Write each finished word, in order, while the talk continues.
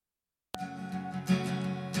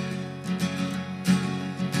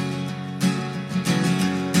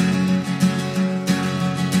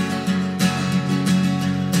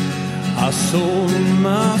sold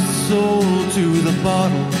my soul to the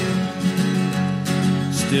bottle.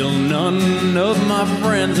 Still none of my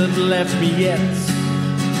friends have left me yet.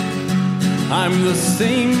 I'm the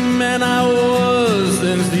same man I was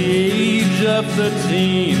since the age of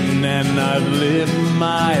 13, and I've lived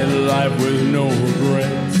my life with no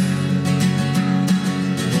regrets.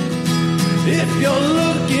 If you're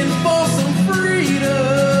looking for some freedom,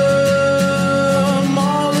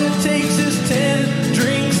 all it takes is 10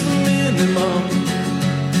 drinks minimum.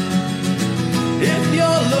 If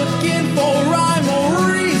you're looking for rhyme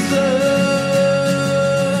or reason,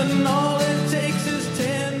 all it takes is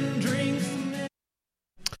 10 drinks minimum.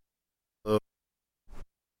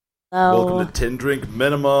 Welcome to 10 Drink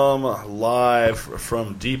Minimum, live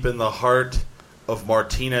from deep in the heart of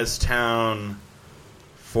Martinez Town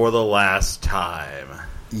for the last time.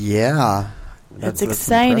 Yeah. That's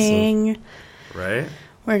exciting. Impressive. Right?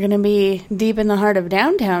 We're going to be deep in the heart of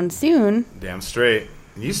downtown soon. Damn straight.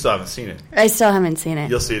 You still haven't seen it. I still haven't seen it.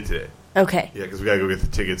 You'll see it today. Okay. Yeah, because we got to go get the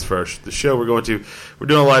tickets for the show we're going to. We're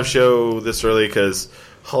doing a live show this early because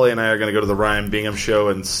Holly and I are going to go to the Ryan Bingham show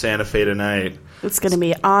in Santa Fe tonight. It's going to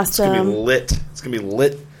be awesome. It's going to be lit. It's going to be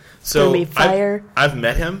lit. So going to be fire. I've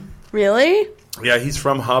met him. Really? Yeah, he's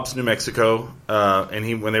from Hobbs, New Mexico,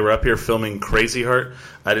 and when they were up here filming Crazy Heart,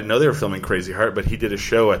 I didn't know they were filming Crazy Heart, but he did a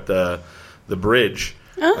show at the Bridge,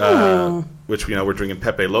 which we're drinking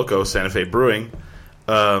Pepe Loco, Santa Fe Brewing,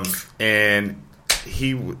 and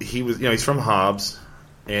he was he's from Hobbs,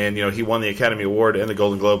 and he won the Academy Award and the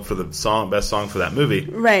Golden Globe for the best song for that movie,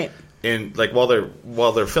 right? And like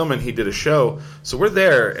while they're filming, he did a show, so we're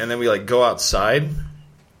there, and then we go outside,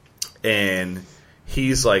 and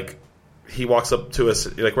he's like. He walks up to us,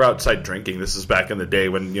 we're outside drinking. This is back in the day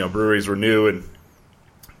when, breweries were new and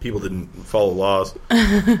people didn't follow laws.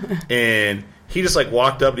 And he just,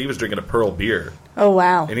 walked up and he was drinking a Pearl beer. Oh,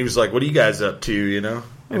 wow. And he was like, what are you guys up to,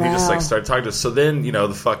 And wow. he just, started talking to us. So then,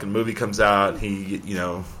 the fucking movie comes out. He,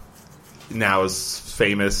 now is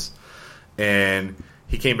famous. And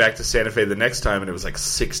he came back to Santa Fe the next time and it was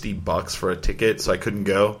 $60 for a ticket, so I couldn't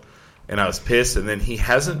go. And I was pissed. And then he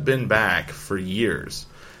hasn't been back for years.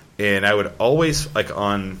 And I would always,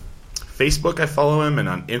 on Facebook I follow him, and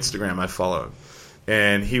on Instagram I follow him.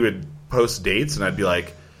 And he would post dates, and I'd be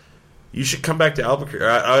like, you should come back to Albuquerque.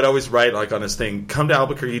 I would always write, on his thing, come to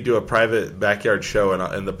Albuquerque, do a private backyard show,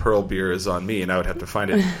 and the Pearl beer is on me, and I would have to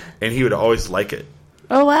find it. And he would always like it.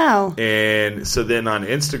 Oh, wow. And so then on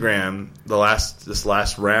Instagram, this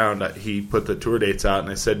last round, he put the tour dates out,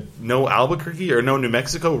 and I said, no Albuquerque or no New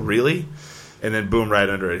Mexico, really? And then boom, right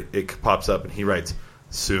under it, it pops up, and he writes,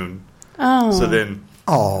 soon. Oh. So then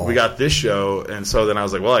we got this show, and so then I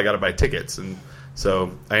was like, well, I got to buy tickets. And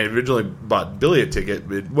so I originally bought Billy a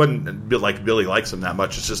ticket. It wasn't like Billy likes him that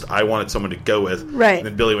much. It's just I wanted someone to go with. Right. And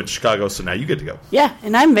then Billy went to Chicago, so now you get to go. Yeah,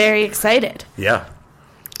 and I'm very excited. Yeah.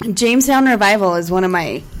 Jamestown Revival is one of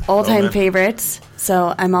my all-time favorites,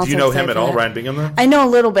 so I'm also Do you know excited him at for all, that. Ryan Bingham, though? I know a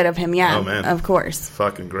little bit of him, yeah. Oh, man. Of course.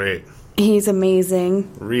 Fucking great. He's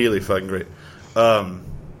amazing. Really fucking great.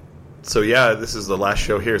 So, yeah, this is the last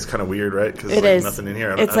show here. It's kind of weird, right? Because there's nothing in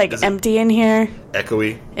here. It's empty in here.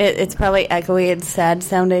 Echoey. It's probably echoey and sad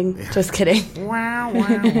sounding. Yeah. Just kidding. Wow,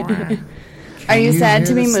 wow, wow. Are you sad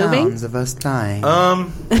to be moving? Sounds of us dying.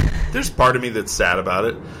 There's part of me that's sad about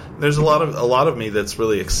it. There's a lot of me that's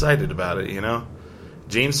really excited about it,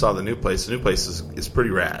 James saw the new place. The new place is pretty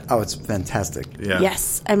rad. Oh, it's fantastic. Yeah.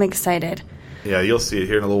 Yes, I'm excited. Yeah, you'll see it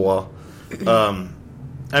here in a little while.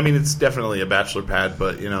 It's definitely a bachelor pad,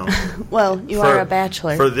 but well, you are a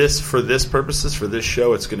bachelor. For this purposes, for this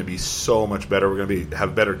show, it's going to be so much better. We're going to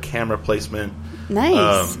have better camera placement.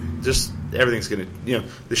 Nice. Just everything's going to,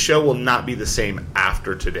 the show will not be the same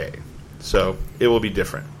after today, so it will be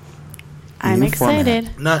different. I'm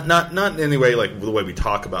excited. Not in any way like the way we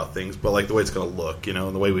talk about things, but like the way it's going to look, and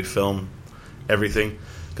the way we film everything.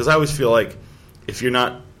 Because I always feel like if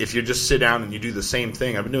you just sit down and you do the same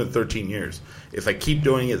thing, I've been doing it 13 years. If I keep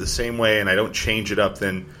doing it the same way and I don't change it up,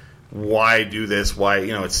 then why do this? Why,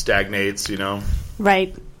 it stagnates,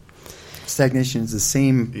 Right. Stagnation is the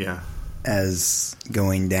same as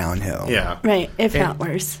going downhill. Yeah. Right, if not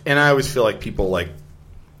worse. And I always feel like people,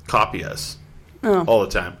 copy us all the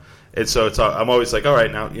time. And so I'm always like, all right,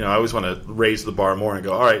 now, I always want to raise the bar more and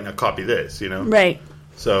go, all right, now copy this, Right.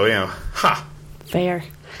 So, Fair.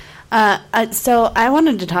 So I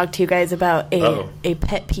wanted to talk to you guys about a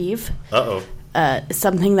pet peeve.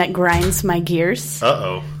 Something that grinds my gears.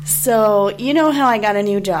 So you know how I got a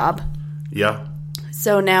new job? Yeah.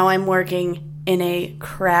 So now I'm working in a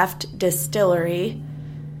craft distillery.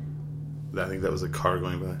 I think that was a car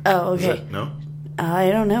going by. Oh, okay. No? I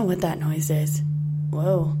don't know what that noise is.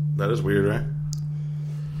 Whoa. That is weird, right?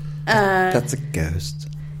 That's a ghost.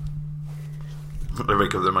 Everybody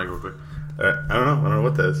cover their mic real quick. I don't know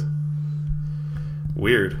what that is.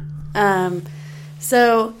 Weird.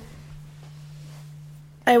 So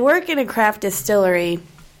I work in a craft distillery.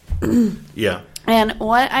 Yeah. And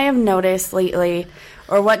what I have noticed lately,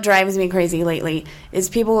 or what drives me crazy lately, is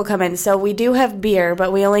people will come in. So we do have beer,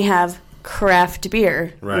 but we only have craft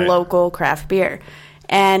beer, local craft beer.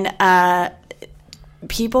 And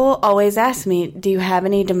people always ask me, do you have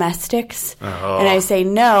any domestics? Oh. And I say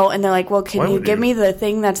no. And they're like, well, can you give me the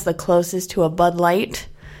thing that's the closest to a Bud Light?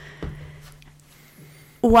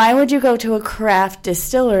 Why would you go to a craft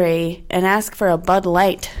distillery and ask for a Bud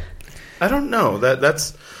Light? I don't know.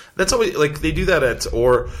 That's always like they do that at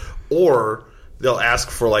or they'll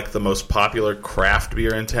ask for like the most popular craft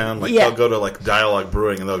beer in town. Like they'll go to like Dialogue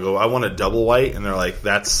Brewing and they'll go, I want a double white, and they're like,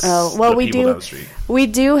 that's we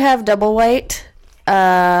do have double white,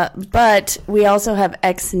 but we also have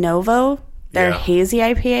Ex Novo, their hazy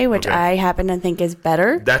IPA, which I happen to think is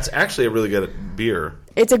better. That's actually a really good beer.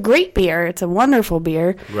 It's a great beer. It's a wonderful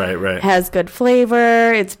beer. Right. Has good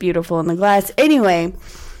flavor. It's beautiful in the glass. Anyway,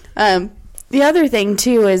 the other thing,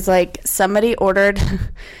 too, is like somebody ordered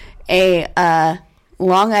a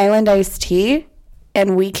Long Island iced tea,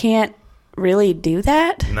 and we can't really do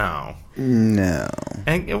that. No. And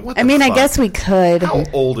what the fuck? I guess we could. How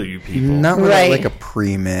old are you people? Not without like a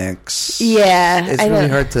premix. Yeah. It's really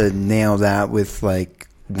hard to nail that with like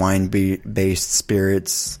wine-based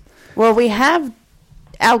spirits. Well, we have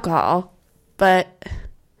alcohol, but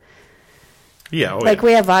we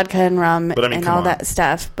have vodka and rum and all that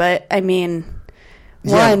stuff. But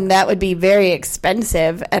one, that would be very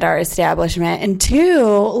expensive at our establishment, and two,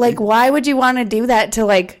 like, why would you want to do that to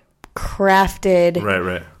like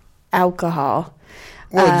crafted alcohol?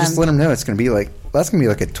 Well, just let them know it's going to be like that's going to be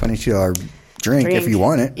like a $22 drink if you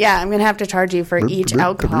want it. Yeah, I'm going to have to charge you for each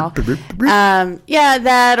alcohol.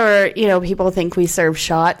 That, or people think we serve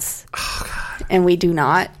shots. Oh, God. And we do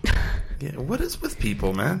not. Yeah, what is with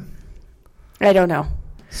people, man? I don't know.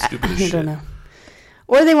 Stupid shit. I don't know.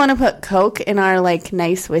 Or they want to put Coke in our like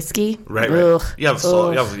nice whiskey. Right. You have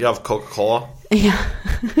Coca-Cola. Yeah.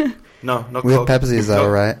 No Coke. We have Pepsi. Is that all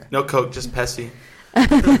right? No Coke, just Pepsi.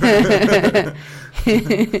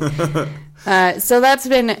 So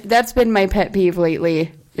that's been my pet peeve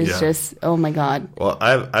lately. It's just, oh my God. Well,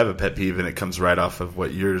 I have a pet peeve, and it comes right off of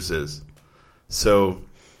what yours is. So.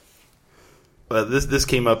 This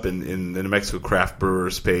came up in the New Mexico Craft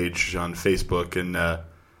Brewers page on Facebook, and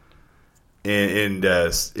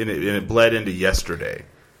it bled into yesterday.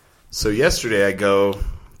 So yesterday I go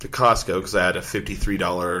to Costco because I had a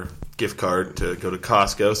 $53 gift card to go to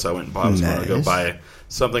Costco. So I went and bought. I was going to go buy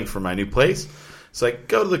something for my new place. So I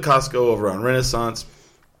go to the Costco over on Renaissance,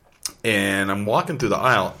 and I'm walking through the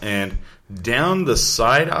aisle, and down the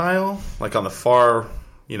side aisle, like on the far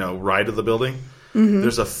right of the building. Mm-hmm.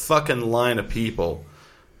 There's a fucking line of people,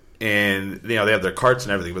 and they have their carts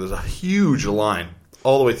and everything, but there's a huge line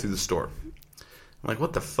all the way through the store. I'm like,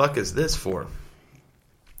 what the fuck is this for?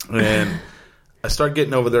 And I start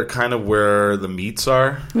getting over there kind of where the meats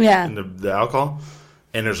are and the alcohol,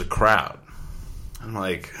 and there's a crowd. I'm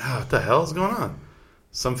like, what the hell is going on?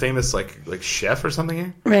 Some famous like chef or something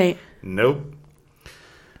here? Right. Nope.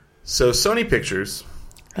 So Sony Pictures,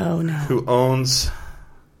 who owns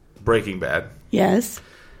Breaking Bad,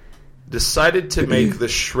 decided to make the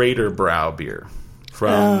Schrader Brau beer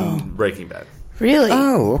from Breaking Bad. Really?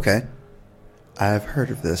 Oh, okay. I've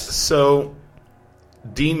heard of this. So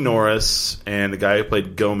Dean Norris and the guy who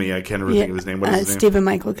played Gomi, I can't remember think of his name. What is his name? Stephen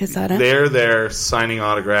Michael Quesada. They're there signing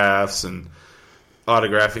autographs and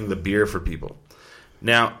autographing the beer for people.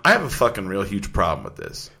 Now, I have a fucking real huge problem with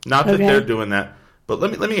this. Not that they're doing that, but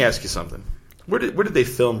let me ask you something. Where did they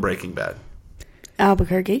film Breaking Bad?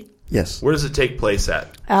 Albuquerque. Yes. Where does it take place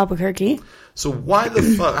at? Albuquerque. So why the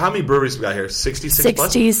fuck... How many breweries we got here? 66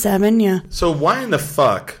 plus? 67, yeah. So why in the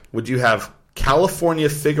fuck would you have California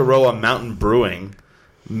Figueroa Mountain Brewing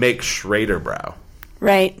make Schrader Brau?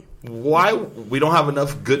 Right. Why? We don't have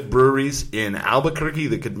enough good breweries in Albuquerque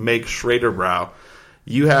that could make Schrader Brau.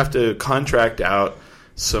 You have to contract out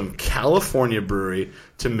some California brewery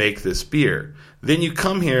to make this beer. Then you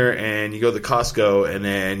come here and you go to Costco, and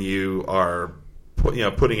then you are...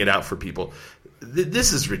 putting it out for people.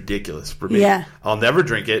 This is ridiculous for me. Yeah. I'll never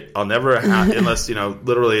drink it. I'll never have, unless,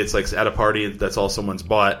 literally it's like at a party and that's all someone's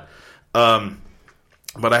bought. But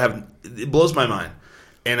it blows my mind.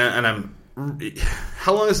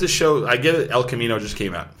 How long is this show? I get it, El Camino just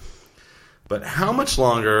came out. But how much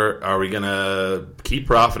longer are we going to keep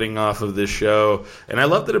profiting off of this show? And I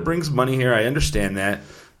love that it brings money here. I understand that.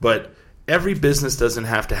 But every business doesn't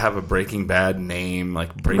have to have a Breaking Bad name,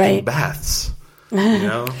 like Breaking Baths. You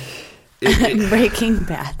know? Breaking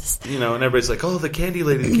Baths. You know, and everybody's like, oh, the candy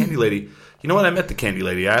lady, the candy lady. You know what? I met the candy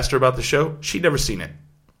lady. I asked her about the show. She'd never seen it.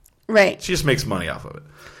 Right. She just makes money off of it.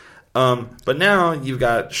 But now you've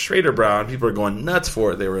got Schrader Brown. People are going nuts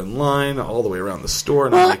for it. They were in line all the way around the store.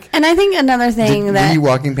 And and I think another thing were you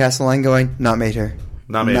walking past the line going, not made here?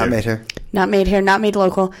 Not made here. Not made here. Not made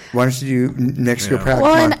local. Why don't you do next year proud?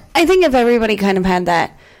 Well, and I think if everybody kind of had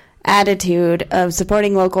that attitude of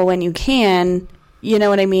supporting local when you can, you know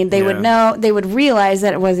what I mean? They would know. They would realize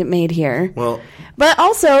that it wasn't made here. Well, but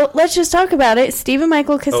also, let's just talk about it. Stephen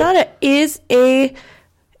Michael Quesada is a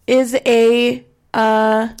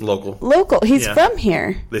local. He's from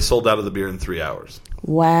here. They sold out of the beer in 3 hours.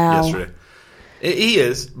 Wow. Yesterday. He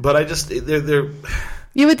is, but I just they're.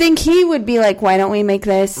 You would think he would be like, why don't we make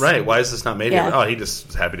this? Right. Why is this not made here? Oh, he just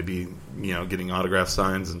was happy to be, getting autograph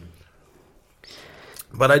signs.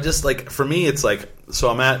 But I just, for me, it's so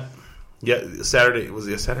I'm at, Saturday, was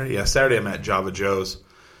it Saturday? Yeah, Saturday I'm at Java Joe's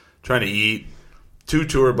trying to eat. 2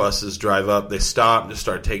 tour buses drive up. They stop and just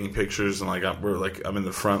start taking pictures. And, I'm in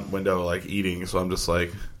the front window, eating. So I'm just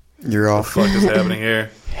like, you're off. What the fuck is happening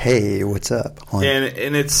here? Hey, what's up? And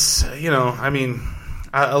it's,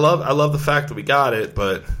 I love the fact that we got it,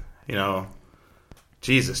 but,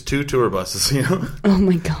 Jesus, 2 tour buses, Oh,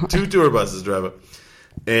 my God. 2 tour buses drive up.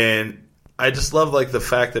 And I just love, the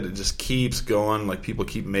fact that it just keeps going. People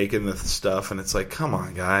keep making the stuff, and it's come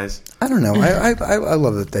on, guys. I don't know. I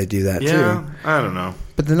love that they do that, too. I don't know.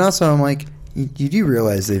 But then also I'm like, you do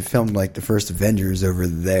realize they filmed, the first Avengers over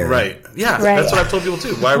there. Right. Yeah, right. That's what I've told people,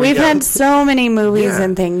 too. We've had so many movies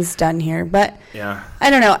and things done here, but I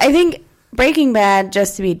don't know. I think Breaking Bad,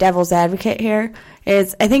 just to be devil's advocate here, I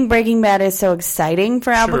think Breaking Bad is so exciting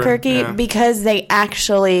for Albuquerque because they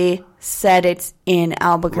actually said it's in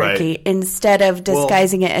Albuquerque instead of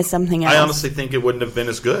disguising it as something else. I honestly think it wouldn't have been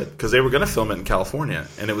as good because they were going to film it in California,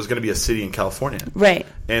 and it was going to be a city in California. Right.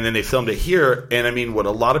 And then they filmed it here, and what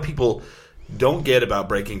a lot of people don't get about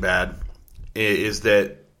Breaking Bad is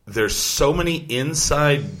that there's so many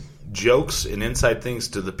inside jokes and inside things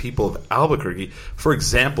to the people of Albuquerque. For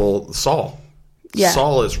example, Saul. Yeah.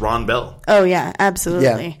 Saul is Ron Bell. Oh, yeah,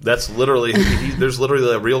 absolutely. Yeah. That's literally, there's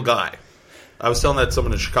literally a real guy. I was telling that to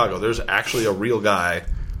someone in Chicago. There's actually a real guy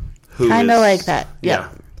who kind of like that. Yeah.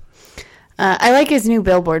 I like his new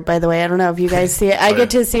billboard, by the way. I don't know if you guys see it. I get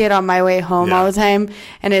to see it on my way home all the time,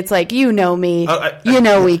 and it's like, me.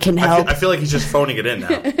 We can help. I feel like he's just phoning it in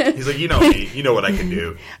now. He's like, me. You know what I can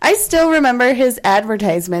do. I still remember his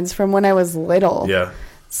advertisements from when I was little. Yeah.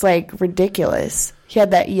 It's ridiculous. He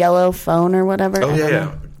had that yellow phone or whatever. Oh,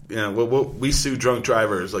 yeah. Yeah, well, we sue drunk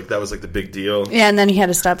drivers. That was the big deal. Yeah, and then he had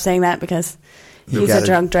to stop saying that because he's a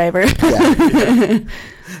drunk driver. Yeah.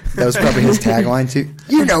 That was probably his tagline too.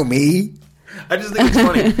 You know me. I just think it's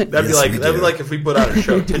funny. That'd be like if we put out a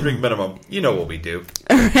show, 10 drink minimum. You know what we do.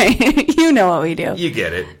 Right. You know what we do. You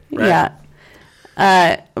get it. Right?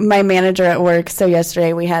 Yeah. My manager at work, so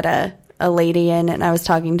yesterday we had a lady in, and I was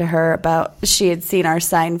talking to her about she had seen our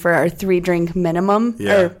sign for our 3 drink minimum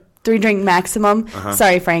or 3 drink maximum. Uh-huh.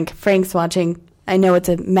 Sorry, Frank. Frank's watching. I know it's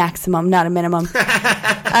a maximum, not a minimum.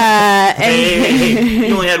 Hey,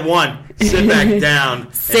 you only had 1. Sit back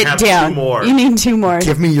down. Sit and have down. 2 more. You need 2 more.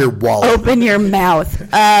 Give me your wallet. Open your mouth.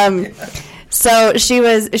 So she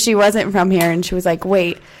wasn't from here, and she was like,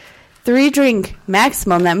 "Wait, 3 drink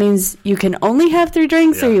maximum? That means you can only have 3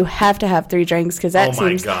 drinks, or you have to have 3 drinks? Because that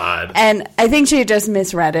seems." Oh my God! And I think she just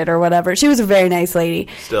misread it or whatever. She was a very nice lady.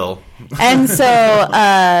 Still. And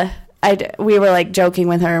so we were joking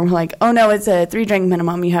with her, and we're like, "Oh no, it's a 3 drink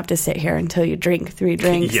minimum. You have to sit here until you drink 3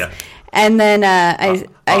 drinks." Yeah. And then there's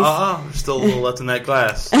still a little left in that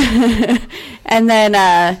glass. And then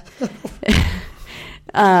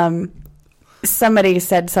somebody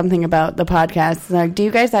said something about the podcast. And like, do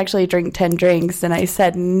you guys actually drink 10 drinks? And I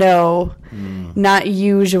said, no, not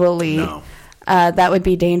usually. No. That would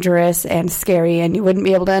be dangerous and scary, and you wouldn't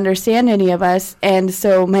be able to understand any of us. And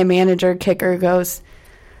so my manager, Kicker, goes,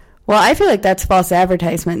 well, I feel like that's false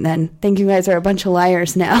advertisement then. I think you guys are a bunch of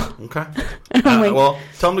liars now. Okay. Well,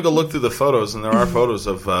 tell them to go look through the photos, and there are photos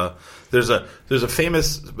of there's a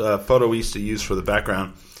famous photo we used to use for the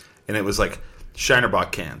background, and it was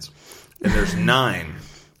Shinerbach cans. And there's 9.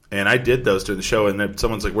 And I did those during the show, and then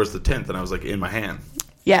someone's like, where's the 10th? And I was like, in my hand.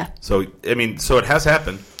 Yeah. So, so it has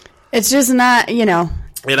happened. It's just not,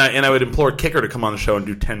 And I would implore Kicker to come on the show and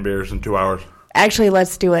do 10 beers in 2 hours. Actually,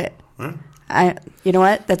 let's do it. Huh? You know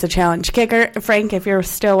what? That's a challenge. Kicker, Frank, if you're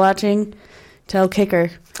still watching, tell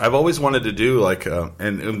Kicker. I've always wanted to do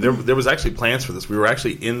and there was actually plans for this. We were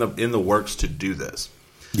actually in the works to do this.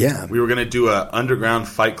 Yeah. We were going to do a underground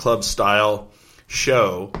Fight Club style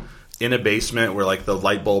show in a basement where like the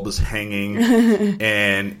light bulb is hanging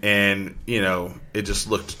and you know, it just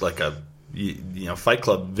looked like a Fight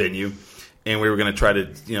Club venue, and we were going to try to,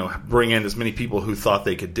 you know, bring in as many people who thought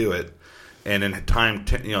they could do it, and in time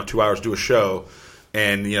 2 hours do a show,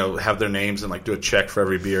 and, you know, have their names and like do a check for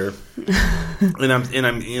every beer. and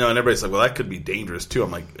I'm you know, and everybody's like, well, that could be dangerous too.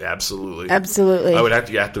 I'm like, absolutely. I would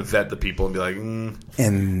you have to vet the people and be like,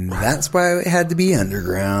 And that's why it had to be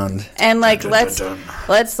underground. And like let's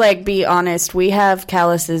like be honest, we have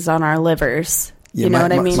calluses on our livers. Yeah, you know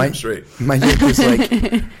what I mean? My joke was like,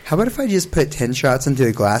 how about if I just put 10 shots into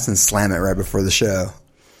a glass and slam it right before the show?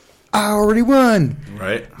 I already won.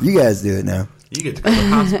 Right. You guys do it now. You get to go to the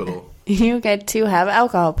hospital. You get to have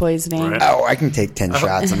alcohol poisoning. Right. Oh, I can take 10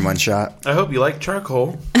 shots in one shot. I hope you like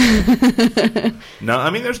charcoal. No, I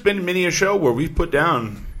mean, there's been many a show where we've put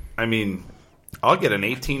down, I mean, I'll get an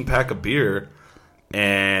 18-pack of beer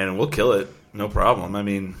and we'll kill it. No problem. I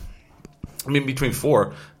mean, between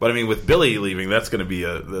 4. But, I mean, with Billy leaving, that's going to be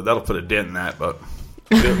that'll put a dent in that. But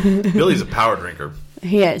Billy's a power drinker.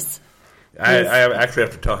 He is. I actually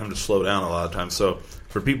have to tell him to slow down a lot of times. So,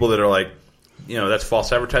 for people that are like, you know, that's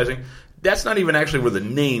false advertising. That's not even actually where the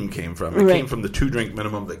name came from. It came from the 2-drink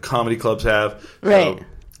minimum that comedy clubs have. So right.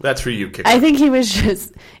 That's for you, Kicker. I think he was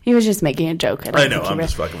just making a joke. I know. I'm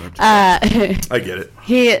just fucking with him. I get it.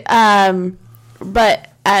 But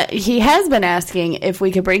he has been asking if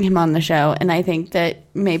we could bring him on the show, and I think that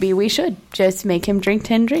maybe we should just make him drink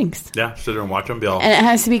 10 drinks. Yeah, sit there and watch him. And it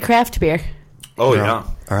has to be craft beer. Oh, yeah.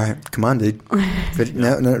 All right. Come on, dude.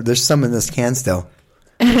 No, there's some in this can still.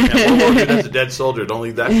 Yeah, World War II, that's a dead soldier. Don't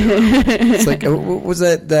leave that shit out. It's like, what was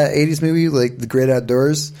that 80s movie, like The Great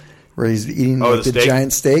Outdoors, where he's eating the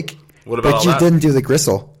giant steak? What about But you didn't do the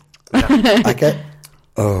gristle. Yeah. Okay.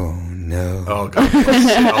 Oh, no. Oh, God. Oh,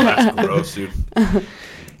 that's gross, dude.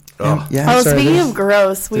 Oh, yeah, speaking of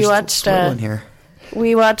gross, we watched here.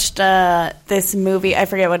 We watched this movie. I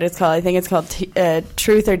forget what it's called. I think it's called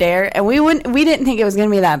Truth or Dare. And we didn't think it was going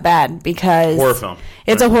to be that bad because horror film.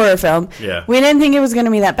 It's a horror film. Yeah. We didn't think it was going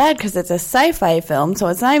to be that bad because it's a sci-fi film, so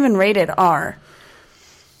it's not even rated R.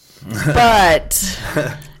 But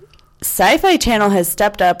Sci-Fi Channel has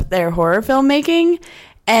stepped up their horror filmmaking,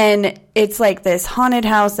 and it's like this haunted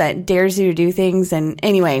house that dares you to do things. And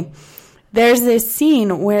anyway, there's this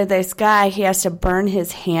scene where this guy, he has to burn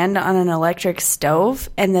his hand on an electric stove,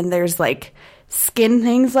 and then there's like skin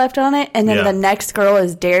things left on it, and then the next girl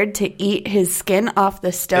is dared to eat his skin off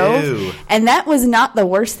the stove. Ew. And that was not the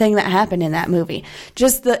worst thing that happened in that movie.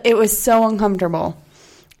 It was so uncomfortable.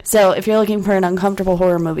 So if you're looking for an uncomfortable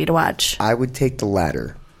horror movie to watch, I would take the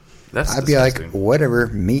latter. I'd be like, whatever,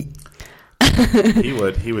 meat. He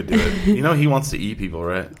would do it. You know, he wants to eat people,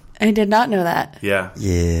 right? I did not know that. Yeah.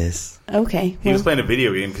 Yes. Okay. He was playing a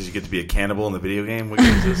video game because you get to be a cannibal in the video game. What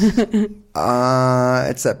game is this?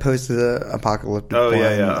 It's that post-apocalyptic one.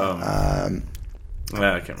 Yeah.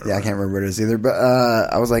 I can't remember. Yeah, I can't remember what it is either. But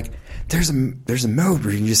I was like, there's a mode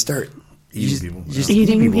where you can just start eating people. Just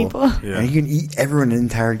eating people. Yeah. And you can eat everyone in the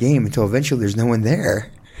entire game until eventually there's no one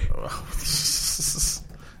there. You're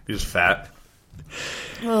just fat.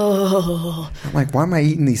 Oh. I'm like, why am I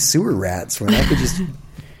eating these sewer rats when I could just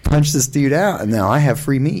punch this dude out and now I have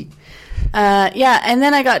free meat? Yeah, and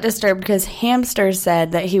then I got disturbed because Hamster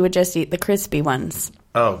said that he would just eat the crispy ones.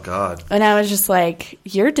 Oh, God. And I was just like,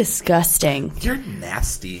 you're disgusting. You're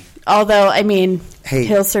nasty. Although, I mean,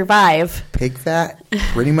 he'll survive. Pig fat,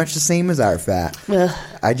 pretty much the same as our fat. Ugh.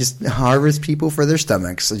 I just harvest people for their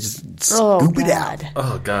stomachs. So just scoop it out.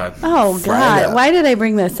 Oh, God. Oh, God. Why did I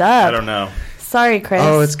bring this up? I don't know. Sorry, Chris.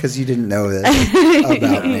 Oh, it's because you didn't know this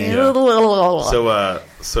about me. Yeah.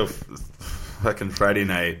 So fucking Friday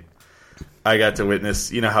night, I got to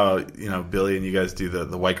witness, you know how, Billy and you guys do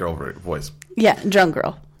the white girl voice. Yeah, drunk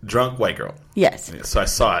girl. Drunk white girl. Yes. So I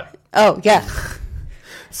saw it. Oh, yeah.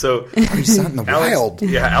 So you saw it in the wild.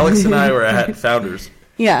 Yeah, Alex and I were at Founders.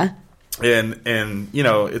 Yeah. And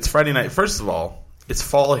it's Friday night. First of all, it's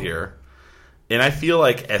fall here. And I feel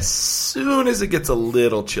like as soon as it gets a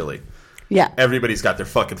little chilly, everybody's got their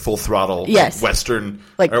fucking full throttle Western,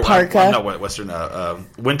 parka, not Western,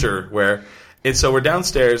 winter wear. And so we're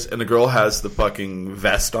downstairs, and the girl has the fucking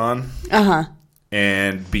vest on,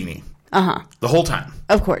 and beanie, the whole time.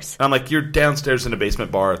 Of course. And I'm like, you're downstairs in a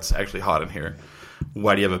basement bar. It's actually hot in here.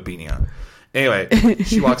 Why do you have a beanie on? Anyway,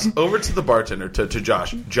 she walks over to the bartender, to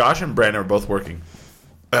Josh. Josh and Brandon are both working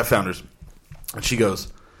at Founders, and she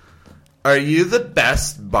goes, are you the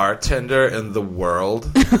best bartender in the world?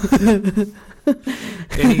 And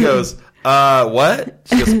he goes, what?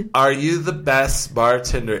 She goes, are you the best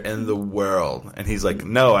bartender in the world? And he's like,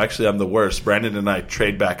 no, actually, I'm the worst. Brandon and I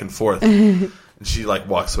trade back and forth. And she, like,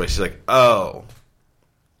 walks away. She's like, oh.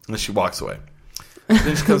 And then she walks away. And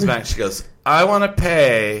then she comes back and she goes, I want to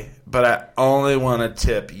pay, but I only want to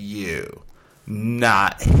tip you,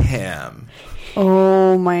 not him.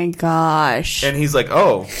 Oh, my gosh. And he's like,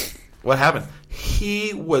 oh, what happened?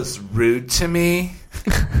 He was rude to me.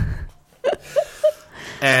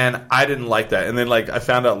 And I didn't like that. And then, like, I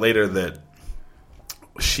found out later that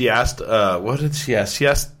she asked, what did she ask? She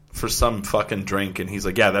asked for some fucking drink, and he's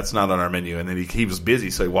like, yeah, that's not on our menu. And then he was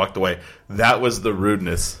busy, so he walked away. That was the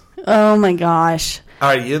rudeness. Oh, my gosh.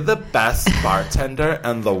 Are you the best bartender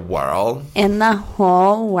in the world? In the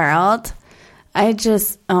whole world?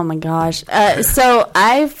 Oh my gosh. So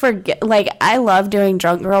I forget, like, I love doing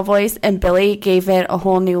drunk girl voice, and Billy gave it a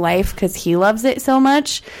whole new life because he loves it so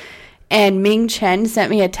much. And Ming Chen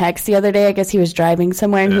sent me a text the other day. I guess he was driving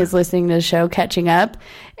somewhere and he was listening to the show, catching up.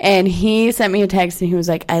 And he sent me a text and he was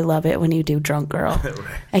like, I love it when you do drunk girl. Right.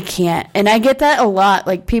 I can't. And I get that a lot.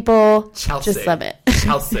 Like, people just love it.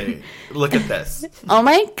 Chelsea, look at this. Oh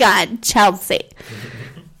my God, Chelsea.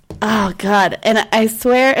 Oh, God. And I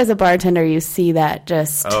swear, as a bartender, you see that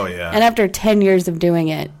just. Oh, yeah. And after 10 years of doing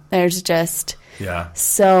it, there's just. Yeah.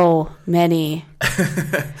 So many.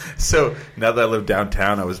 So now that I live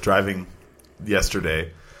downtown, I was driving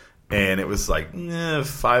yesterday, and it was like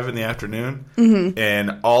 5 in the afternoon,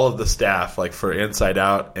 and all of the staff, like for Inside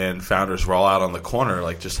Out and Founders, were all out on the corner,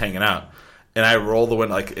 like just hanging out. And I roll the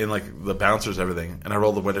window, like in like the bouncers, everything, and I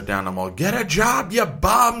roll the window down. I'm all, get a job, you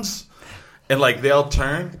bums! And like they all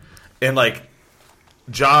turn, and like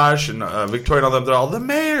Josh and Victoria and all them, they're all, the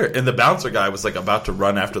mayor. And the bouncer guy was like about to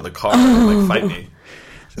run after the car and like fight me.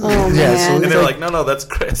 Oh, man. So and they're like, no, that's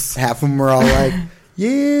Chris. Half of them were all like,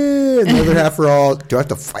 yeah. And the other half were all, do I have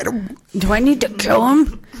to fight him? Do I need to kill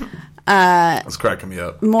him? That's cracking me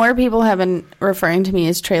up. More people have been referring to me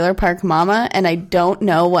as Trailer Park Mama, and I don't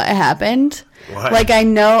know what happened. What? Like, I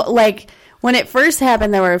know, like, when it first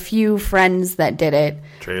happened, there were a few friends that did it.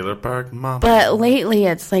 Trailer Park Mama. But lately,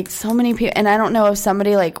 it's like so many people, and I don't know if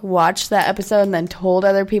somebody like watched that episode and then told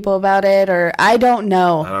other people about it, or I don't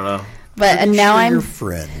know. I don't know. But and now your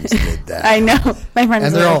friends did that. I know my friends.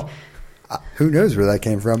 And they're all. Who knows where that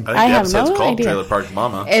came from? I think the have no called idea. Trailer Park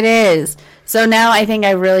Mama. It is. So now I think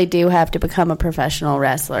I really do have to become a professional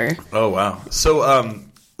wrestler. Oh wow! So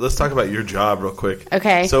let's talk about your job real quick.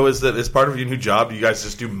 Okay. So as part of your new job, you guys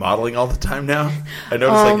just do modeling all the time now? I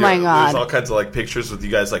noticed Oh my God. there's all kinds of like pictures with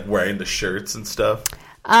you guys like wearing the shirts and stuff.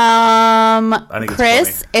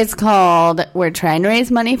 Chris, it's called We're Trying to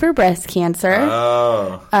Raise Money for Breast Cancer.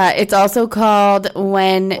 Oh. It's also called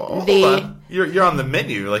when Hold on. You're on the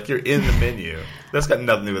menu, like you're in the menu. That's got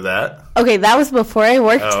nothing to do with that. Okay, that was before I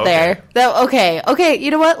worked okay. there. Okay.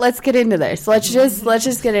 You know what? Let's get into this. Let's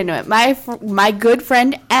just get into it. My good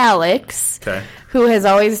friend Alex, who has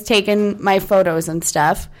always taken my photos and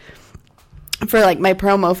stuff for like my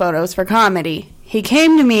promo photos for comedy. He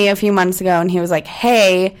came to me a few months ago and he was like,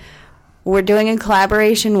 "Hey, we're doing a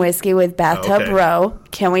collaboration whiskey with Bathtub Row.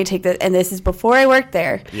 Can we take this?" And this is before I worked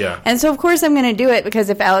there. Yeah. And so of course I'm going to do it because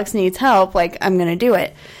if Alex needs help, like I'm going to do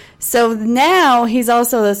it. So now he's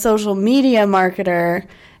also the social media marketer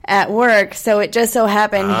at work. So it just so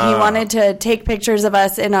happened he wanted to take pictures of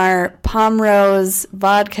us in our Pomrose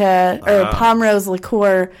vodka or Pomrose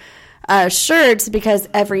liqueur shirts because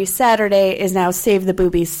every Saturday is now Save the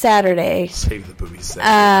Boobies Saturday. Save the Boobies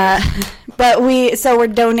Saturday. But we're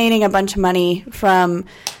donating a bunch of money from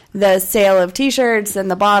the sale of T-shirts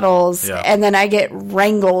and the bottles, and then I get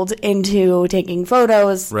wrangled into taking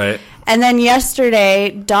photos. Right. And then yesterday,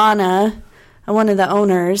 Donna, one of the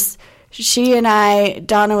owners,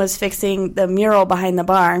 Donna was fixing the mural behind the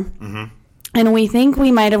bar. Mm-hmm. And we think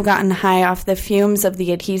we might have gotten high off the fumes of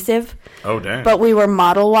the adhesive. Oh, dang. But we were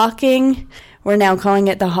model walking. We're now calling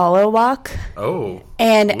it the Hollow Walk. Oh.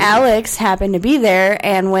 And Alex happened to be there,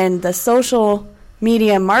 and when the social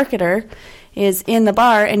media marketer is in the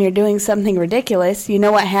bar and you're doing something ridiculous, you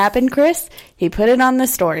know what happened, Chris? He put it on the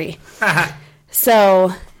story.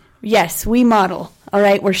 So, yes, we model. All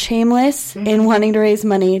right, we're shameless in wanting to raise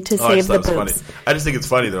money to save the boobs. Funny. I just think it's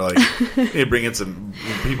funny. They're like, hey, bring in some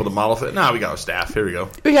people to model for it. No, we got our staff. Here we go.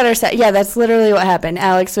 We got our staff. Yeah, that's literally what happened.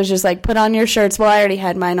 Alex was just like, put on your shirts. Well, I already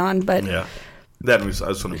had mine on, but... Yeah. Then I just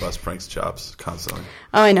want to bust Frank's chops constantly.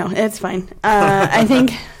 Oh, I know. It's fine. I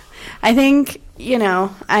think, you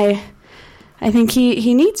know, I think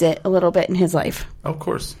he needs it a little bit in his life. Of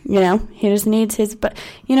course. You know, he just needs his... But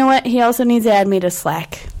you know what? He also needs to add me to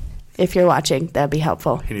Slack. if you're watching. That'd be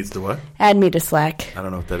helpful. He needs to what? Add me to Slack. I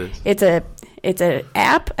don't know what that is. It's a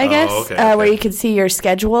app, I guess, okay. Where you can see your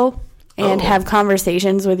schedule and have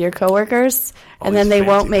conversations with your coworkers, and then they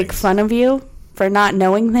won't make fun of you for not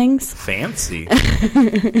knowing things. Fancy.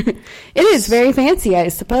 It is very fancy, I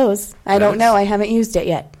suppose. I don't know. I haven't used it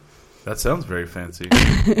yet. That sounds very fancy.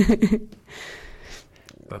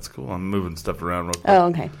 That's cool. I'm moving stuff around real quick. Oh,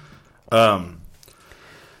 okay.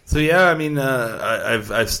 So yeah, I mean,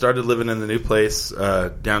 I've started living in the new place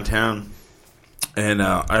downtown, and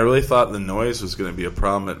I really thought the noise was going to be a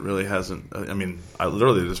problem. It really hasn't. I mean,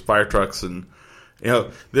 literally there's fire trucks, and you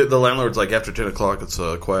know the landlord's like, after 10 o'clock it's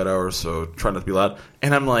quiet hours, so try not to be loud.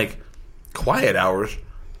 And I'm like, quiet hours?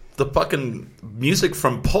 The fucking music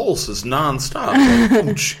from Pulse is nonstop. Like,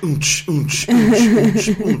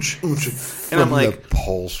 and I'm like, the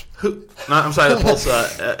Pulse. I'm sorry, the Pulse.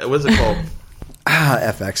 What's it called?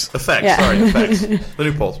 FX. Effects. Yeah. Sorry, FX. The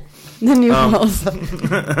new Pulse. The new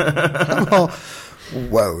Pulse.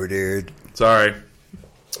 Whoa, dude. Sorry,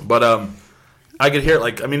 but I could hear it.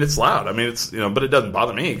 Like, I mean, it's loud. I mean, it's, you know, but it doesn't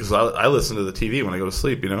bother me because I listen to the TV when I go to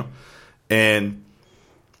sleep. You know, and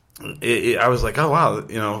I was like, oh wow,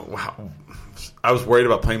 you know, wow. I was worried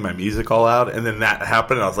about playing my music all out, and then that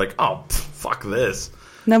happened, and I was like, oh, fuck this.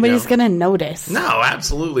 Nobody's going to notice. No,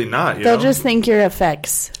 absolutely not. They'll just think you're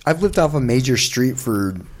effects. I've lived off a major street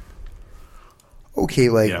for,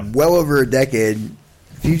 well over a decade.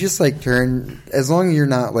 If you just, turn, as long as you're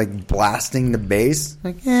not, blasting the bass,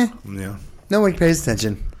 yeah. Nobody pays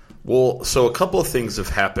attention. Well, so a couple of things have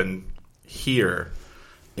happened here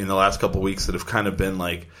in the last couple of weeks that have kind of been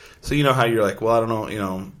so you know how you're like, well, I don't know, you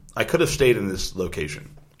know, I could have stayed in this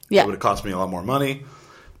location. Yeah. It would have cost me a lot more money,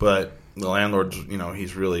 but the landlord's, you know,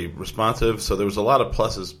 he's really responsive, so there was a lot of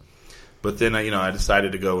pluses. But then, I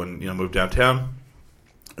decided to go and, move downtown,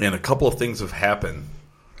 and a couple of things have happened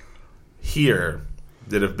here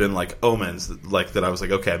that have been omens, that I was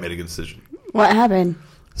like, okay, I made a good decision. What happened?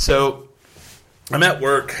 So, I'm at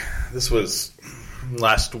work. This was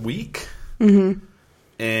last week,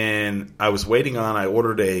 and I was waiting on, I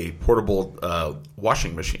ordered a portable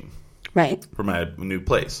washing machine. Right. For my new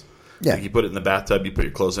place. Yeah. You put it in the bathtub, you put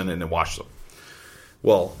your clothes in it, and then wash them.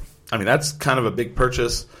 Well, I mean, that's kind of a big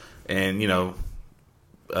purchase, and,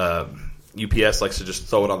 UPS likes to just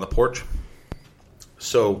throw it on the porch.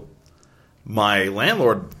 So my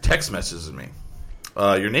landlord text messages me.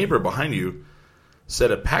 Your neighbor behind you said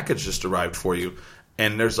a package just arrived for you,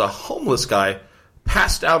 and there's a homeless guy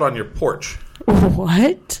passed out on your porch.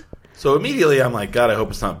 What? So immediately I'm like, God, I hope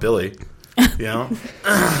it's not Billy. You know?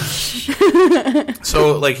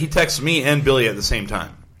 So, he texts me and Billy at the same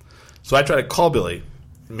time. So I try to call Billy.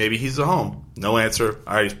 Maybe he's at home. No answer.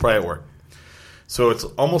 All right, he's probably at work. So it's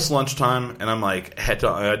almost lunchtime, and I'm like, I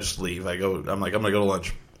just leave. I'm going to go to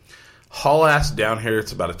lunch. Haul ass down here.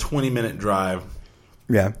 It's about a 20-minute drive.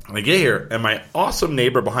 Yeah. And I get here, and my awesome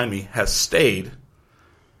neighbor behind me has stayed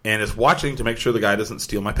and is watching to make sure the guy doesn't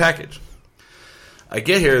steal my package. I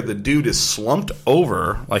get here, the dude is slumped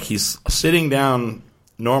over, he's sitting down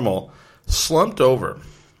normal, slumped over.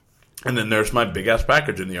 And then there's my big-ass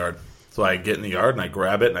package in the yard. So I get in the yard, and I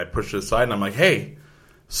grab it, and I push it aside, and I'm like, hey,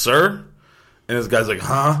 sir? And this guy's like,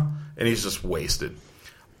 huh? And he's just wasted.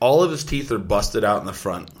 All of his teeth are busted out in the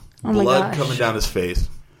front. Oh blood coming down his face.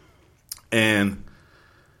 And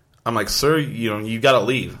I'm like, sir, you got to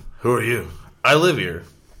leave. Who are you? I live here.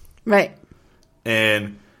 Right.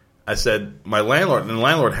 And I said, my landlord, and the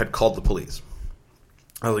landlord had called the police.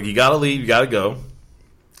 I was like, you got to leave, you got to go.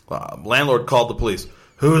 Landlord called the police.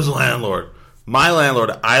 Who's landlord? My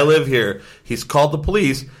landlord. I live here. He's called the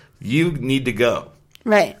police. You need to go.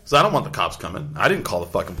 Right. So I don't want the cops coming. I didn't call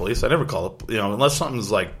the fucking police. I never call it. Unless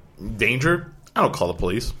something's danger, I don't call the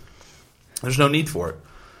police. There's no need for it.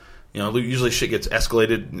 Usually shit gets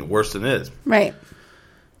escalated worse than it is. Right.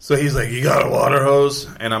 So he's like, you got a water hose?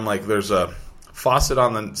 And I'm like, there's a faucet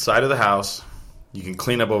on the side of the house. You can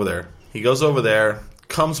clean up over there. He goes over there,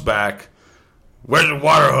 comes back. Where's your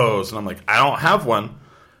water hose? And I'm like, I don't have one.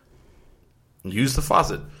 Use the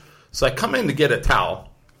faucet. So I come in to get a towel.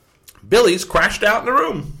 Billy's crashed out in the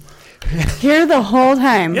room. Here the whole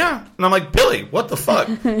time. Yeah. And I'm like, Billy, what the fuck?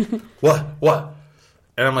 What?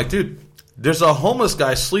 And I'm like, dude, there's a homeless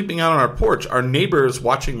guy sleeping out on our porch. Our neighbor is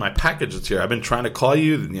watching my package that's here. I've been trying to call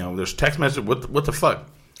you. There's text message. What the fuck?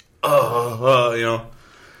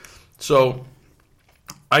 So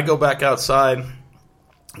I go back outside,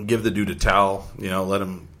 give the dude a towel, let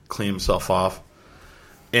him clean himself off.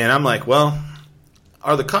 And I'm like, well,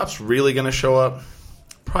 are the cops really going to show up?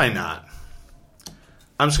 Probably not.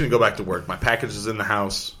 I'm just going to go back to work. My package is in the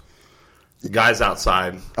house. The guy's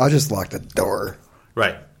outside. I'll just lock the door.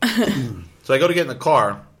 Right. So I go to get in the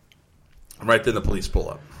car. Right then the police pull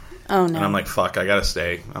up. Oh, no. And I'm like, fuck, I got to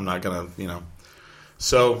stay. I'm not going to,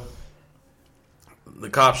 So the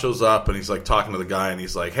cop shows up and he's like talking to the guy and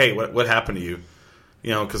he's like, hey, what happened to you?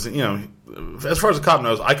 Because, as far as the cop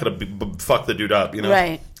knows, I could have fucked the dude up,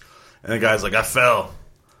 Right. And the guy's like, I fell.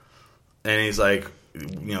 And he's like,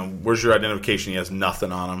 where's your identification? He has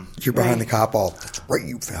nothing on him. You're behind the cop all, that's right,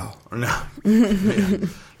 you fell. No. Yeah.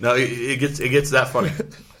 No, it gets that funny.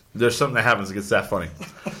 There's something that happens that gets that funny.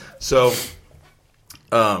 So,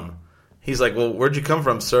 he's like, well, where'd you come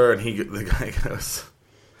from, sir? And the guy goes,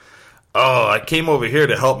 oh, I came over here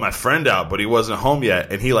to help my friend out, but he wasn't home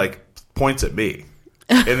yet. And he, points at me.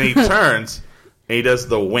 And then he turns, and he does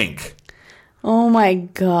the wink. Oh, my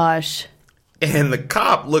gosh. And the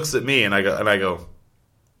cop looks at me, and I go,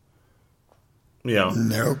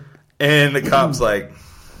 Nope. And the cop's like,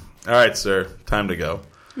 all right, sir, time to go.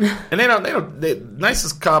 And the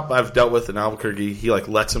nicest cop I've dealt with in Albuquerque, he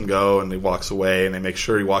lets him go and he walks away and they make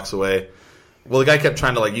sure he walks away. Well, the guy kept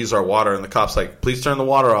trying to use our water and the cop's like, please turn the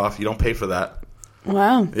water off. You don't pay for that.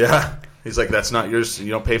 Wow. Yeah. He's like, that's not yours.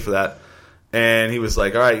 You don't pay for that. And he was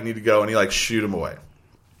like, all right, you need to go. And he shoot him away.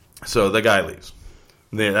 So the guy leaves.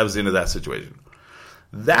 That was the end of that situation.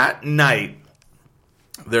 That night,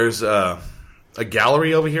 there's a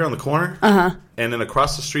gallery over here on the corner. Uh-huh. And then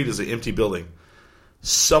across the street is an empty building.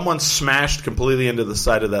 Someone smashed completely into the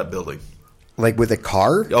side of that building. With a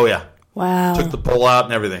car? Oh, yeah. Wow. Took the pole out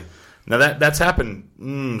and everything. Now, that's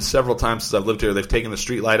happened several times since I've lived here. They've taken the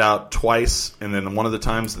street light out twice, and then one of the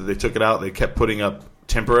times that they took it out, they kept putting up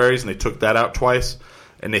temporaries, and they took that out twice,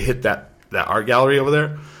 and they hit that art gallery over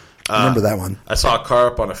there. I remember that one. I saw a car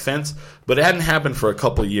up on a fence, but it hadn't happened for a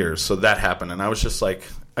couple of years, so that happened. And I was just like,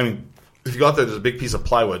 if you go out there, there's a big piece of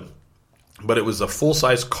plywood, but it was a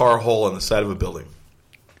full-size car hole in the side of a building.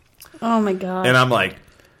 Oh, my God. And I'm like,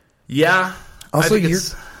 yeah. Also,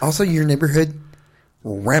 your neighborhood,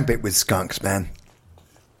 rampant with skunks, man.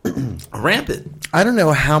 Rampant? I don't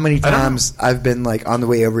know how many times I've been, on the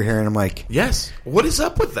way over here, and I'm like... Yes. What is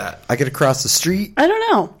up with that? I get across the street. I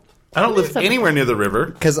don't know. I don't live anywhere near the river.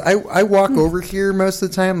 Because I walk over here most of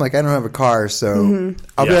the time. I don't have a car, so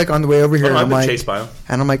I'll be on the way over here, and I've been chased by them.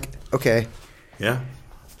 And I'm like, okay. Yeah.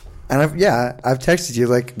 And I've texted you,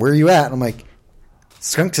 where are you at? And I'm like...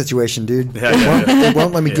 Skunk situation, dude. Yeah, It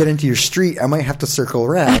won't let me get into your street. I might have to circle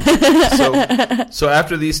around. So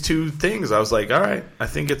after these two things, I was like, all right, I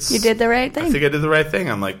think it's... You did the right thing. I think I did the right thing.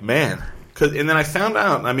 I'm like, man. And then I found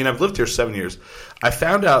out, I've lived here 7 years. I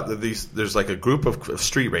found out that there's a group of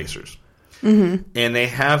street racers. Mm-hmm. And they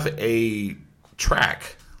have a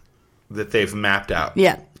track that they've mapped out.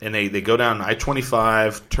 Yeah. And they go down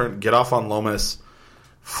I-25, get off on Lomas,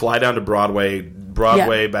 fly down to Broadway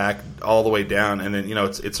back all the way down, and then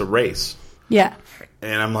it's a race. Yeah.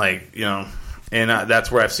 And I'm like, and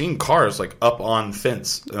that's where I've seen cars up on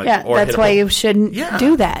fence. Or that's why you shouldn't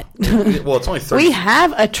do that. Well, it's only 30. We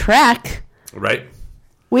have a track. Right.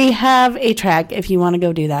 We have a track if you want to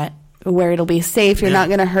go do that, where it'll be safe. You're not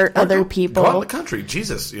going to hurt other people. Go out in the country,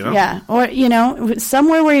 Jesus. Yeah, or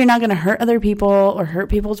somewhere where you're not going to hurt other people or hurt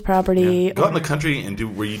people's property. Yeah. Go out in the country and do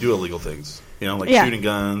where you do illegal things. Shooting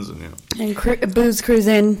guns and booze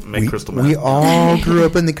cruising. Make crystal meth. We all grew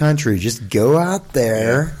up in the country. Just go out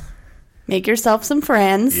there. Yeah. Make yourself some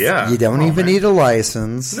friends. Yeah. You don't even need a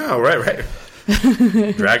license. No, right.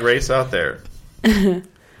 Drag race out there.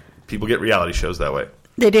 People get reality shows that way.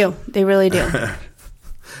 They do. They really do.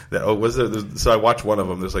 So I watched one of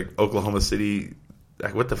them. There's Oklahoma City.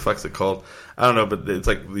 What the fuck's it called? I don't know, but it's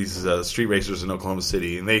these street racers in Oklahoma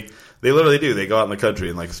City, and they literally do. They go out in the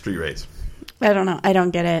country and street race. I don't know. I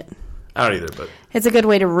don't get it. I don't either, but it's a good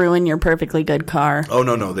way to ruin your perfectly good car. Oh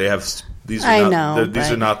no, they have these. Are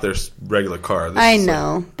these are not their regular car. I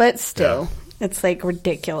know, but still, it's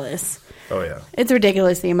ridiculous. Oh yeah, it's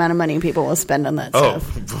ridiculous the amount of money people will spend on that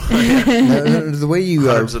stuff. The way you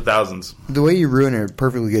hundreds of thousands. The way you ruin a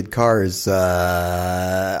perfectly good car is,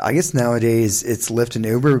 I guess nowadays it's Lyft and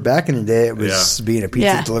Uber. Back in the day, it was being a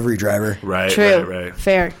pizza delivery driver. Right. True. Right.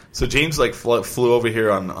 Fair. So James flew over here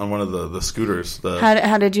on one of the scooters.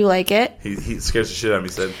 How did you like it? He scares the shit out of me.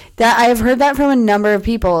 He said that I've heard that from a number of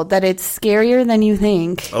people that it's scarier than you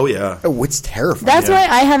think. Oh yeah. Oh, it's terrifying. That's why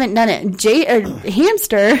I haven't done it.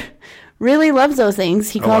 Hamster really loves those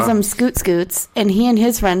things. He calls them scoots, and he and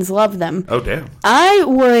his friends love them. Oh, damn. I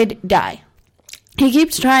would die. He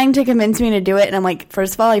keeps trying to convince me to do it, and I'm like,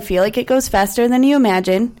 first of all, I feel like it goes faster than you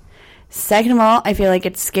imagine. Second of all, I feel like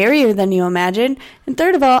it's scarier than you imagine. And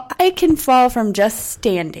third of all, I can fall from just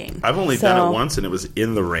standing. I've only done it once, and it was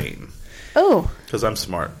in the rain. Oh. Because I'm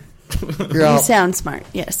smart. You sound smart,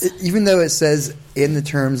 yes. Even though it says in the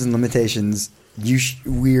terms and limitations,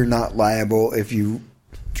 we're not liable if you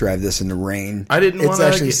drive this in the rain. I didn't. It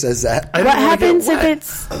actually says that. What happens if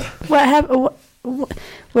it's?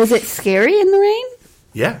 Was it scary in the rain?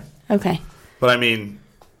 Yeah. Okay. But I mean,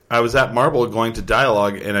 I was at Marble going to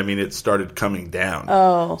Dialogue, and I mean, it started coming down.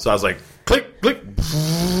 Oh. So I was like, click, click,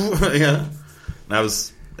 yeah. And I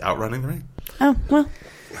was out running the rain. Oh well.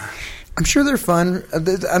 I'm sure they're fun.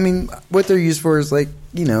 I mean, what they're used for is like,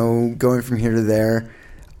 going from here to there.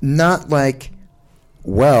 Not like,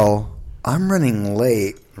 well, I'm running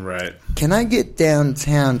late. Right. Can I get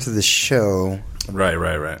downtown to the show?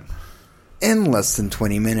 Right. In less than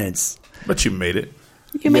 20 minutes. But you made it.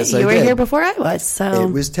 You were here before I was, so.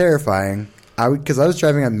 It was terrifying. Because I was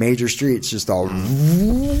driving on major streets, just all.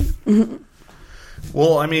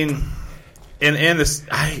 Well, I mean, and this,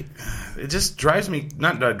 it just drives me,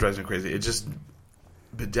 not drives me crazy, it just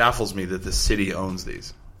bedazzles me that the city owns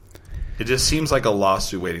these. It just seems like a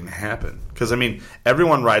lawsuit waiting to happen. Because, I mean,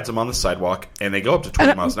 everyone rides them on the sidewalk, and they go up to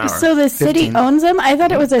 20 miles an hour. So the city 15. Owns them? I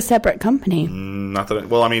thought it was a separate company. Not that.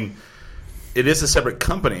 Well, I mean, it is a separate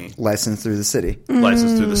company. Licensed through the city.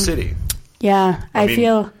 Licensed through the city. Yeah, I mean,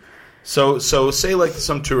 feel... So say, like,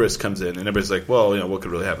 some tourist comes in, and everybody's like, well, what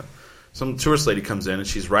could really happen? Some tourist lady comes in, and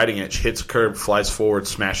she's riding it. She hits a curb, flies forward,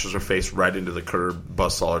 smashes her face right into the curb,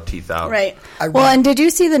 busts all her teeth out. Right. Well, and did you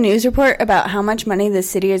see the news report about how much money the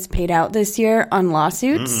city has paid out this year on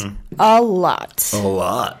lawsuits? A lot. A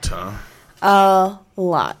lot, huh? A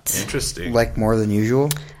lot. Interesting. Like more than usual?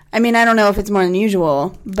 I mean, I don't know if it's more than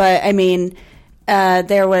usual, but, I mean,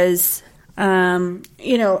 there was,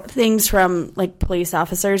 things from, like, police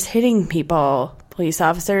officers hitting people. Police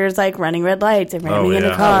officers like running red lights and ramming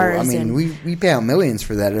into cars. I mean, we pay out millions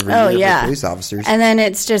for that every year for police officers. And then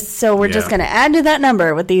it's just we're just going to add to that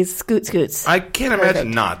number with these scoots. I can't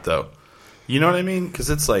imagine not though. You know what I mean? Because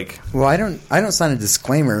it's like, well, I don't sign a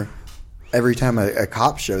disclaimer every time a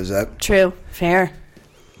cop shows up. True, fair.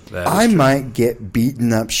 I might get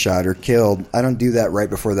beaten up, shot, or killed. I don't do that right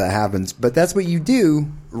before that happens, but that's what you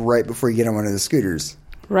do right before you get on one of the scooters.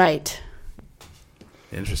 Right.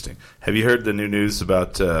 Interesting. Have you heard the new news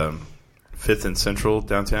about 5th and Central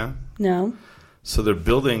downtown? No. So they're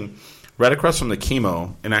building right across from the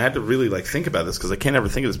Chemo, and I had to really think about this because I can't ever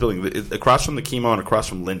think of this building. Across from the Chemo and across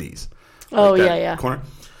from Lindy's. Oh, yeah. Corner.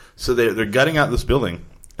 So they're gutting out this building,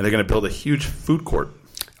 and they're going to build a huge food court.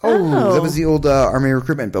 Oh, that was the old Army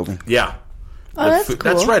recruitment building. Yeah. Oh, that's cool.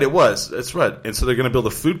 That's right, it was. That's right. And so they're going to build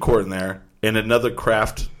a food court in there and another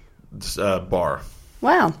craft bar.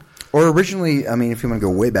 Wow. Or originally, I mean, if you want to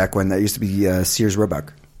go way back when, that used to be Sears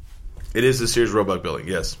Roebuck. It is the Sears Roebuck building,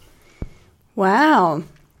 yes. Wow.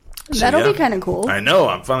 That'll be kind of cool. I know.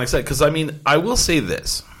 I'm finally excited. Because, I mean, I will say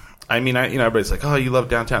this. I mean, everybody's like, oh, you love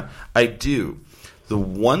downtown. I do. The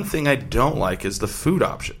one thing I don't like is the food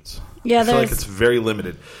options. Yeah, I feel like it's very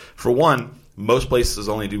limited. For one, most places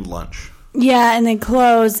only do lunch. Yeah, and they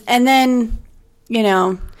close. And then,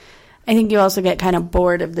 I think you also get kind of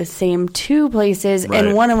bored of the same two places, right.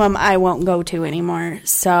 And one of them I won't go to anymore.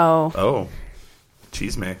 So. Oh,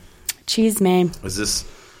 Cheese May. Is this?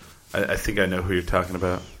 I think I know who you're talking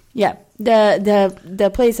about. Yeah,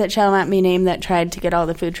 the place that shall not be named that tried to get all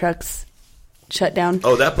the food trucks shut down.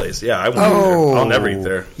 Oh, that place. Yeah, I went there. I'll never eat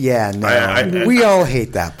there. Yeah, no, we all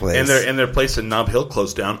hate that place. And their place in Nob Hill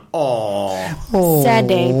closed down. Oh, sad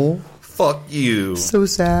day. Fuck you. So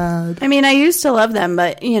sad. I mean, I used to love them,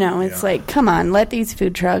 but, it's like, come on, let these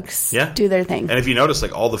food trucks do their thing. And if you notice,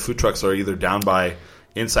 all the food trucks are either down by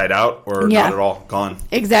Inside Out or not at all, gone.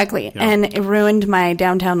 Exactly. And it ruined my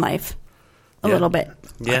downtown life a little bit.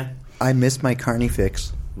 Yeah. I miss my Carney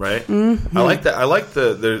Fix. Right? Mm-hmm. I like that. I like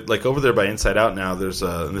they're over there by Inside Out now, there's,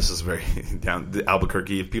 and this is very down,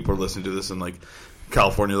 Albuquerque, if people are listening to this in,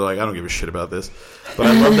 California, they're like, I don't give a shit about this. But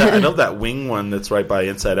I love that. I love that wing one that's right by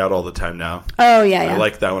Inside Out all the time now. Oh, yeah. I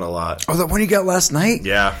like that one a lot. Oh, the one you got last night?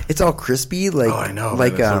 Yeah. It's all crispy. Oh, I know.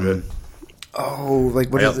 Like, so good.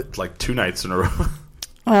 What is it? 2 nights in a row.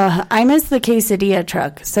 I miss the quesadilla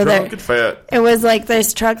truck. So it was like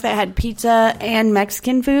this truck that had pizza and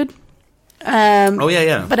Mexican food.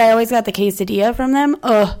 Yeah. But I always got the quesadilla from them.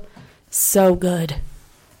 Oh, so good.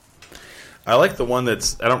 I like the one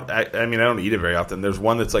that's I don't eat it very often. There's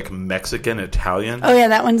one that's Mexican Italian. Oh yeah,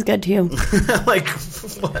 that one's good too.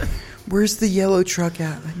 What? Where's the yellow truck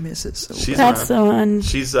at? I miss it so bad. That's the one.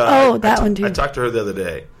 She's that one too. I talked to her the other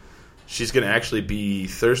day. She's going to actually be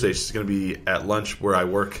Thursday. She's going to be at lunch where I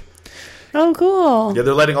work. Oh, cool. Yeah,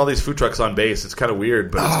 they're letting all these food trucks on base. It's kind of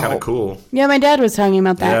weird, but it's kind of cool. Yeah, my dad was talking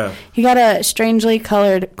about that. Yeah. He got a strangely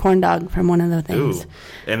colored corn dog from one of the things. Ooh.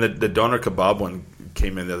 And the doner kebab one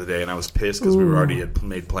came in the other day, and I was pissed because we already had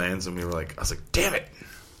made plans, and I was like, damn it.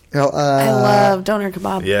 I love doner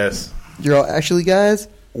kebab. Yes. You're all, actually, guys,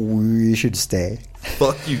 we should stay.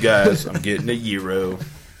 Fuck you guys. I'm getting a gyro.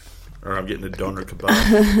 Or I'm getting a doner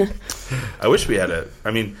kebab. I wish we had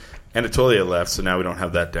Anatolia left, so now we don't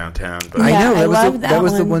have that downtown. But I know. That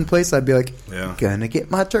was the one place I'd be like, yeah. Gonna get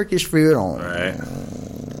my Turkish food on. Right.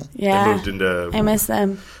 Yeah. They moved into... I miss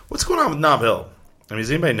them. What's going on with Nob Hill? I mean,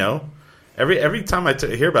 does anybody know? Every time I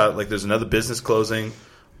hear about it, like, there's another business closing,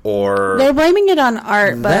 or... They're blaming it on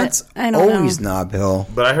art, but that's I don't know. always Nob Hill.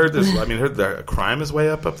 But I heard heard the crime is way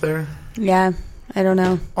up there. Yeah, I don't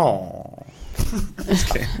know. Oh.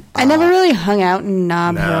 Okay. I never really hung out in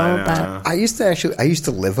Nob Hill, but... I used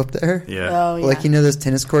to live up there. Yeah. Oh, yeah. Like, those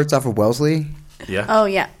tennis courts off of Wellesley? Yeah. Oh,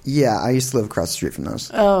 yeah. Yeah, I used to live across the street from those.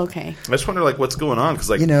 Oh, okay. I just wonder, like, what's going on, because,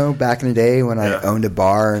 like... back in the day when I owned a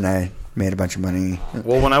bar and I made a bunch of money.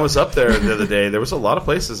 Well, when I was up there the other day, there was a lot of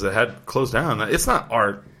places that had closed down. It's not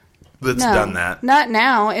art that's done that. Not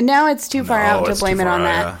now. And now it's too far out to blame it on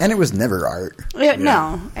that. Yeah. And it was never art.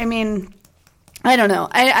 No. I mean, I don't know.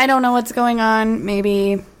 I don't know what's going on.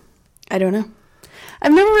 Maybe, I don't know.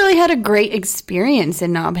 I've never really had a great experience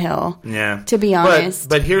in Nob Hill. Yeah. To be honest.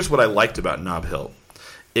 But here's what I liked about Nob Hill.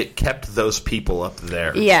 It kept those people up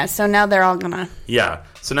there. Yeah, so now they're all gonna... Yeah.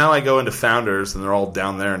 So now I go into Founders, and they're all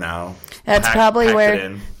down there now. It's probably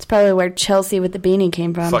where Chelsea with the beanie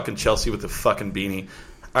came from. Fucking Chelsea with the fucking beanie.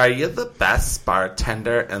 Are you the best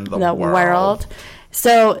bartender in the world?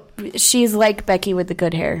 So she's like Becky with the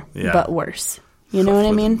good hair, but worse. You know what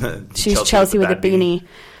I mean? She's Chelsea with a beanie.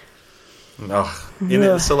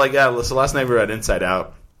 Oh. So last night we were at Inside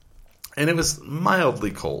Out, and it was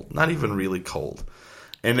mildly cold. Not even really cold.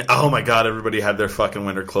 And, oh, my God, everybody had their fucking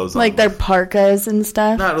winter clothes on. Like their parkas and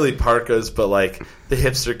stuff? Not really parkas, but, like, the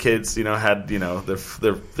hipster kids, had,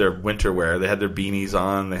 their winter wear. They had their beanies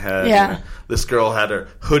on. They had, this girl had her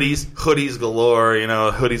hoodies galore,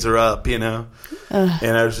 hoodies are up,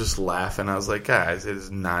 And I was just laughing. I was like, guys, it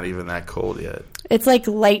is not even that cold yet. It's like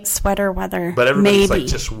light sweater weather. But everybody's, like,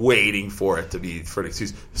 just waiting for it to be, for an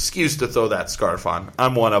excuse to throw that scarf on.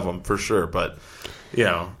 I'm one of them, for sure, but,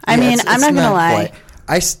 I mean, I'm not going to lie. Quite.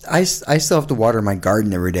 I still have to water my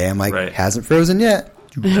garden every day. I'm like, hasn't frozen yet.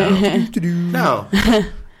 No.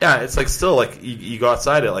 Yeah, it's like still like you go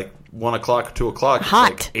outside at like 1 o'clock, 2 o'clock.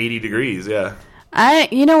 Hot. It's like 80 degrees, yeah.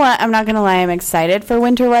 You know what? I'm not going to lie. I'm excited for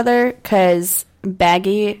winter weather because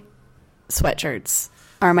baggy sweatshirts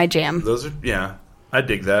are my jam. Those are, I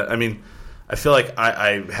dig that. I mean, I feel like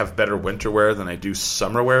I have better winter wear than I do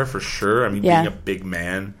summer wear for sure. I mean, being a big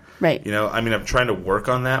man. Right. I'm trying to work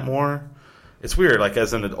on that more. It's weird. Like,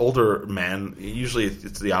 as an older man, usually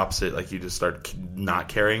it's the opposite. Like, you just start not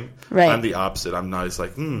caring. Right. I'm the opposite. I'm not just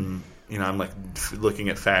like, I'm like looking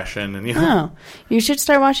at fashion and, Oh, you should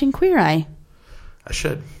start watching Queer Eye. I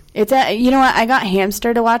should. It's you know what? I got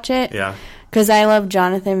Hamster to watch it. Yeah. Because I love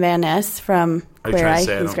Jonathan Van Ness from Queer Eye. Are you trying to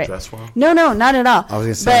say I don't dress well? No, not at all. I was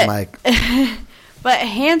going to say, Mike. But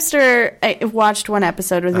Hamster watched one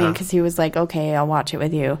episode with me because he was like, okay, I'll watch it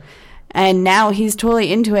with you. And now he's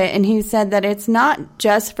totally into it. And he said that it's not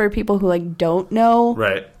just for people who, like, don't know.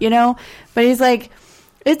 Right. But he's like,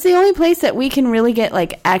 it's the only place that we can really get,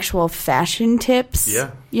 like, actual fashion tips.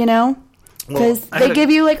 Yeah. Because they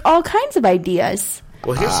give you, like, all kinds of ideas.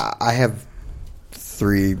 Well, I have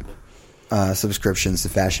 3 subscriptions to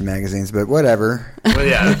fashion magazines, but whatever. Well,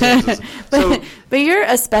 yeah. But you're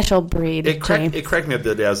a special breed, It cracked me up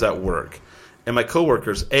the other day. I was at work. And my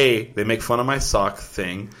coworkers, they make fun of my sock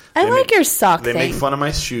thing. I like your sock thing. They make fun of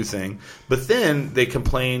my shoe thing. But then they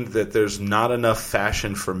complained that there's not enough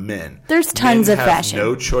fashion for men. There's tons of fashion.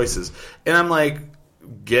 No choices. And I'm like,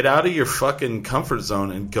 get out of your fucking comfort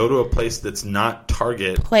zone and go to a place that's not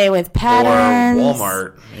Target. Play with patterns.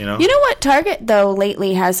 Or Walmart, You know what? Target, though,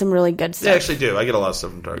 lately has some really good stuff. They actually do. I get a lot of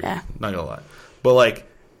stuff from Target. Yeah. Not gonna lie. But, like,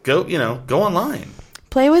 go online.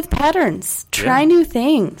 Play with patterns. Try new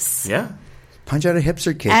things. Yeah. Punch out a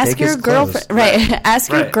hipster kid. Ask your girlfriend, Ask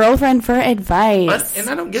your girlfriend for advice. And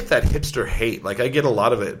I don't get that hipster hate. Like, I get a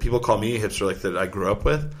lot of it. People call me a hipster, like, that I grew up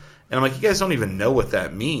with. And I'm like, you guys don't even know what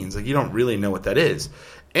that means. Like, you don't really know what that is.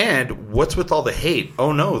 And what's with all the hate?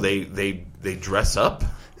 Oh no, they dress up.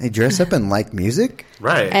 They dress up and like music,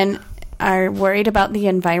 right? And are worried about the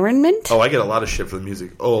environment. Oh, I get a lot of shit for the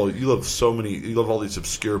music. Oh, you love all these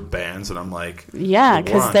obscure bands, and I'm like, yeah,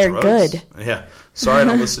 because they're good. Yeah, sorry, I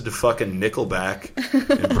don't listen to fucking Nickelback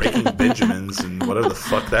and Breaking Benjamins and whatever the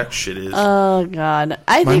fuck that shit is. Oh God,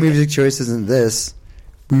 my music choice isn't this.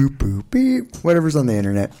 Boop boop beep. Whatever's on the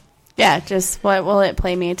internet. Yeah, just what will it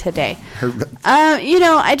play me today? Here's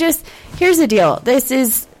the deal. This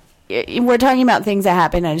is, we're talking about things that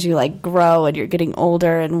happen as you like grow and you're getting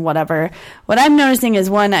older and whatever. What I'm noticing is,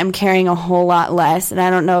 one, I'm caring a whole lot less, and I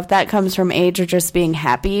don't know if that comes from age or just being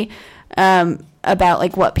happy about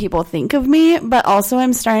like what people think of me, but also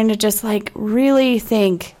I'm starting to just like really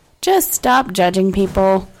think, just stop judging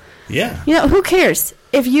people. Yeah. You know, who cares?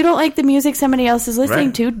 If you don't like the music somebody else is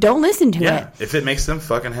listening to, don't listen to it. If it makes them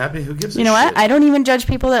fucking happy, who gives a shit? You know what? I don't even judge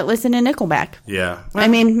people that listen to Nickelback. Yeah. I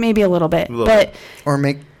mean, maybe a little bit. Or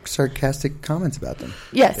make sarcastic comments about them.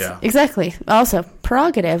 Yes, exactly. Also,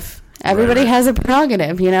 prerogative. Everybody has a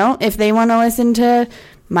prerogative, you know? If they want to listen to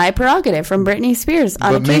My Prerogative from Britney Spears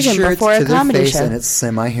on occasion before a comedy show. And it's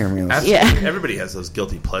semi-humorous. Yeah. Everybody has those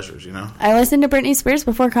guilty pleasures, you know? I listen to Britney Spears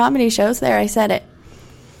before comedy shows. There, I said it.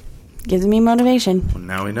 Gives me motivation. Well,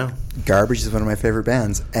 now we know. Garbage is one of my favorite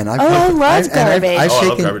bands, and I love Garbage. I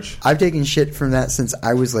love Garbage. I've taken shit from that since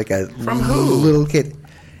I was like a little kid.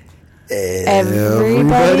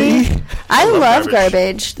 Everybody. I love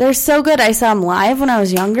Garbage. They're so good. I saw them live when I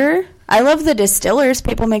was younger. I love the Distillers.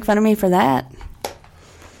 People make fun of me for that.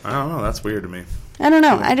 I don't know. That's weird to me. I don't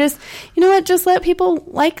know. I just, you know what? Just let people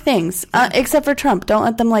like things. Except for Trump. Don't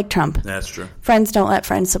let them like Trump. That's true. Friends don't let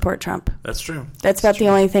friends support Trump. That's true. That's about the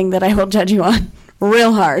only thing that I will judge you on.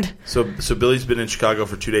 Real hard. So Billy's been in Chicago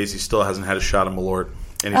for 2 days. He still hasn't had a shot of Malort.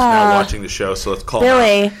 And he's now watching the show, so let's call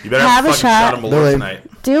Billy, him out. You better have a shot of Malort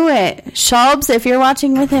tonight. Do it. Shalbs, if you're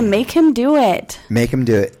watching with him, make him do it. Make him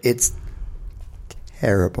do it. It's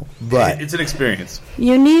terrible. But it's an experience.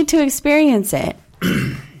 You need to experience it.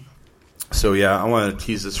 So, yeah, I want to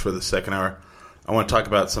tease this for the second hour. I want to talk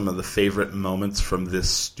about some of the favorite moments from this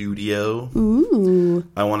studio. Ooh.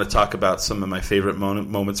 I want to talk about some of my favorite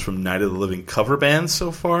moments from Night of the Living cover bands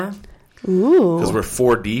so far. Ooh. Because we're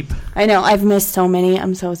 4 deep. I know. I've missed so many.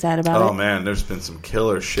 I'm so sad about it. Oh, man. There's been some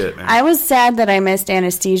killer shit, man. I was sad that I missed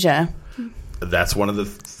Anesthesia. That's one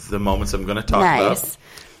of the moments I'm going to talk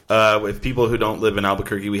about. With people who don't live in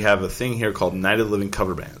Albuquerque, we have a thing here called Night of the Living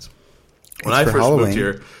cover bands. When I first moved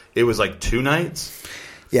here, it was like 2 nights.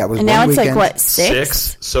 Yeah, it was. And one now it's weekend. like, what,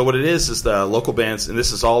 6? So what it is the local bands, and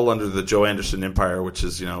this is all under the Joe Anderson Empire, which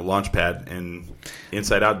is, Launchpad, and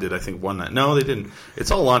Inside Out did, I think, one night. No, they didn't.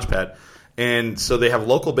 It's all Launchpad. And so they have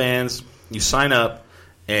local bands. You sign up,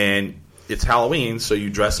 and it's Halloween, so you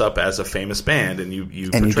dress up as a famous band, and you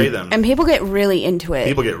portray them. And people get really into it.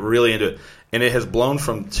 People get really into it. And it has blown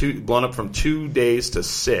up from 2 days to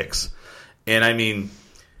 6. And, I mean,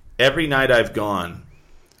 every night I've gone,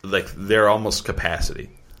 like, they're almost capacity.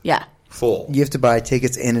 Yeah. Full. You have to buy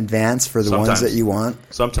tickets in advance for the ones that you want?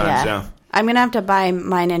 Sometimes, yeah. I'm going to have to buy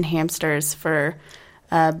mine in Hamsters for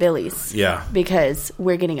Billy's. Yeah. Because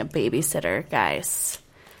we're getting a babysitter, guys.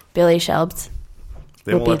 Billy Shelbs.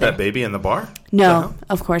 They won't let that baby in the bar? No,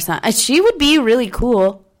 of course not. She would be really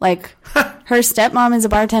cool. Like, her stepmom is a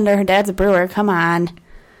bartender, her dad's a brewer. Come on.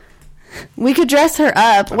 We could dress her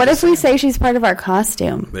up. What if we say she's part of our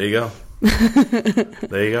costume? There you go.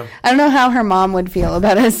 There you go. I don't know how her mom would feel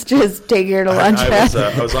about us just taking her to lunch.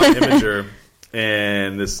 I was on Imager,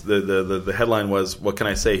 and the headline was, "What can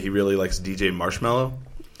I say? He really likes DJ Marshmello."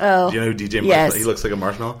 Oh, do you know who DJ Marshmello? He looks like a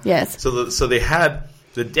marshmallow. Yes. So they had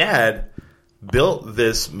the dad built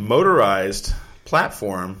this motorized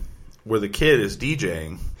platform where the kid is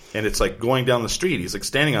DJing, and it's like going down the street. He's like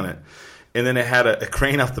standing on it, and then it had a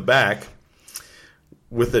crane off the back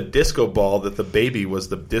with a disco ball that the baby was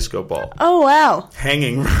the disco ball. Oh, wow.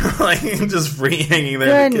 Hanging, like, just free hanging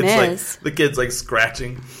there. Goodness. The kid's like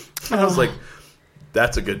scratching. I was like,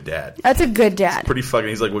 that's a good dad. That's a good dad. Pretty fucking,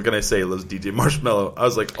 he's like, what can I say? He loves DJ Marshmello. I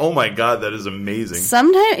was like, oh my God, that is amazing.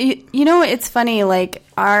 Sometimes, you know, it's funny, like,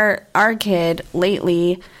 our kid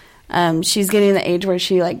lately, she's getting the age where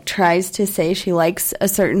she, like, tries to say she likes a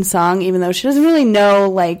certain song, even though she doesn't really know,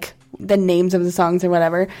 like, the names of the songs or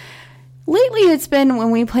whatever. Lately, it's been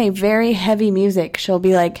when we play very heavy music, she'll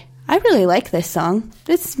be like, I really like this song.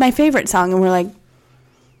 This is my favorite song. And we're like,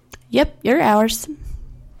 yep, you're ours.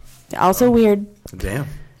 Also weird. Damn.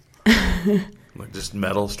 Like just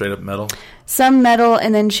metal, straight up metal? Some metal,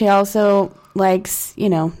 and then she also likes, you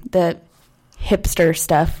know, the hipster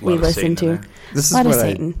stuff we listen to. This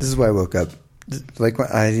is why I woke up. Like,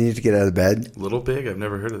 I needed to get out of bed. Little Big? I've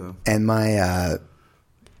never heard of them. And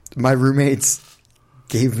my roommates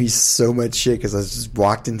gave me so much shit because I just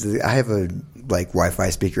walked into I have a like Wi-Fi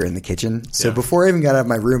speaker in the kitchen. So before I even got out of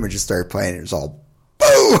my room, I just started playing. It was all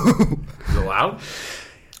boom. Is it loud?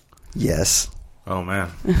 Yes. Oh man.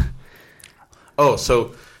 Oh,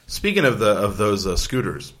 so speaking of those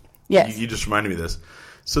scooters, yes, you just reminded me of this.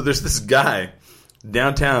 So there's this guy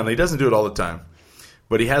downtown. He doesn't do it all the time,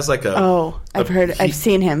 but he has like a. Oh, I've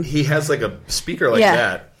seen him. He has like a speaker like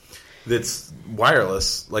that, that's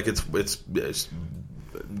wireless. Like it's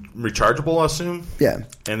rechargeable, I assume. Yeah.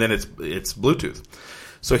 And then it's Bluetooth.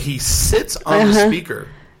 So he sits on the speaker,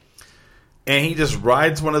 and he just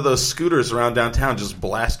rides one of those scooters around downtown, just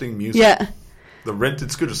blasting music. Yeah. The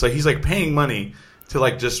rented scooter. So he's like paying money to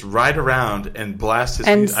like just ride around and blast his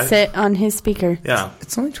music. And sit on his speaker. Yeah.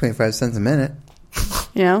 It's only 25 cents a minute.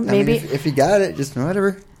 You know, maybe. I mean, if you got it, just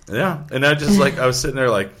whatever. Yeah. And I just I was sitting there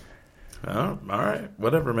like, oh, all right,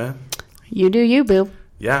 whatever, man. You do you, boo.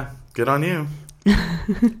 Yeah. Good on you.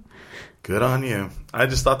 Good on you. I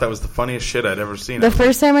just thought that was the funniest shit I'd ever seen. The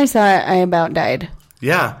first time I saw it, I about died.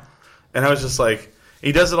 Yeah. And I was just like,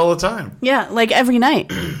 he does it all the time. Yeah, like every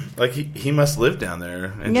night. Like he must live down there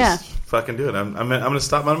and just fucking do it. I'm gonna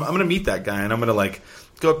stop. I'm gonna meet that guy and I'm gonna like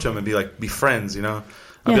go up to him and be friends. You know,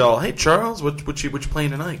 I'll be all, hey Charles, what you playing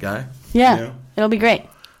tonight, guy? Yeah, you know? It'll be great.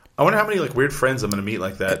 I wonder how many like weird friends I'm gonna meet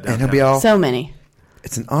like that. Downtown. And he'll be all, so many.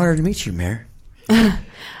 It's an honor to meet you, Mayor. I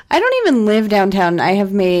don't even live downtown. I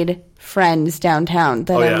have made friends downtown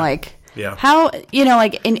that I'm like, how,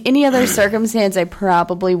 like in any other circumstance, I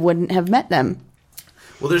probably wouldn't have met them.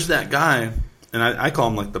 Well, there's that guy, and I call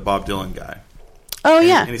him like the Bob Dylan guy. Oh, and,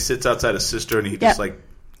 yeah. And he sits outside his sister, and he just like,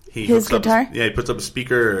 his guitar? He puts up a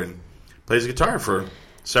speaker and plays guitar for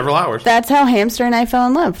several hours. That's how Hamster and I fell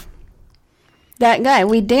in love. That guy.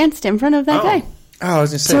 We danced in front of that guy. Oh, I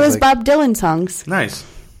was going to say. To his Bob Dylan songs. Nice.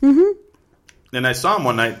 Mm-hmm. And I saw him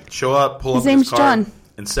one night show up, pull up his car, John.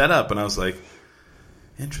 And set up, and I was like,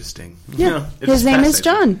 interesting. Yeah. His name is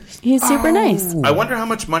John. He's super nice. I wonder how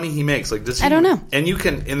much money he makes. Like, does he? I don't know. And you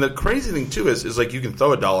can. And the crazy thing too is like you can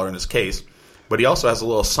throw $1 in his case, but he also has a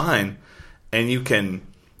little sign, and you can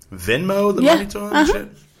Venmo the money to him. And shit.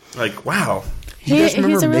 Like, wow. You guys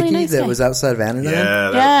remember he's a really Mickey nice that guy. was outside of Anodyne?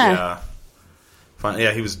 Yeah. Fun.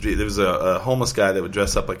 Yeah, he was. There was a homeless guy that would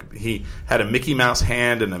dress up like he had a Mickey Mouse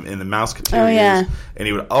hand and the Mouseketeers. Oh, yeah. And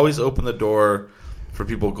he would always open the door for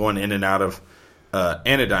people going in and out of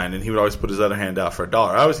Anodyne, and he would always put his other hand out for $1.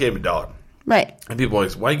 I always gave him $1. Right. And people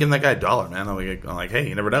always, why are you giving that guy $1, man? I'm like, hey,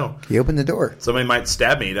 you never know. He opened the door. Somebody might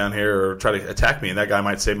stab me down here or try to attack me, and that guy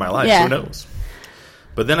might save my life. Yeah. Who knows?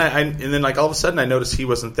 But then and then like all of a sudden I noticed he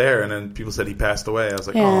wasn't there, and then people said he passed away. I was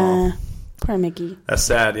like, oh, poor Mickey. That's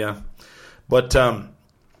sad. Yeah. But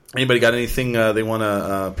anybody got anything they want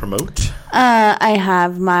to promote? I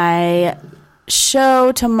have my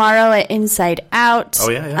show tomorrow at Inside Out. Oh,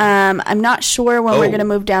 yeah. I'm not sure when we're going to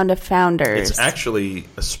move down to Founders. It's actually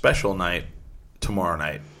a special night tomorrow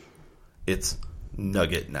night. It's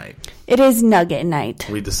Nugget Night. It is Nugget Night.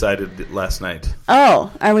 We decided last night.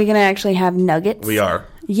 Oh, are we going to actually have nuggets? We are.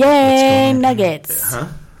 Yay, nuggets. Huh?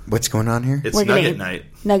 What's going on here? It's Nugget Night.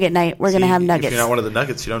 Nugget Night. We're going to have nuggets. If you're not one of the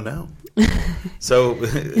nuggets, you don't know. So,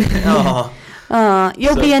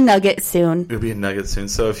 you'll be a nugget soon. You'll be a nugget soon.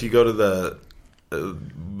 So if you go to the,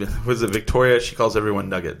 was it Victoria? She calls everyone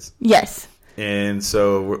nuggets. Yes. And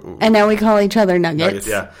so, and now we call each other nuggets.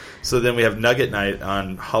 Yeah. So then we have Nugget Night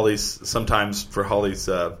on Holly's. Sometimes for Holly's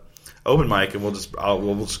open mic, and we'll just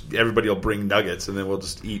everybody will bring nuggets, and then we'll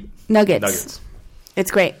just eat nuggets.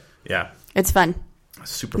 It's great. Yeah. It's fun.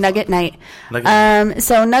 Super Nugget fun. Night.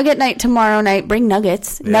 So Nugget Night tomorrow night. Bring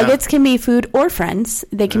nuggets. Yeah. Nuggets can be food or friends.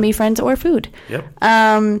 They can be friends or food.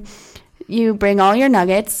 Yep. You bring all your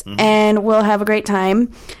nuggets, and we'll have a great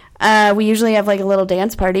time. We usually have like a little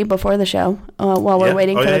dance party before the show while we're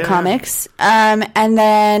waiting for the comics. And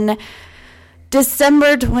then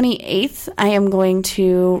December 28th, I am going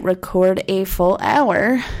to record a full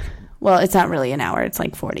hour. Well, it's not really an hour. It's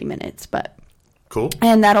like 40 minutes, but cool.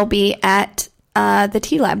 And that'll be at the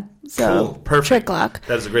T-Lab. So cool. Perfect. Trick Lock.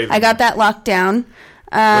 That is a great venue. I got that locked down.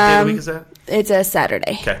 What day of the week is that? It's a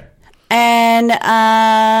Saturday. Okay. And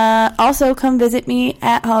also come visit me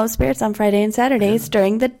at Hall of Spirits on Friday and Saturdays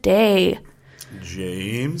during the day.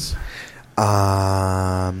 James?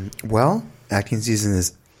 Well, acting season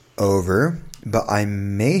is over, but I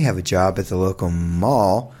may have a job at the local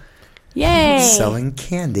mall. Yay! Selling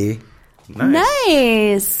candy.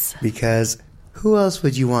 Nice. Because who else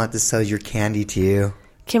would you want to sell your candy to?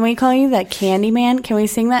 Can we call you that Candy Man? Can we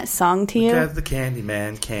sing that song to you? Because the Candy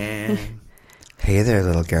Man can. Hey there,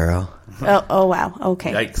 little girl. Oh wow.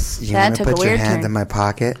 Okay. Yikes. You want to put your hand in my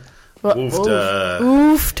pocket? Oofta.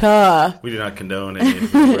 Oofta. We do not condone any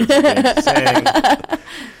of the words that saying.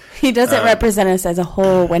 He doesn't represent us as a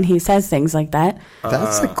whole when he says things like that.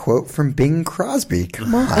 That's a quote from Bing Crosby.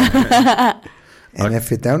 Come on. And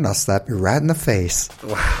if you don't, I'll slap you right in the face.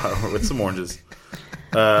 Wow, with some oranges.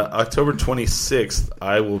 October 26th,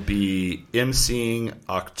 I will be emceeing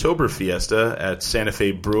October Fiesta at Santa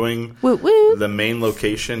Fe Brewing, the main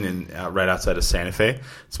location right outside of Santa Fe.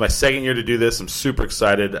 It's my second year to do this. I'm super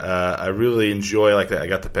excited. I really enjoy, like I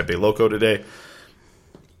got the Pepe Loco today.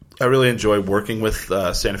 I really enjoy working with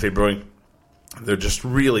Santa Fe Brewing. They're just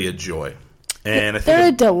really a joy. And I think they're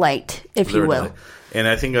a delight, if you will. And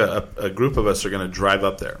I think a group of us are going to drive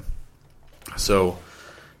up there. So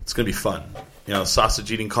it's going to be fun. You know,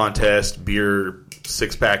 sausage eating contest, beer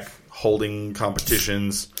 6-pack holding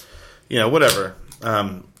competitions, you know, whatever.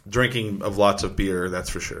 Drinking of lots of beer,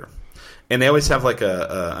 that's for sure. And they always have like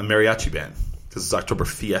a mariachi band because it's October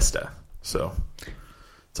Fiesta. So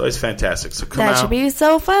it's always fantastic. So come out. That should be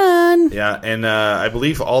so fun. Yeah, and I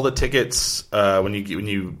believe all the tickets when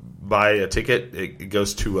you buy a ticket, it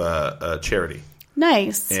goes to a charity.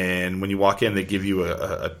 Nice. And when you walk in, they give you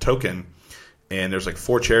a token, and there's like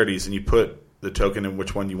 4 charities, and you put the token in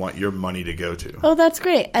which one you want your money to go to. Oh, that's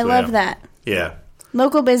great. I love that. Yeah.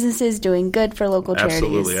 Local businesses doing good for local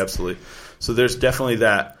charities. Absolutely. So there's definitely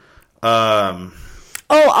that.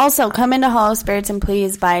 Also, come into Hall of Spirits and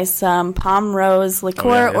please buy some Palm Rose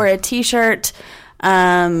liqueur or a T-shirt.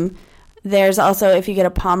 There's also, if you get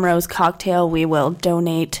a Palm Rose cocktail, we will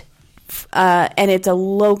donate. And it's a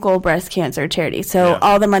local breast cancer charity. So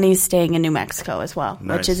all the money is staying in New Mexico as well,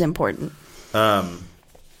 which is important.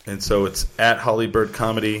 And so it's at Hollybird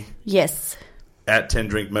Comedy. Yes. At 10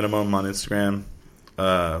 Drink Minimum on Instagram.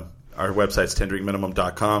 Our website's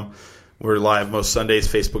 10drinkminimum.com. We're live most Sundays,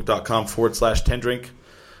 facebook.com/10drink.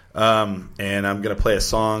 And I'm going to play a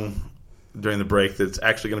song during the break that's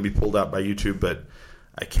actually going to be pulled out by YouTube, but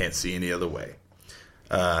I can't see any other way.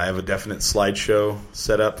 I have a definite slideshow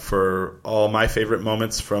set up for all my favorite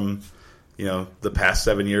moments from, you know, the past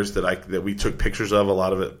 7 years that we took pictures of. A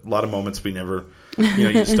lot of moments we never,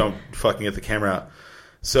 you just don't fucking get the camera out.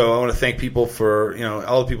 So I want to thank people for,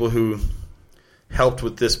 all the people who helped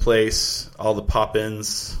with this place, all the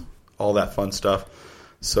pop-ins, all that fun stuff.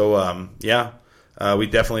 So we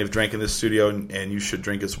definitely have drank in this studio, and you should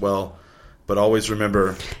drink as well. But always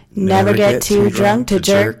remember, never get too drunk to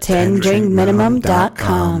jerk.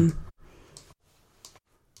 10drinkminimum.com.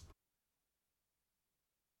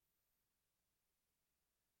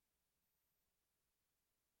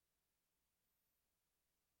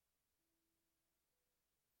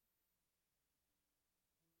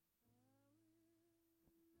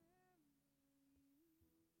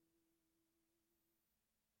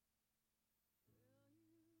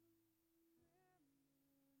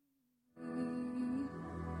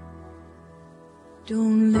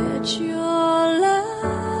 Don't let your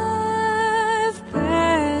life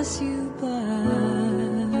pass you by.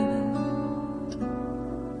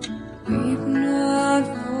 Weep not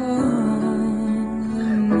for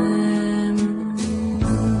the memories.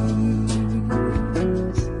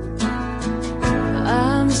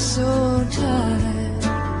 I'm so tired,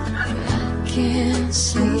 I can't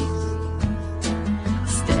sleep.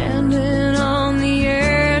 Standing on the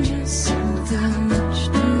edge of something much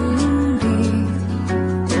too deep.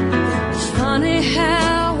 Funny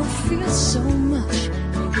how it feels so much,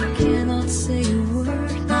 but we cannot say a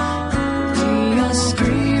word. We are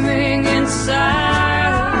screaming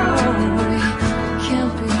inside, oh, we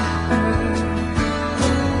can't be heard.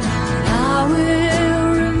 And I will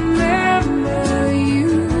remember you.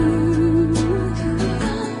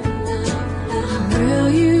 Will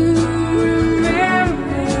you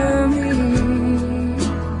remember me?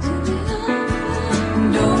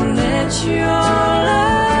 Don't let your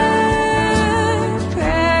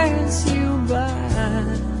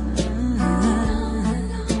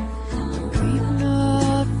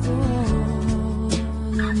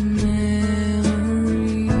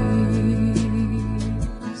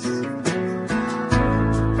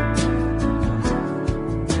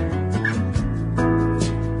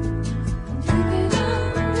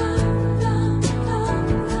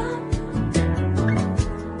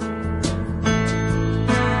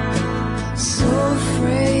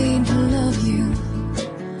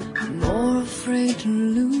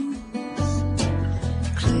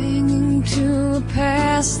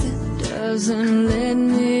doesn't let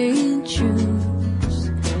me choose.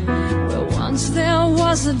 Where once there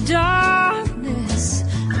was a darkness,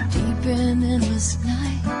 a deep and endless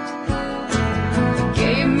night. You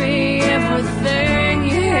gave me everything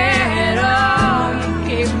you had, oh, you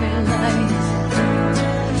gave me life.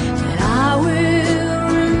 And I will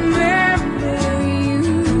remember you.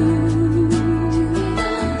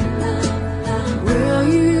 Will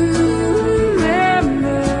you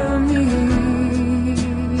remember me?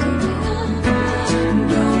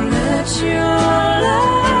 Don't let your life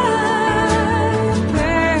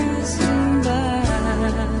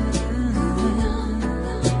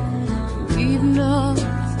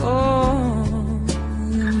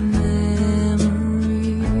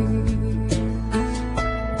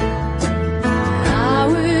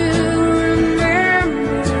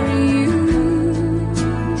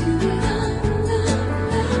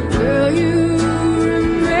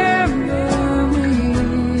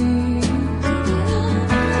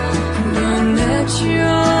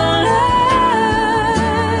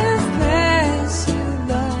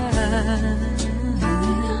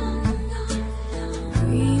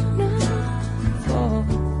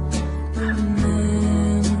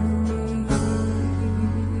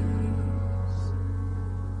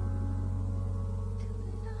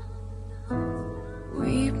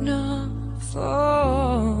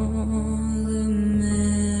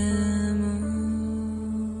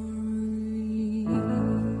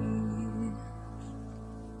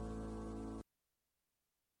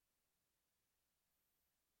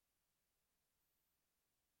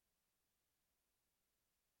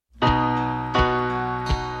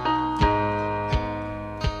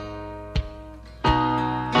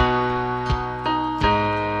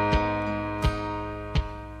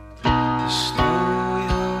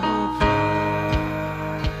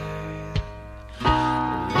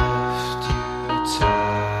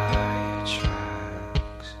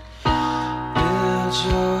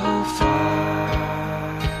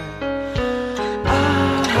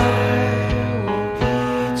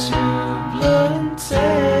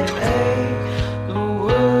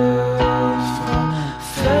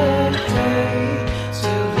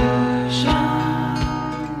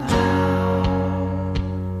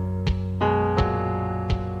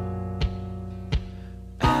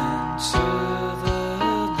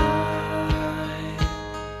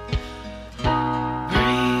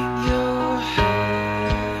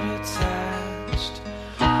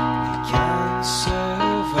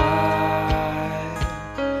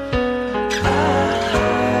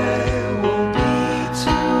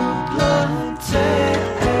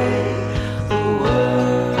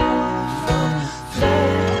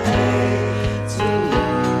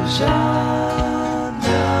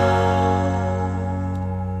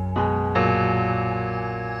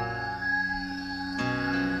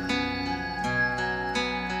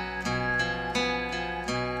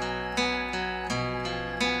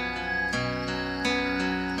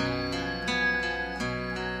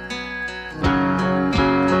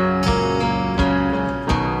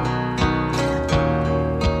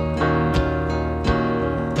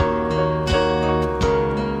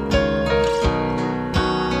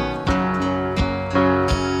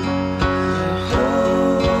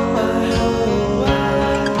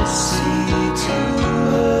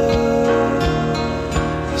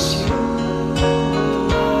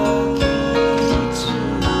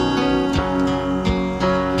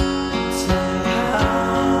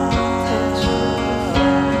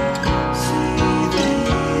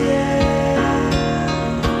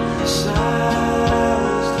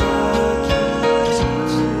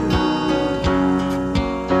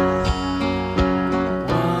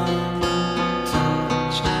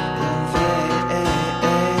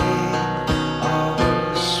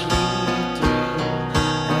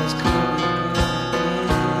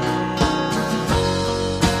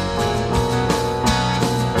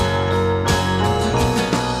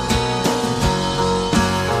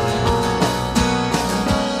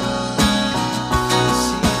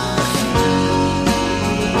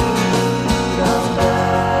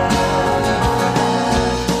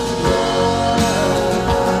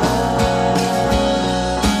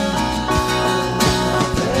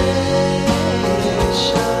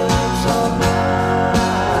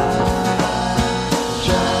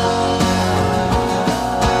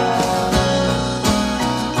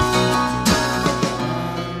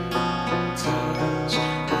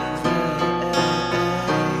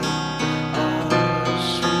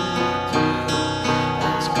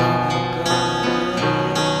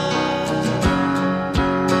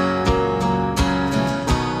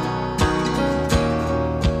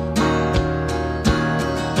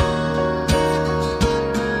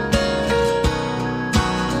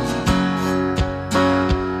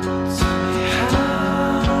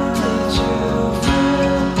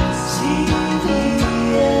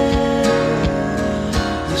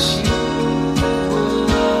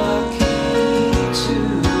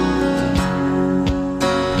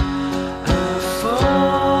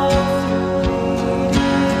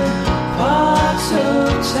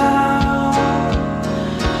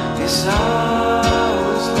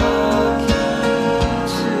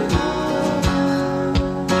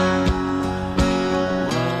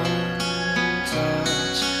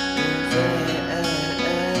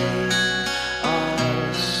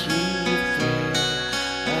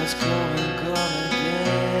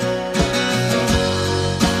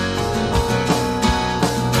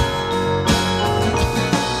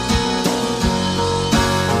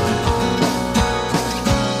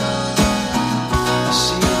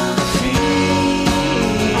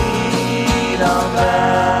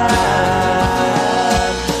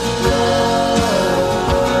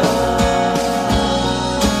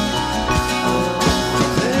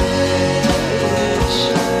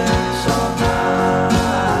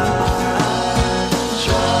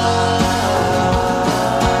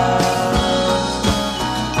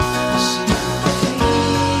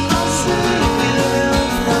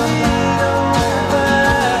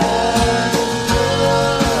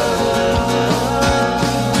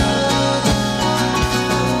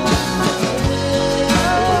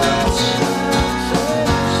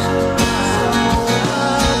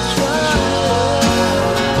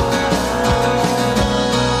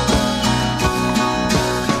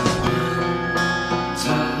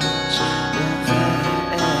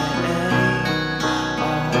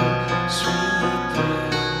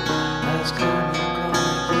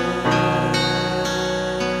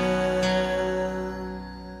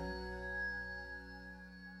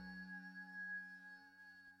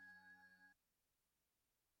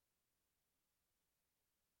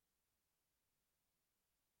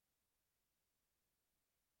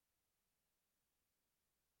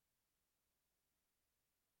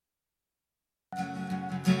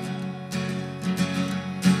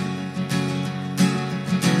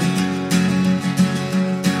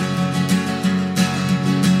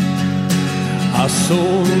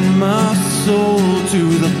sold my soul to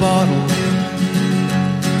the bottle.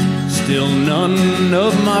 Still none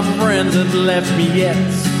of my friends have left me yet.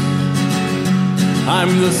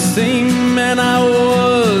 I'm the same man I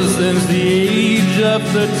was since the age of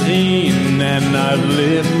 13, and I've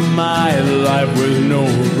lived my life with no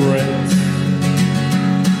regrets.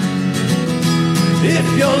 If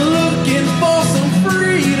you're looking for some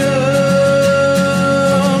freedom,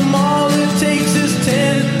 all it takes is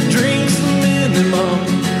 10 drinks minimum.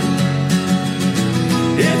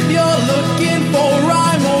 If you're looking for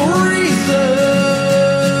rhyme or reason,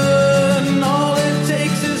 all it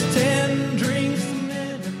takes is 10 drinks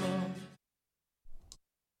minimum.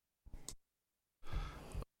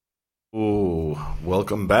 Ooh,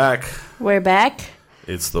 welcome back. We're back.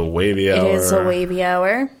 It's the Wavy Hour. It is a Wavy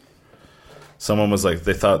Hour. Someone was like,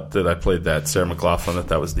 they thought that I played that Sarah McLachlan,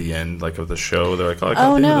 that was the end, like, of the show. They're like, oh, I got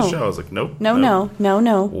the end of the show. I was like, nope. No.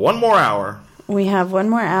 One more hour. We have one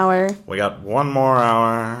more hour. We got one more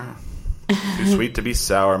hour. Too sweet to be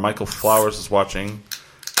sour. Michael Flowers is watching.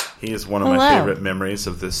 He is one of my favorite memories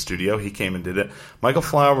of this studio. He came and did it. Michael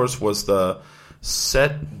Flowers was the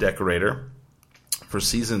set decorator for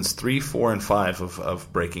seasons 3, 4, and 5 of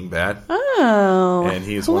Breaking Bad. Oh. And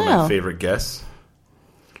he is one of my favorite guests.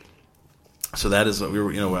 So that is what we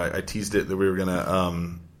were, I teased it that we were going to,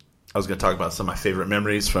 I was going to talk about some of my favorite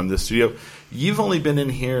memories from this studio. You've only been in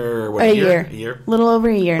here, a year? A year? A little over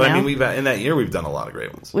a year now. But I mean, in that year, we've done a lot of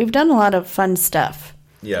great ones. We've done a lot of fun stuff.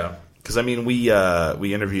 Yeah. Because, I mean, we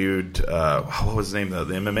interviewed, what was his name, the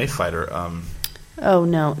MMA fighter? Oh,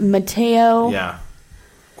 no. Mateo. Yeah.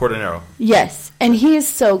 Cordonero. Yes. And he is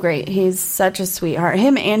so great. He's such a sweetheart.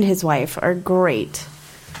 Him and his wife are great.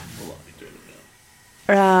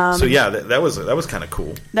 So yeah, that was kind of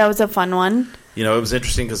cool. That was a fun one. It was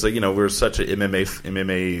interesting because we're such an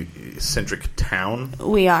MMA centric town.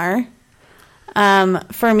 We are.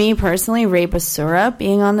 For me personally, Ray Basura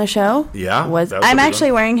being on the show. Yeah, I'm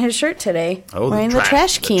actually wearing his shirt today. Oh, wearing the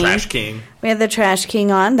Trash King. The Trash King. We had the Trash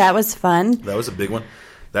King on. That was fun. That was a big one.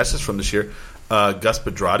 That's just from this year. Gus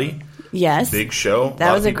Pedrati. Yes. Big show.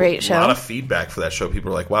 That was a great show. A lot of feedback for that show.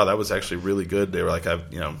 People were like, "Wow, that was actually really good." They were like,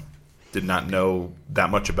 did not know that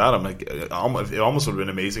much about him. Like, it almost would have been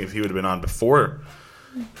amazing if he would have been on before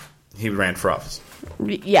he ran for office.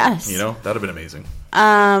 Yes. That would have been amazing.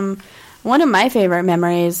 One of my favorite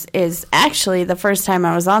memories is actually the first time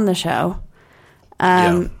I was on the show.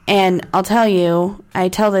 And I'll tell you, I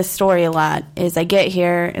tell this story a lot, is I get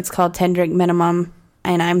here, it's called 10 drink minimum,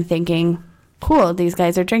 and I'm thinking, cool, these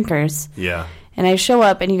guys are drinkers. Yeah. And I show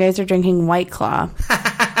up and you guys are drinking White Claw.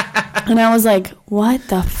 And I was like, what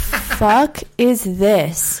the fuck is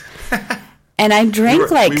this? And I drank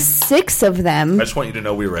 6 of them. I just want you to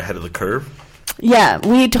know we were ahead of the curve. Yeah,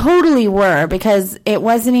 we totally were, because it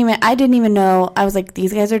wasn't even, I didn't even know. I was like,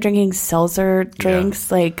 these guys are drinking seltzer drinks.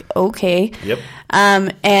 Yeah. Like, okay. Yep.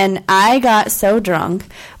 And I got so drunk.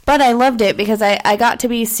 But I loved it because I got to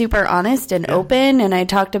be super honest and open, and I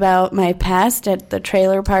talked about my past at the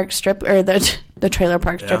Trailer Park Strip, or the Trailer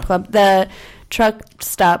Park Strip Club, the Truck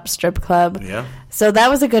Stop Strip Club. Yeah. So that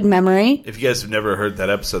was a good memory. If you guys have never heard that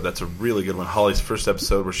episode, that's a really good one. Holly's first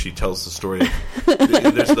episode where she tells the story.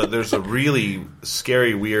 There's a really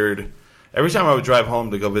scary, weird... Every time I would drive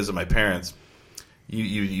home to go visit my parents,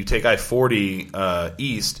 you take I-40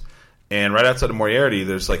 east, and right outside of Moriarty,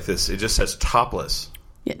 there's like this... It just says Topless.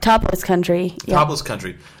 Yeah, Topless Country. Yeah. Topless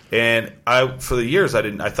Country. And for the years, I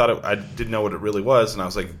didn't know what it really was, and I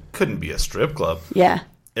was like, couldn't be a strip club. Yeah.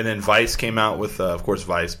 And then Vice came out with, of course,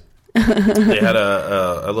 Vice. They had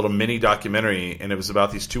a little mini documentary, and it was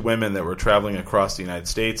about these 2 women that were traveling across the United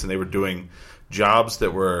States, and they were doing jobs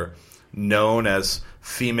that were known as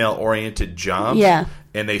female-oriented jobs. Yeah.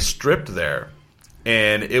 And they stripped there.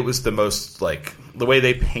 And it was the most, the way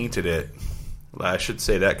they painted it, I should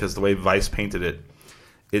say that because the way Vice painted it,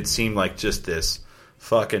 it seemed like just this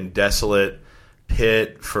fucking desolate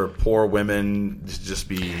pit for poor women to just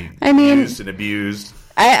be used and abused.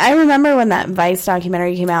 I remember when that Vice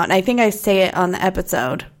documentary came out, and I think I say it on the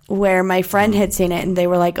episode, where my friend had seen it, and they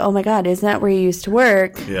were like, oh my God, isn't that where you used to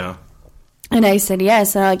work? Yeah. And I said,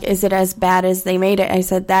 yes. And they're like, is it as bad as they made it? I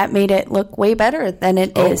said, that made it look way better than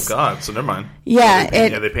it is. Oh, God. So never mind. Yeah.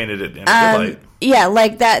 They painted it in a good light. Yeah,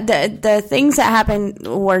 like that. The things that happened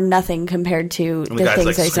were nothing compared to the guy's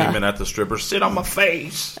things I saw. Screaming at the stripper, sit on my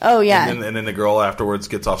face. Oh, yeah. And then the girl afterwards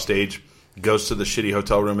gets off stage, goes to the shitty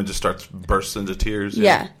hotel room, and just bursts into tears.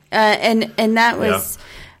 Yeah. And that was... Yeah.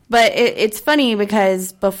 But it's funny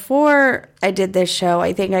because before I did this show,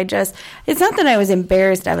 I think it's not that I was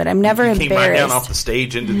embarrassed of it. I'm never embarrassed. You came right down off the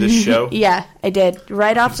stage into this show? Yeah, I did.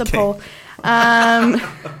 Right off the pole.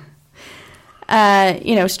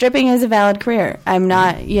 stripping is a valid career. I'm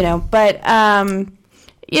not, but,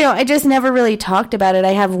 I just never really talked about it.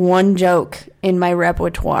 I have one joke in my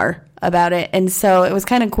repertoire about it. And so it was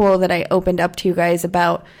kind of cool that I opened up to you guys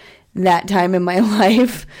about that time in my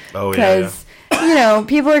life. Oh, yeah. Because,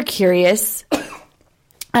 people are curious. So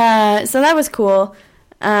that was cool.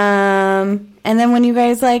 And then when you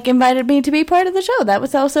guys invited me to be part of the show, that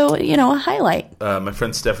was also, a highlight. My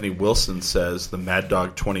friend Stephanie Wilson says the Mad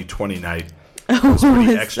Dog 2020 night was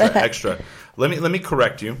pretty extra. Let me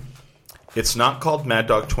correct you. It's not called Mad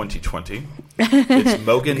Dog 2020. It's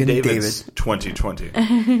Mogan David's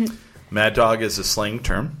 2020. Mad Dog is a slang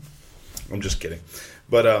term. I'm just kidding.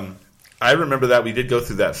 But I remember that we did go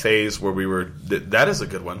through that phase where we were. That is a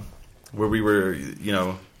good one. Where we were,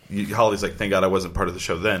 Holly's like, thank God I wasn't part of the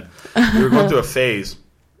show then. We were going through a phase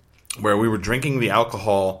where we were drinking the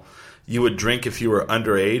alcohol you would drink if you were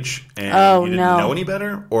underage and you didn't know any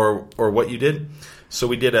better, or what you did. So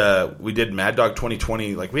we did Mad Dog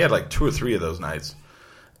 2020. We had 2 or 3 of those nights.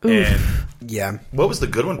 Oof. And yeah, what was the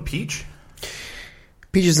good one? Peaches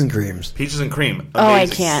and creams. Peaches and cream. Amazing. Oh,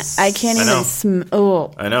 I can't even.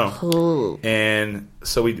 I know. And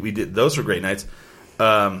so we did. Those were great nights.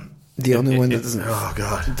 The only one that doesn't. Oh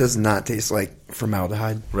God, does not taste like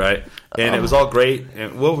formaldehyde. Right, and it was all great.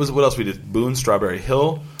 And what else we did? Boone Strawberry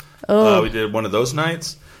Hill. We did one of those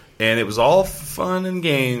nights, and it was all fun and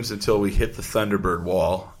games until we hit the Thunderbird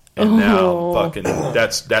wall, and now fucking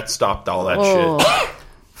that stopped all that shit.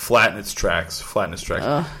 Flat in its tracks.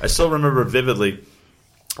 I still remember vividly.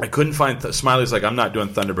 I couldn't find Smiley's like, I'm not doing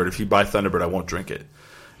Thunderbird. If you buy Thunderbird, I won't drink it.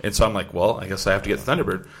 And so I'm like, well, I guess I have to get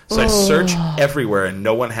Thunderbird. So I search everywhere, and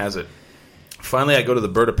no one has it. Finally, I go to the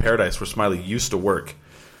Bird of Paradise where Smiley used to work.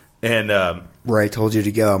 And where I told you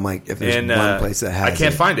to go, I'm like, if there's one place that has it. I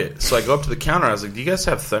can't find it. So I go up to the counter. I was like, do you guys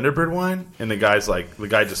have Thunderbird wine? And the guy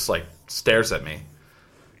just stares at me.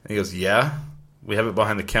 And he goes, yeah, we have it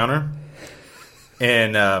behind the counter.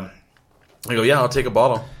 And I go, yeah, I'll take a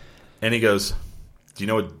bottle. And he goes, do you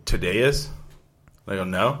know what today is? I go,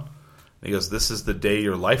 no. And he goes, this is the day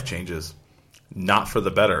your life changes. Not for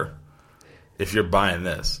the better if you're buying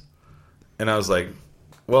this. And I was like,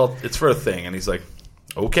 well, it's for a thing. And he's like,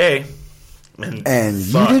 okay. And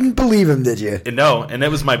you didn't believe him, did you? No, and it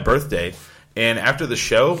was my birthday. And after the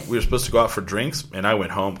show, we were supposed to go out for drinks, and I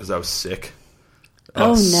went home because I was sick.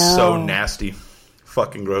 No. So nasty.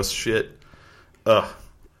 Fucking gross shit. Ugh.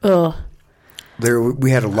 We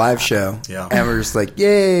had a live show, and we were just like,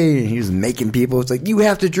 yay! And he was making people. It's like, you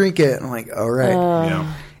have to drink it. And I'm like, all right.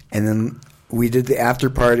 Yeah. And then we did the after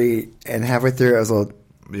party, and halfway through, I was like,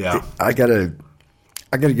 I gotta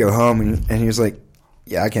go home. And he was like,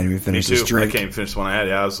 yeah, I can't even finish this drink. I can't even finish the one I had.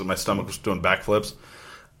 Yeah, my stomach was doing backflips.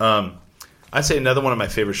 I'd say another one of my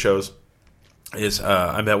favorite shows is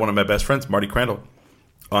I met one of my best friends, Marty Crandall,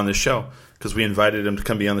 on this show because we invited him to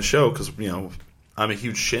come be on the show because, I'm a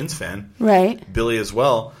huge Shins fan. Right. Billy as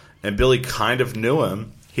well. And Billy kind of knew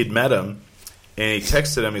him. He'd met him. And he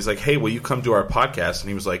texted him. He's like, hey, will you come to our podcast? And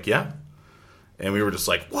he was like, yeah. And we were just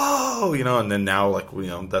like, whoa, and then now,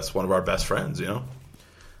 that's one of our best friends,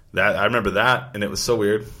 That I remember that, and it was so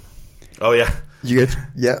weird. Oh, yeah. You get,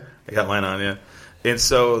 yeah. I got mine on, yeah. And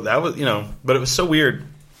so that was, but it was so weird.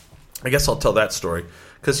 I guess I'll tell that story.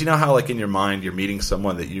 Because you know how, in your mind, you're meeting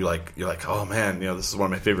someone that you're like, oh, man, this is one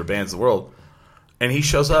of my favorite bands in the world. And he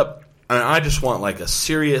shows up, and I just want, a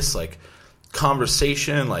serious,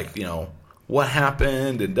 conversation, what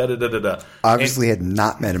happened, and da-da-da-da-da. Obviously had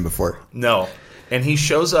not met him before. No. And he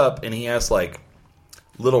shows up, and he has,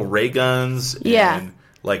 little ray guns and,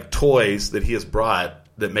 toys that he has brought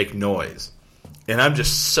that make noise. And I'm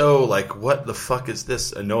just so, what the fuck is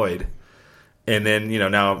this? Annoyed. And then,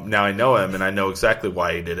 now I know him, and I know exactly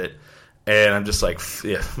why he did it. And I'm just like,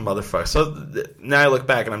 yeah, motherfucker. So now I look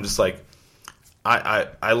back, and I'm just like,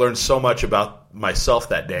 I learned so much about myself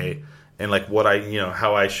that day, and what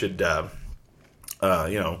how I should,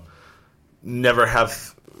 never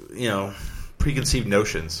have, preconceived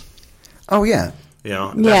notions. Oh yeah,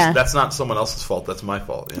 that's not someone else's fault. That's my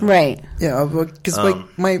fault. Right. Yeah, because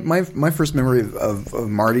my first memory of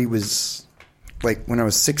Marty was when I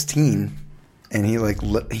was 16, and he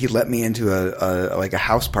let me into a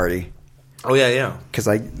house party. Oh yeah. Because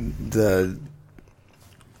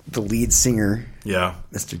the lead singer,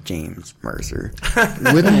 Mr. James Mercer,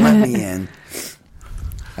 wouldn't let me in.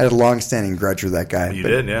 I had a long-standing grudge with that guy. You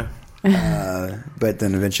did, yeah. But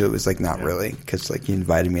then eventually it was not really, because he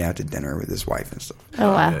invited me out to dinner with his wife and stuff.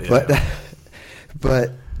 Oh wow!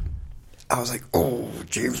 But I was like, oh,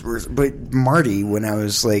 James Mercer. But Marty, when I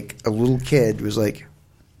was a little kid, was like,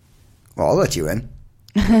 well, I'll let you in.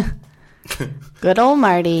 Good old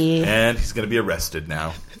Marty. And he's going to be arrested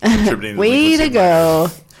now. Way to go.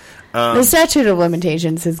 The statute of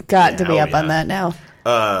limitations has got to be up on that now.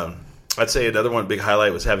 I'd say another one big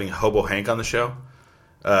highlight was having Hobo Hank on the show.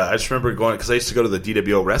 I just remember going, because I used to go to the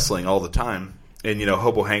DWO wrestling all the time. And, you know,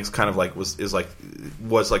 Hobo Hank's kind of like was like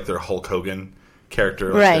their Hulk Hogan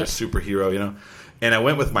character, like their superhero, you know. And I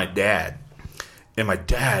went with my dad. And my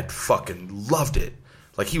dad fucking loved it.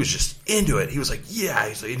 Like, he was just into it. He was like, yeah.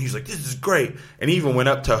 He's like, this is great. And he even went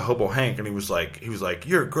up to Hobo Hank, and he was like,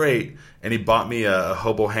 you're great. And he bought me a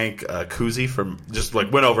Hobo Hank koozie from, just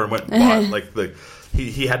like went over and went and bought,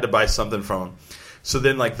 he had to buy something from him. So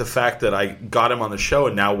then, like, the fact that I got him on the show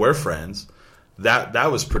and now we're friends,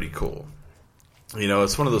 that was pretty cool. You know,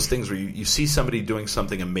 it's one of those things where you see somebody doing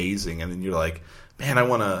something amazing, and then you're like, man, I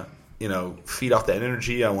want to, you know, feed off that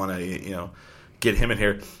energy. I want to, you know, get him in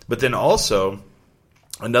here. But then also,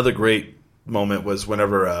 another great moment was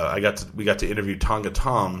whenever we got to interview Tonga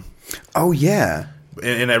Tom. Oh, yeah.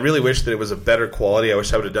 And I really wish that it was a better quality. I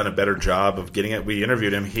wish I would have done a better job of getting it. We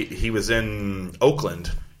interviewed him. He was in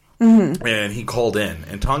Oakland, and he called in.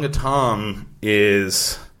 And Tonga Tom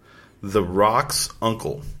is The Rock's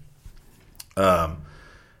uncle.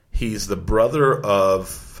 He's the brother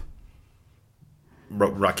of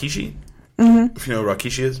Rikishi, if you know who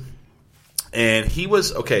Rikishi is. And he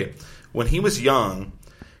was, when he was young,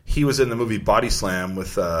 he was in the movie Body Slam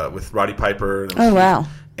with Roddy Piper. Oh, wow.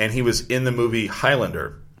 And he was in the movie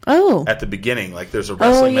Highlander. Oh. At the beginning. Like, there's a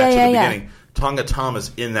wrestling match at the beginning. Tonga Tom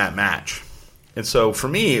is in that match. And so, for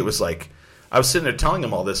me, it was like, I was sitting there telling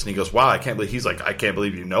him all this, and he goes, wow, I can't believe, he's like, I can't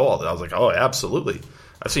believe you know all that. I was like, oh, absolutely.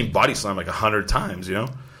 I've seen Body Slam like 100 times, you know?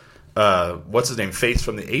 What's his name? Faith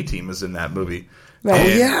from the A-Team was in that movie. Right. Oh,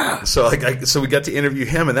 yeah. So so we got to interview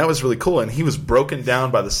him, and that was really cool. And he was broken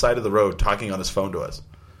down by the side of the road talking on his phone to us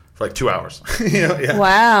for like 2 hours. You know? Yeah.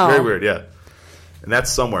 Wow. Very weird, yeah. And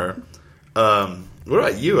that's somewhere. What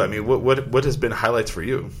about you? I mean, what has been highlights for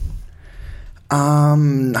you?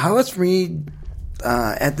 Highlights for me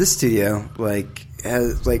at this studio, like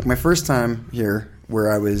my first time here,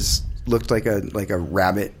 where I looked like a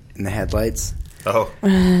rabbit in the headlights. Oh.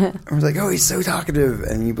 I was like, oh, he's so talkative.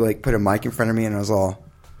 And you like put a mic in front of me, and I was all,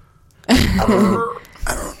 I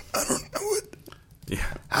don't know what. Yeah.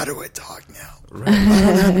 How do I talk now? Right.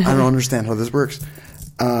 I don't understand how this works.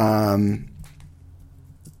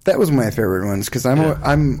 That was my favorite ones because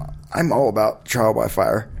I'm all about trial by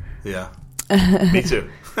fire. Yeah. Me too.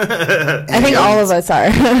 I think all of us are.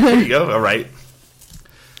 There you go. All right.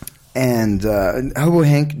 And Hobo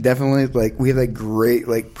Hank, definitely, like, we have that great,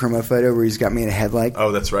 like, promo photo where he's got me in a headlight.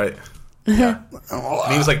 Oh, that's right. Yeah.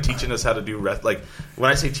 And he was, like, teaching us how to do, like, when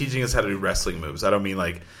I say teaching us how to do wrestling moves, I don't mean,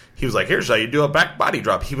 like, he was like, here's how you do a back body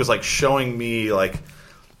drop. He was, like, showing me, like,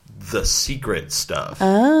 the secret stuff.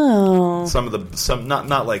 Oh.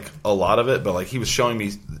 Not like a lot of it, but, like, he was showing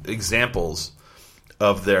me examples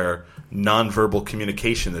of their nonverbal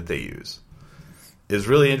communication that they use. It's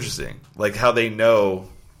really interesting. Like, how they know...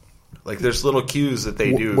 Like, there's little cues that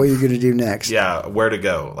they do. What you're going to do next. Yeah, where to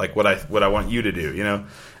go. Like, what I want you to do, you know?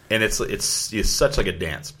 And it's such like a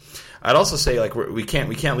dance. I'd also say, like, we can't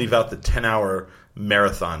leave out the 10-hour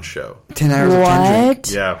marathon show. 10 hours of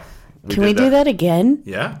Kendrick. Yeah. Can we do that again?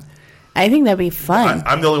 Yeah. I think that'd be fun.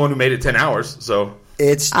 I'm the only one who made it 10 hours, so...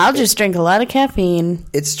 I'll just drink a lot of caffeine.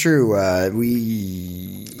 It's true. I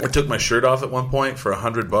took my shirt off at one point for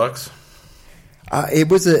 $100. It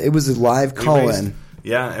was a live call-in.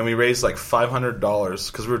 Yeah, and we raised like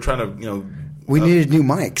 $500 because we were trying to, you know... We needed new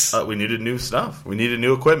mics. We needed new stuff. We needed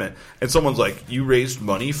new equipment. And someone's like, you raised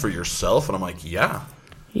money for yourself? And I'm like, yeah.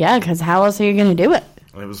 Yeah, because how else are you going to do it?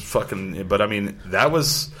 It was fucking... But, I mean, that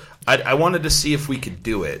was... I wanted to see if we could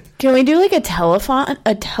do it. Can we do like a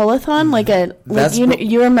telethon? Like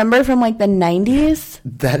you remember from like the 90s?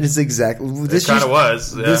 That is exactly... This kind of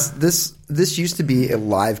was. Yeah. This used to be a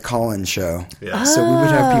live call-in show. Yeah. So we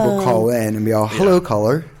would have people call in and be all, hello,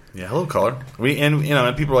 caller. Yeah, hello, caller. And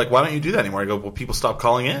people are like, why don't you do that anymore? I go, well, people stop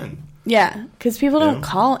calling in. Yeah, because people don't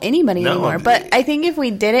call anybody anymore. But I think if we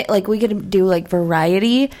did it, like, we could do, like,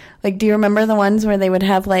 variety. Like, do you remember the ones where they would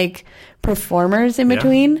have, like, performers in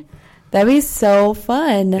between? That'd be so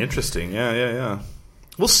fun. Interesting. Yeah.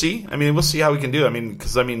 We'll see. I mean, we'll see how we can do it. I mean,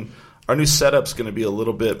 because, our new setup's going to be a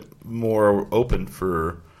little bit more open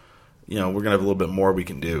for, we're going to have a little bit more we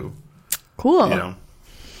can do. Cool.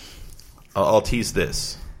 I'll tease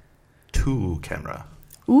this. 2 camera.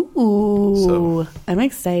 Ooh, so, I'm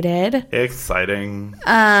excited. Exciting.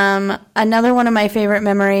 Another one of my favorite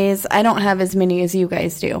memories. I don't have as many as you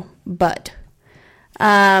guys do, but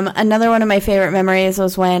Another one of my favorite memories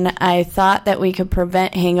was when I thought that we could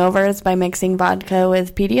prevent hangovers by mixing vodka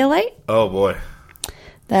with Pedialyte. Oh, boy.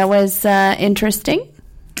 That was interesting,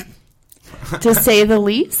 to say the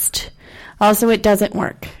least. Also, it doesn't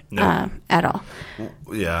work at all.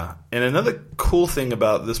 Yeah. And another cool thing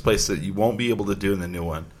about this place that you won't be able to do in the new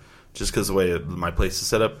one, just because the way my place is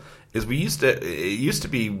set up, is it used to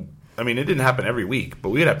be, I mean, it didn't happen every week, but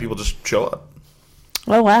we'd have people just show up.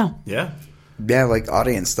 Oh, wow. Yeah. Yeah, like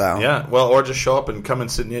audience style. Yeah, well, or just show up and come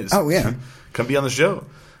and sit in. Oh, yeah. Come be on the show.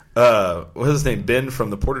 What was his name? Ben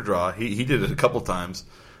from the Porter Draw. He did it a couple times.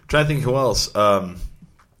 I'm trying to think who else. I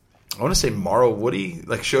want to say Morrow Woody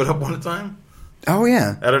showed up one time. Oh,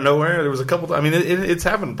 yeah. Out of nowhere. There was a couple times. I mean, it's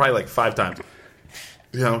happened probably like 5 times.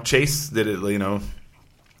 Chase did it,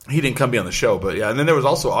 He didn't come be on the show, but yeah. And then there was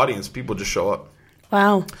also audience. People just show up.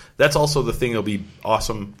 Wow. That's also the thing that'll be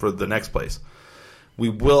awesome for the next place. We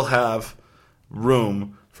will have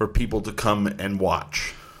room for people to come and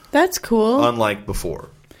watch. That's cool. Unlike before.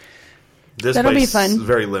 That'll be fun. Is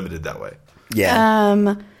very limited that way.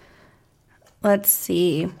 Yeah. Let's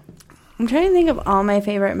see. I'm trying to think of all my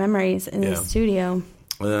favorite memories in the studio.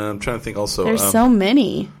 I'm trying to think also. There's so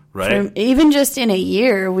many. Right? Even just in a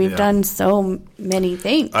year, we've done so many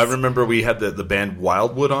things. I remember we had the band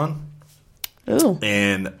Wildwood on. Ooh.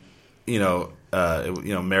 And,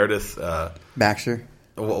 Meredith... Baxter?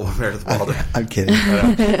 Well, Meredith Walden. I'm kidding.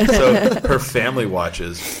 So her family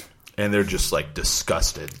watches, and they're just,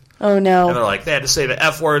 disgusted. Oh, no. And they're like, they had to say the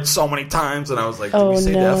F word so many times. And I was like, did we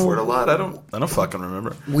say the F word a lot? I don't fucking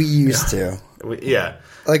remember. We used to. Yeah.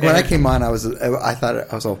 When I came on, I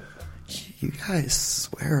thought I was all, you guys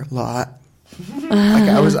swear a lot.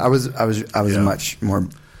 I was much more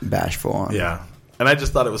bashful on. Yeah. And I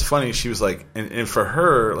just thought it was funny. She was like, and for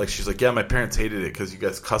her, she's like, yeah, my parents hated it because you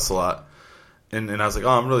guys cuss a lot. And I was like, oh,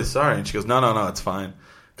 I'm really sorry. And she goes, no, it's fine.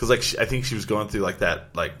 Because I think she was going through that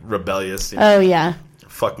rebellious. Oh yeah.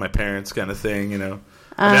 Fuck my parents kind of thing, I mean,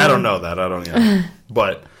 I don't know that. I don't,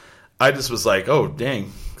 But I just was like, oh,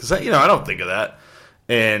 dang. Because, I don't think of that.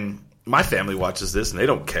 And my family watches this, and they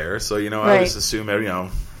don't care. So, I just assume,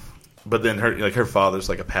 But then her father's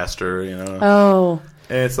a pastor, Oh.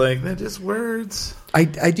 And it's they're just words. I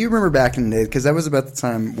do remember back in the day, because that was about the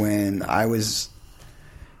time when I was...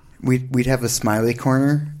 We'd have a smiley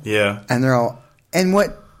corner. Yeah. And they're all... And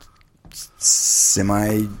what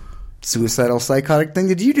semi-suicidal psychotic thing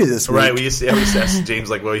did you do this week? Right. We used to ask James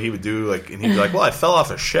what he would do. And he'd be like, well, I fell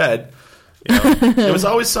off a shed. It was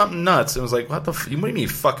always something nuts. It was like, what do you mean you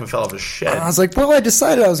fucking fell off a shed? I was like, well, I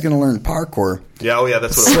decided I was going to learn parkour. Yeah, oh yeah,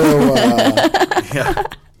 that's what it was. So, yeah.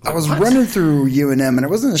 I was running through UNM, and it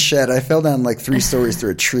wasn't a shed. I fell down 3 stories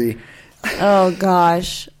through a tree. Oh,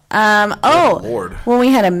 gosh. Lord. When we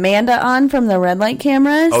had Amanda on from the red light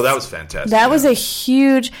cameras. Oh, that was fantastic. That was a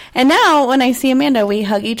huge... And now, when I see Amanda, we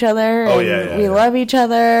hug each other. And we love each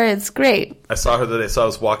other. It's great. I saw her the day. So I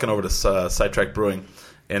was walking over to Sidetrack Brewing,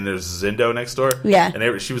 and there's Zindo next door. Yeah.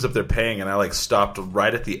 And she was up there paying, and I stopped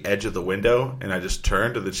right at the edge of the window, and I just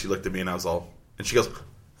turned, and then she looked at me, and I was all... And she goes...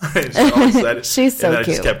 and she all excited. She's so cute. I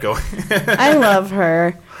just kept going. I love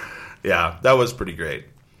her. Yeah, that was pretty great.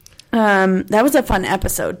 That was a fun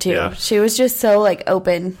episode too. Yeah. She was just so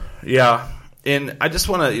open. Yeah, and I just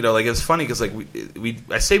want to, it's funny because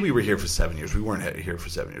I say we were here for 7 years. We weren't here for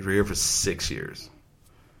 7 years. We were here for 6 years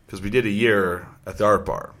because we did a year at the Art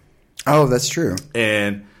Bar. Oh, that's true.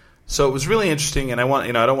 And so it was really interesting. And I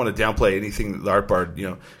don't want to downplay anything that the Art Bar,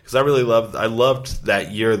 because I loved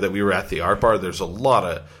that year that we were at the Art Bar. There's a lot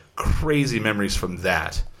of crazy memories from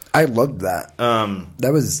that. I loved that.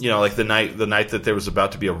 That was the night that there was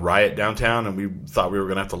about to be a riot downtown, and we thought we were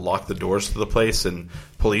going to have to lock the doors to the place, and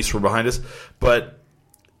police were behind us. But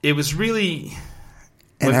it was really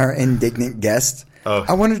our indignant guest. Oh.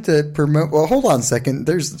 I wanted to promote. Well, hold on a second.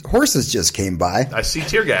 There's horses just came by. I see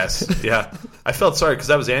tear gas. Yeah, I felt sorry because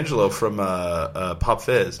that was Angelo from Pop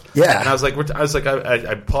Fizz. Yeah, and I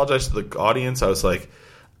apologize to the audience. I was like,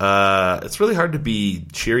 it's really hard to be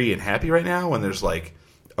cheery and happy right now when there's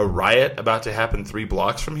a riot about to happen 3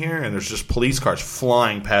 blocks from here, and there's just police cars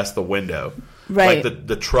flying past the window. Right.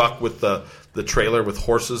 The truck with the trailer with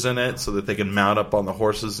horses in it so that they can mount up on the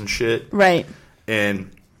horses and shit. Right.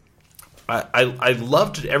 And I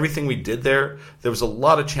loved everything we did there. There was a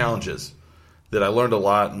lot of challenges that I learned a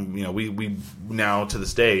lot, and we now to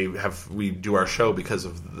this day we do our show because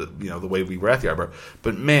of the way we were at the Art Bar.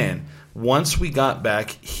 But man, once we got back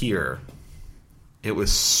here, it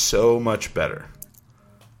was so much better.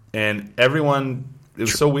 And it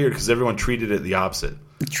was so weird because everyone treated it the opposite.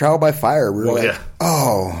 Trial by fire. We were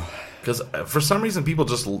Because for some reason, people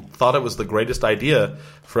just thought it was the greatest idea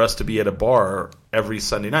for us to be at a bar every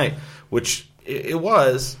Sunday night, which it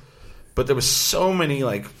was, but there was so many,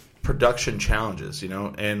 like, production challenges, you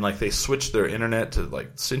know, and, like, they switched their internet to,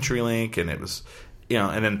 like, CenturyLink, and it was... You know,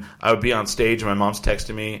 and then I would be on stage and my mom's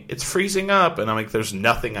texting me, "It's freezing up," and I'm like, "There's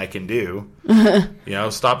nothing I can do." You know,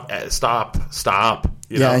 stop.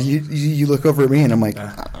 You know? You look over at me and I'm like,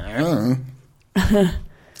 I don't know.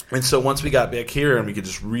 And so once we got back here and we could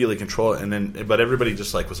just really control it, but everybody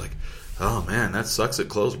just like was like, "Oh man, that sucks. It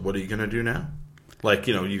closed. What are you gonna do now?" Like,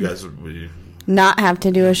 you know, you guys not have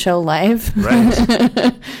to do a show live,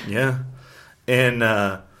 right? Yeah,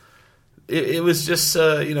 and. It was just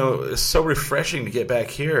you know, so refreshing to get back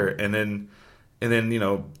here, and then you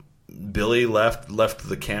know, Billy left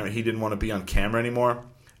the camera. He didn't want to be on camera anymore,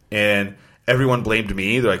 and everyone blamed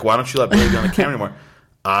me. They're like, "Why don't you let Billy be on the camera anymore?"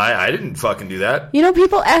 I didn't fucking do that. You know,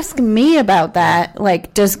 people ask me about that.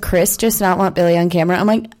 Like, does Chris just not want Billy on camera? I'm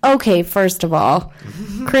like, okay, first of all,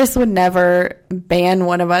 Chris would never ban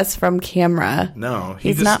one of us from camera. No.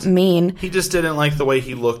 He's not mean. He just didn't like the way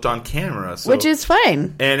he looked on camera. So, which is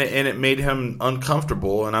fine. And it made him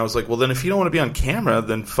uncomfortable. And I was like, well, then if you don't want to be on camera,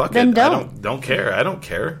 then fuck then it. Don't. I don't care. I don't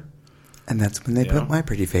care. And that's when they put my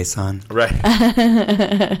pretty face on. Right.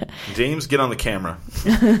 James, get on the camera.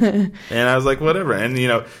 And I was like, whatever. And, you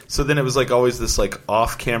know, so then it was like always this like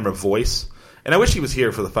off-camera voice. And I wish he was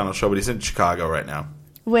here for the final show, but he's in Chicago right now.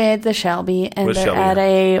 With the Shelby. And they're at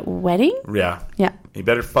a wedding? Yeah. Yeah. You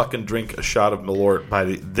better fucking drink a shot of Malort by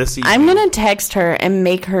this evening. I'm going to text her and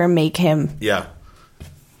make him. Yeah.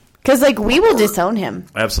 Because, like, we will disown him.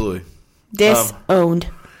 Absolutely. Disowned.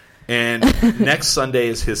 And next Sunday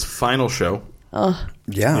is his final show. Oh.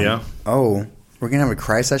 Yeah. Yeah. Oh, we're going to have a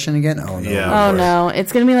cry session again? Oh, no. Yeah, oh, no.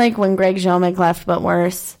 It's going to be like when Greg Jomick left, but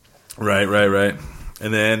worse. Right.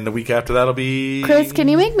 And then the week after that'll be... Chris, can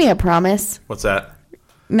you make me a promise? What's that?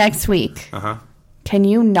 Next week. Uh-huh. Can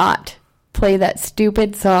you not play that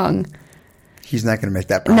stupid song? He's not going to make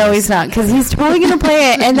that promise. No, he's not, because he's totally going to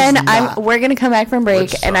play it, and then we're going to come back from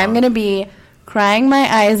break, and I'm going to be... crying my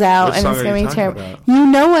eyes out, Which and song it's going to be terrible. about? You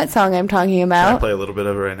know what song I'm talking about. Can I play a little bit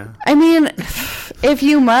of it right now? I mean, if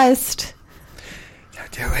you must.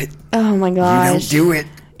 Don't do it. Oh, my gosh. You don't do it.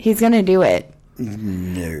 He's going to do it.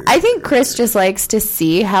 No. I think Chris just likes to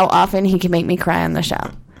see how often he can make me cry on the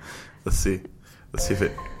show. Let's see if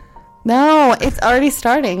it... No, it's already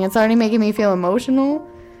starting. It's already making me feel emotional.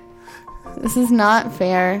 This is not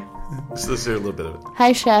fair. Let's hear a little bit of it.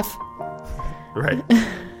 Hi, Chef. Right.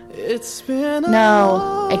 It's been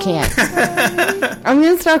No, I can't. I'm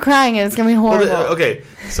gonna start crying and it's gonna be horrible. Well, okay,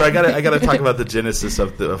 so I gotta talk about the genesis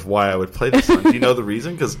of why I would play this song. Do you know the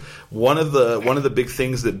reason? Because one of the big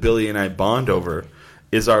things that Billy and I bond over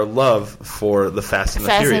is our love for the Fast and the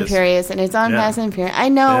Furious. Fast and Furious, and it's on Fast and Furious. I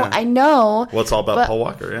know. Well, it's all about Paul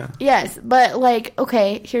Walker, yeah. Yes, but like,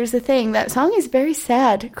 okay, here's the thing. That song is very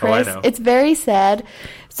sad, Chris. Oh, I know. It's very sad.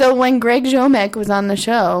 So when Greg Jomick was on the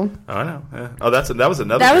show... Oh, I know. Yeah. Oh, that was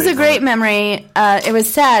another... That was a great memory. It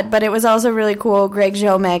was sad, but it was also really cool. Greg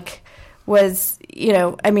Jomick was, you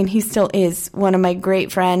know, I mean, he still is one of my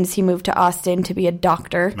great friends. He moved to Austin to be a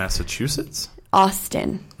doctor. Massachusetts?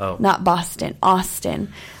 Austin. Oh. Not Boston.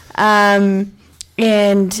 Austin. And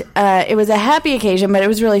it was a happy occasion, but it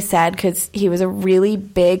was really sad because he was a really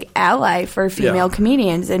big ally for female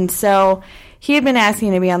comedians. And so he had been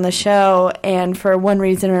asking to be on the show, and for one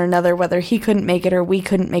reason or another, whether he couldn't make it or we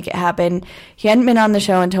couldn't make it happen, he hadn't been on the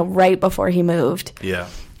show until right before he moved. Yeah.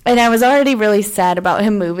 And I was already really sad about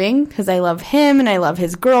him moving because I love him and I love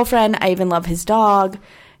his girlfriend. I even love his dog.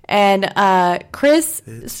 And Chris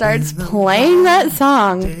starts playing that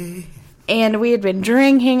song, and we had been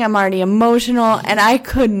drinking. I'm already emotional, and I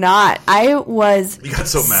could not. I was You got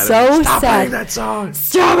so mad so at me. Stop sad. playing that song.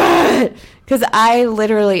 Stop it! Because I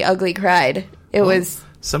literally ugly cried. It was,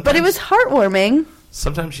 but it was heartwarming.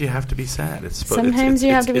 Sometimes you have to be sad. Sometimes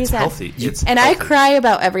you have to be sad. Healthy. It's and healthy. I cry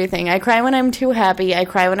about everything. I cry when I'm too happy. I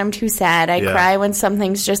cry when I'm too sad. I cry when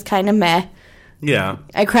something's just kind of meh. Yeah.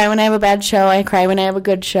 I cry when I have a bad show. I cry when I have a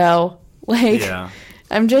good show. Like,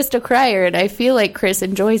 I'm just a crier, and I feel like Chris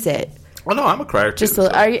enjoys it. Oh no, I'm a crier too. You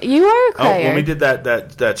are a crier. Oh, when we did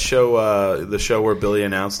that show, the show where Billy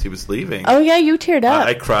announced he was leaving. Oh yeah, you teared up.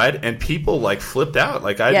 I cried, and people like flipped out.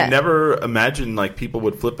 Like I never imagined like people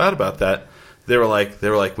would flip out about that. They were like,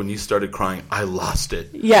 when you started crying, I lost it.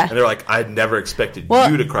 Yeah, and they're like, I'd never expected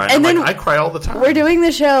you to cry. And I'm like, I cry all the time. We're doing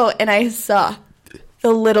the show, and I saw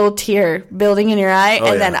the little tear building in your eye,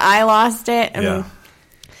 then I lost it. And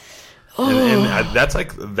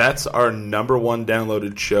and that's our number one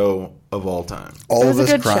downloaded show of all time. All of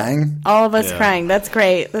us crying? Show. All of us crying. That's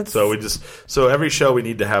great. So every show we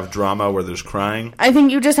need to have drama where there's crying. I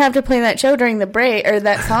think you just have to play that show during the break, or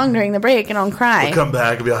that song during the break, and I'll cry. We'll come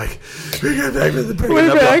back and be like, we're going back for the break.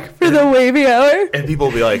 We're back for the wavy hour. And people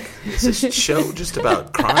will be like, is this show just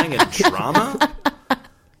about crying and drama?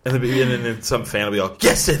 And then some fan will be like,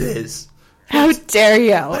 yes, it is. How dare you?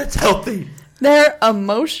 That's healthy. They're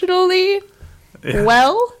emotionally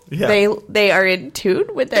well. Yeah. They are in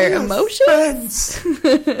tune with their emotions.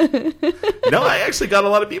 No, I actually got a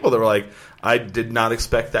lot of people that were like, I did not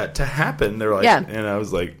expect that to happen. They're like, and I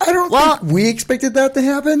was like, I don't think we expected that to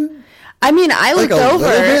happen. I mean, I looked over,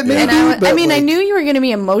 and I knew you were going to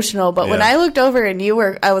be emotional, but when I looked over and you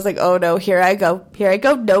were, I was like, oh no, here I go.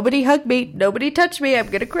 Nobody hug me. Nobody touch me. I'm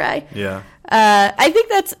going to cry. Yeah. I think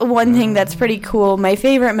that's one thing that's pretty cool. My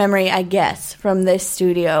favorite memory, I guess, from this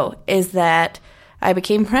studio is that I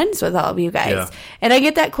became friends with all of you guys. Yeah. And I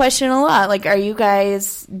get that question a lot. Like, do you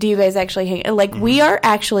guys actually hang? Like, we are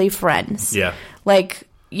actually friends. Yeah. Like,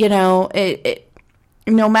 you know,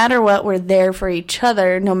 no matter what, we're there for each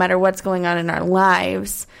other, no matter what's going on in our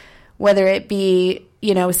lives, whether it be,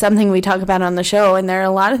 you know, something we talk about on the show. And there are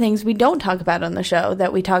a lot of things we don't talk about on the show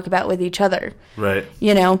that we talk about with each other. Right.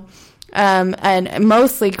 You know, and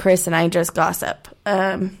mostly Chris and I just gossip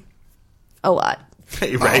a lot.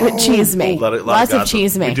 Right. With cheese me. Lots of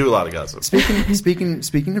cheese me. We do a lot of gossip.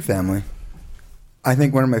 Speaking of family, I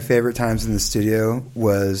think one of my favorite times in the studio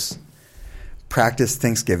was practice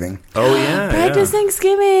Thanksgiving. Oh, yeah. Practice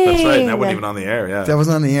Thanksgiving. That's right. That wasn't even on the air, yeah. That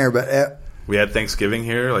wasn't on the air, but... we had Thanksgiving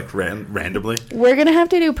here, like, randomly. We're going to have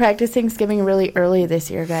to do practice Thanksgiving really early this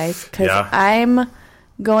year, guys, because I'm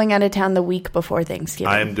going out of town the week before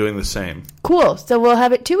Thanksgiving. I am doing the same. Cool. So we'll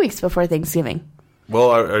have it 2 weeks before Thanksgiving. Well,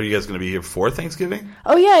 are you guys going to be here for Thanksgiving?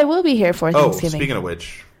 Oh, yeah, I will be here for Thanksgiving. Speaking of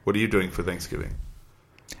which, what are you doing for Thanksgiving?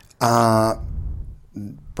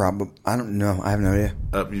 Probably. I don't know. I have no idea.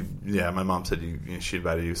 Yeah, my mom said she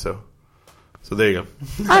invited you, so there you go.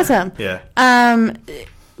 Awesome. Yeah.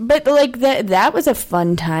 But like that was a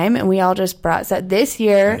fun time, and we all just brought stuff. This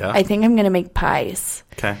year, I think I'm going to make pies.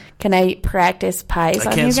 Okay. Can I practice pies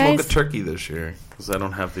on you guys? I can't smoke a turkey this year because I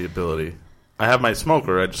don't have the ability. I have my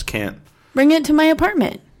smoker. I just can't. Bring it to my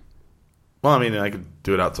apartment. Well, I mean, I could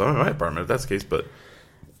do it outside my apartment if that's the case, but...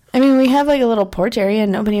 I mean, we have like a little porch area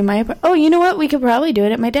and nobody in my apartment. Oh, you know what? We could probably do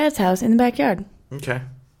it at my dad's house in the backyard. Okay.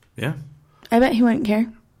 Yeah. I bet he wouldn't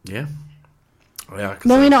care. Yeah. Yeah.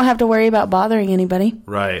 Then we don't have to worry about bothering anybody.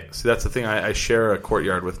 Right. See, that's the thing. I share a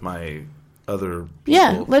courtyard with my other people.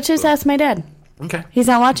 Yeah, let's just ask my dad. Okay. He's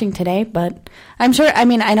not watching today, but I'm sure. I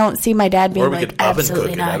mean, I don't see my dad being like,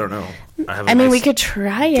 absolutely not. I don't know. I mean, we could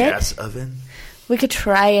try it. Gas oven. We could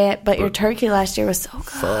try it, but your turkey last year was so good.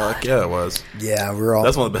 Fuck yeah, it was. Yeah, we're all.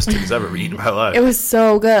 That's one of the best turkeys I've ever eaten in my life. It was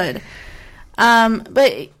so good.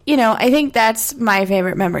 But you know, I think that's my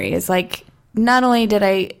favorite memory. Is like not only did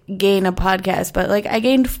I gain a podcast, but like I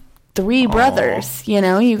gained 3 brothers. You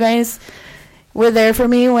know, you guys were there for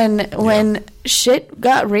me when shit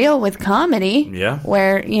got real with comedy. Yeah.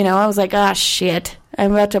 Where, you know, I was like, ah, shit,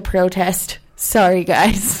 I'm about to protest. Sorry,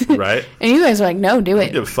 guys. Right. And you guys were like, no, do it. I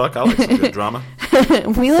don't give a fuck. I like some good drama.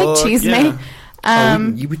 We like cheese, yeah.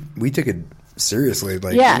 We took it seriously.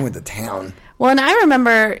 Like, we went to town. Well, and I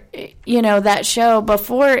remember, you know, that show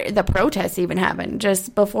before the protests even happened,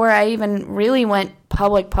 just before I even really went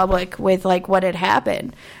public with, like, what had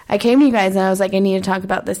happened. I came to you guys and I was like, I need to talk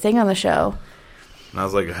about this thing on the show. And I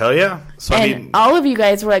was like, hell yeah. So, and I mean, all of you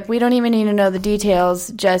guys were like, we don't even need to know the details,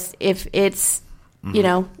 just if it's, you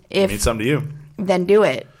know, if... I need something to you. Then do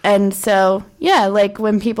it. And so, yeah, like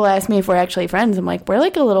when people ask me if we're actually friends, I'm like, we're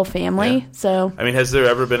like a little family. Yeah. So, I mean, has there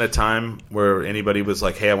ever been a time where anybody was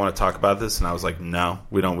like, hey, I want to talk about this? And I was like, no,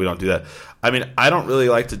 we don't do that. I mean, I don't really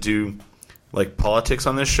like to do like politics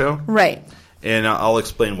on this show. Right. And I'll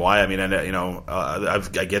explain why. I mean, you know, I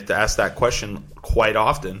get to ask that question quite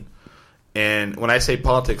often. And when I say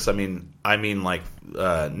politics, I mean like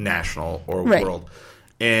national or world.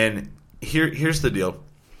 And here's the deal.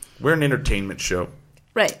 We're an entertainment show.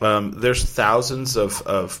 Right. There's thousands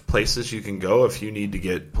of places you can go if you need to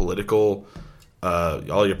get political,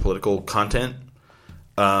 all your political content.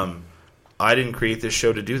 I didn't create this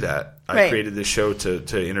show to do that. I created this show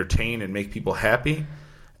to entertain and make people happy.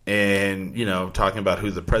 And, you know, talking about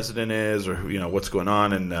who the president is or, you know, what's going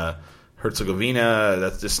on in Herzegovina,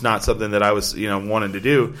 that's just not something that I was, you know, wanting to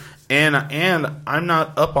do. And I'm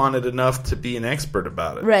not up on it enough to be an expert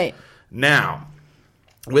about it. Right. Now,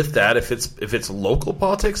 with that, if it's local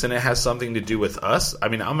politics and it has something to do with us, I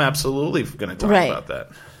mean, I'm absolutely going to talk about that.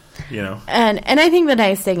 You know, and I think the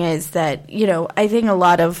nice thing is that, you know, I think a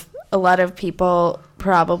lot of people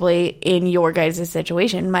probably in your guys'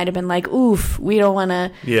 situation might have been like, oof, we don't want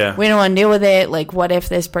to deal with it. Like, what if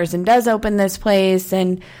this person does open this place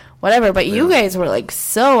and whatever? But you guys were like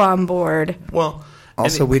so on board. Well,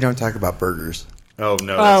 also, we don't talk about burgers. Oh,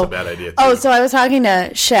 no, that's a bad idea, too. Oh, so I was talking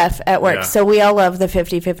to Chef at work. Yeah. So we all love the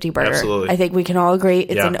 50-50 burger. Absolutely. I think we can all agree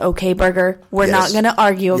it's an okay burger. We're not going to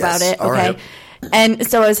argue about it, okay? Right. And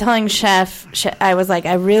so I was telling Chef, I was like,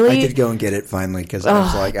 I did go and get it finally because I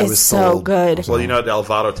was like, I was so sold. Good. Well, at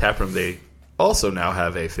Elvado Taproom, they also now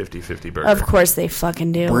have a 50-50 burger. Of course they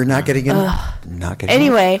fucking do. We're not getting it.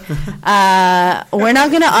 Anyway, we're not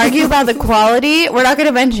going to argue about the quality. We're not going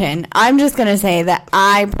to mention. I'm just going to say that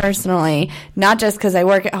I personally, not just because I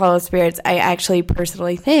work at Hollow Spirits, I actually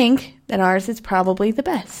personally think that ours is probably the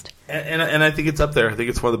best. And I think it's up there. I think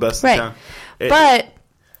it's one of the best in town. But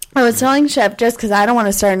I was telling Chef just because I don't want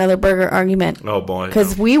to start another burger argument. Oh, boy.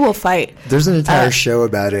 Because we will fight. There's an entire show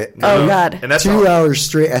about it. Oh, God. And that's 2 hours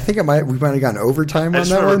straight. I think we might have gone overtime on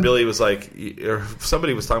that one. Billy was like, or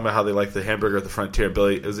somebody was talking about how they like the hamburger at the Frontier.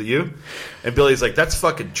 Billy, is it you? And Billy's like, that's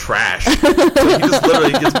fucking trash. So he just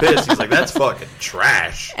literally gets pissed. He's like, that's fucking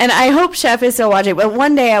trash. And I hope Chef is still watching. But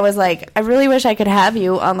one day I was like, I really wish I could have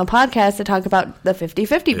you on the podcast to talk about the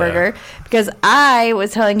 50-50 burger. Because I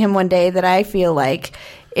was telling him one day that I feel like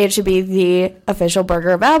it should be the official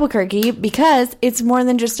burger of Albuquerque because it's more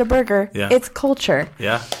than just a burger. Yeah. It's culture.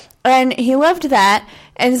 Yeah. And he loved that.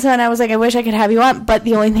 And so I was like, I wish I could have you on. But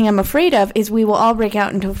the only thing I'm afraid of is we will all break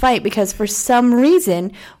out into a fight because for some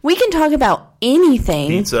reason we can talk about anything.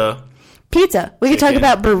 Pizza. We could talk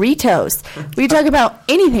about burritos. We could talk about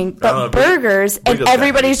anything but burgers. And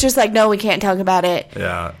everybody's just like, no, we can't talk about it.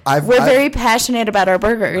 Yeah. We're very passionate about our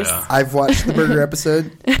burgers. Yeah. I've watched the burger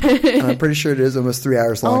episode. And I'm pretty sure it is almost 3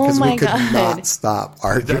 hours long because we could not stop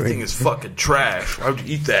arguing. That thing is fucking trash. Why would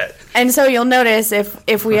you eat that? And so you'll notice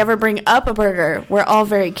if we ever bring up a burger, we're all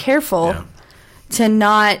very careful to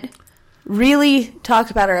not really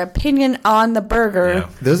talk about our opinion on the burger. Yeah.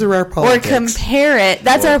 Those are our politics. Or compare it.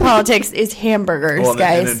 That's our politics is hamburgers,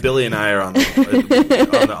 guys. And then Billy and I are on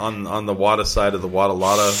the Wada side of the Wada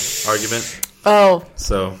Lotta argument. Oh.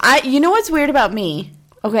 So you know what's weird about me?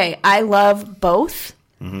 Okay, I love both.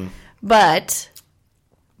 Mm-hmm. But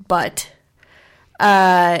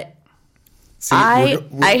See,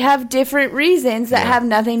 I have different reasons that have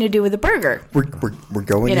nothing to do with the burger. We're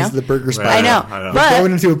going into the burger spiral. I know. We're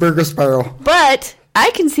going into a burger spiral. But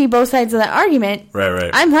I can see both sides of that argument.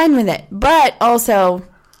 Right. I'm fine with it. But also,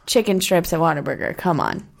 chicken strips at Whataburger. Come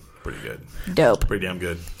on. Pretty good. Dope. Pretty damn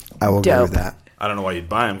good. I will go with that. I don't know why you'd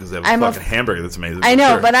buy them because they have a fucking hamburger that's amazing. I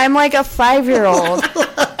know, but I'm like a 5-year-old.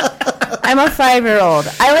 I'm a 5-year-old.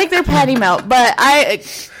 I like their patty melt, but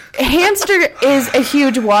Hamster is a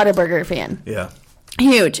huge Whataburger fan. Yeah.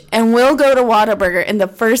 Huge. And we'll go to Whataburger. And the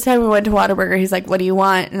first time we went to Whataburger, he's like, what do you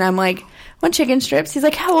want? And I'm like, I want chicken strips. He's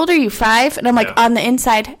like, how old are you, 5? And I'm like, on the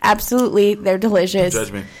inside, absolutely. They're delicious. Don't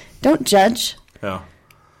judge me. Don't judge. Yeah.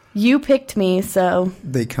 You picked me, so.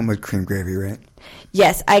 They come with cream gravy, right?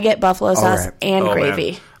 Yes, I get buffalo sauce and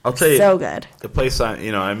gravy. Man. I'll tell you. So good. The place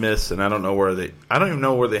I miss, and I don't even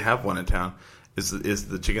know where they have one in town, is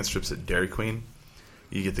the chicken strips at Dairy Queen.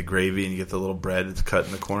 You get the gravy and you get the little bread that's cut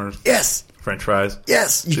in the corners. Yes. French fries.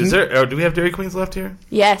 Yes. Do we have Dairy Queens left here?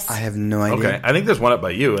 Yes. I have no idea. Okay. I think there's one up by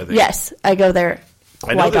you, I think. Yes. I go there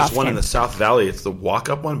I know there's one in the South Valley. It's the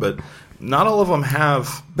walk-up one, but not all of them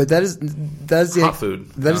have But that is the hot food.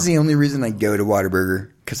 That is the only reason I go to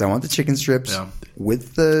Whataburger, because I want the chicken strips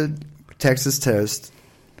with the Texas toast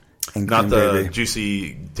and not the gravy.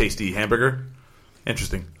 juicy, tasty hamburger.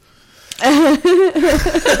 Interesting. Just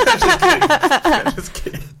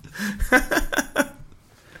kidding.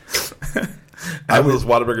 I have those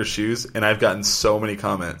Whataburger shoes, and I've gotten so many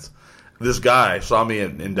comments. This guy saw me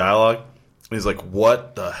in dialogue, and he's like,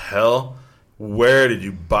 what the hell? Where did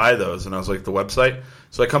you buy those? And I was like, the website.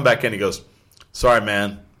 So I come back in, he goes, sorry,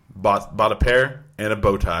 man, bought a pair and a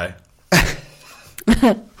bow tie.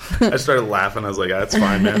 I started laughing. I was like, that's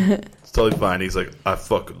fine, man. It's totally fine. He's like, I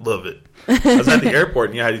fucking love it. I was at the airport,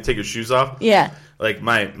 and you know how you take your shoes off? Yeah. Like,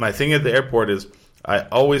 my thing at the airport is I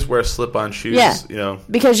always wear slip-on shoes,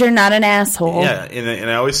 because you're not an asshole. Yeah,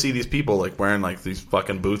 and I always see these people, like, wearing, like, these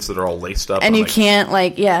fucking boots that are all laced up. And you can't,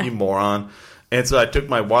 you moron. And so I took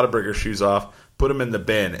my Whataburger shoes off, put them in the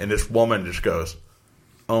bin, and this woman just goes,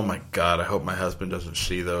 oh, my God, I hope my husband doesn't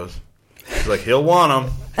see those. She's like, he'll want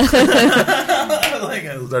them. I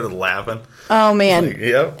started laughing. Oh, man. Like,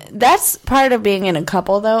 yep. That's part of being in a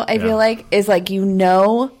couple, though, I feel like, is, like,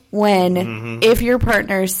 when, if your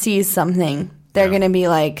partner sees something, they're going to be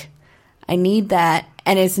like, I need that.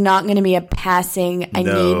 And it's not going to be a passing, I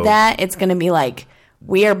need that. It's going to be like,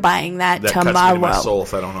 we are buying that tomorrow. Cuts me to my soul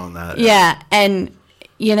if I don't own that. Yeah, and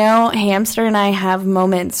you know, Hamster and I have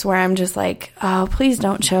moments where I'm just like, oh, please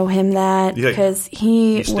don't show him that because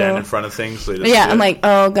you stand in front of things. So I'm like,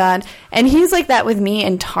 oh God, and he's like that with me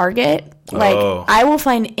in Target. Like, I will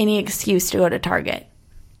find any excuse to go to Target.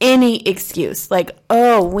 Any excuse. Like,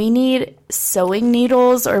 oh, we need sewing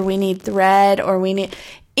needles or we need thread or we need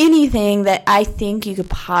anything that I think you could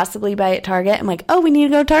possibly buy at Target. I'm like, oh, we need to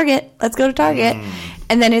go to Target. Let's go to Target.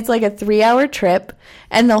 And then it's like a 3-hour trip.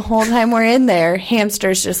 And the whole time we're in there,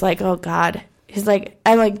 Hamster's just like, oh God. He's like,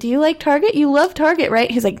 I'm like, do you like Target? You love Target, right?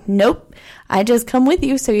 He's like, nope. I just come with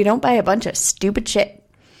you so you don't buy a bunch of stupid shit.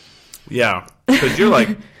 Yeah. Because you're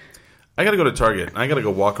like, I got to go to Target. I got to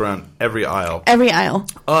go walk around every aisle. Every aisle.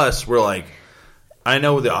 Us, we're like, I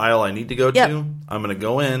know the aisle I need to go to. I'm going to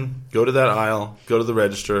go in, go to that aisle, go to the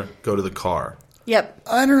register, go to the car. Yep.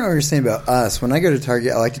 I don't know what you're saying about us. When I go to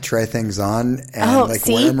Target, I like to try things on and wear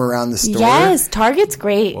them around the store. Yes, Target's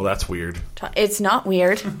great. Well, that's weird. It's not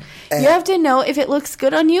weird. You have to know if it looks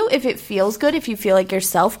good on you, if it feels good, if you feel like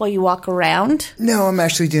yourself while you walk around. No, I'm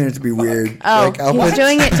actually doing it to be weird. Oh, he's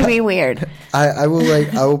doing it to be weird. I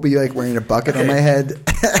will be like wearing a bucket on my head.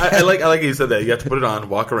 I like how you said that. You have to put it on,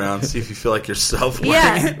 walk around, see if you feel like yourself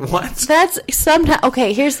wearing it. What? That's sometimes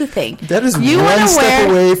okay. Here's the thing. That is one step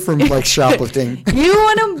away from like shoplifting. You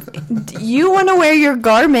want to wear your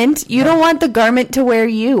garment. You don't want the garment to wear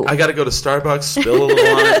you. I got to go to Starbucks, spill a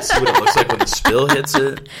little on it, see what it looks like when the spill hits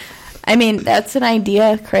it. I mean, that's an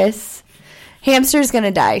idea, Chris. Hamster's going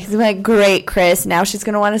to die. He's like, great, Chris. Now she's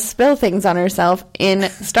going to want to spill things on herself in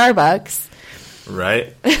Starbucks.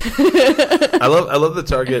 Right. I love the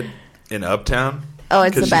Target in Uptown. Oh,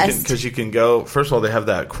 it's the best. Because you can go, first of all, they have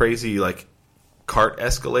that crazy, like, cart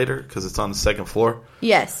escalator because it's on the second floor.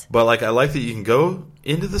 Yes. But, like, I like that you can go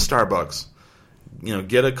into the Starbucks, you know,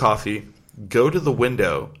 get a coffee, go to the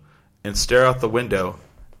window, and stare out the window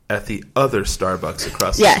at the other Starbucks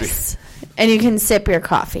across the street. Yes. And you can sip your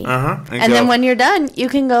coffee. Uh-huh. And then when you're done, you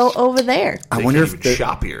can go over there. I wonder if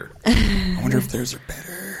shop here. I wonder if theirs are better.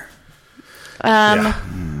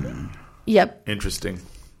 Yep. Interesting.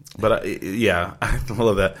 But I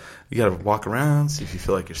love that. You got to walk around, see if you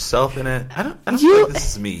feel like yourself in it. I don't feel like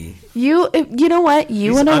this is me. You know what?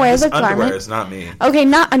 You want to wear the garment. Underwear is not me. Okay,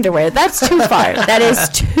 not underwear. That's too far. That is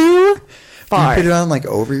too far. You put it on like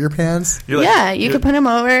over your pants? You could put them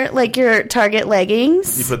over like your Target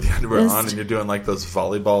leggings. You put the underwear on and you're doing like those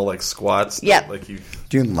volleyball like squats. Yep. Like you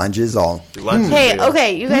doing lunges all. Hey,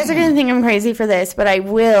 okay, you guys are going to think I'm crazy for this, but I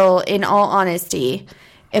will, in all honesty,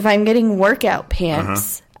 if I'm getting workout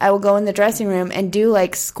pants, I will go in the dressing room and do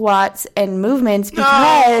like squats and movements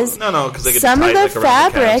because because they get some tight, of the like,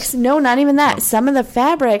 fabrics, not even that. No. Some of the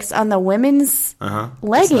fabrics on the women's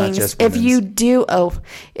leggings, if you do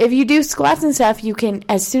squats and stuff, you can,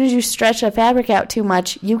 as soon as you stretch the fabric out too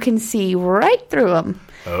much, you can see right through them.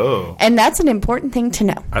 Oh. And that's an important thing to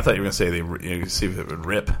know. I thought you were going to say you could see if it would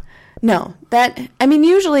rip. No,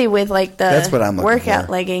 usually with like that's what I'm workout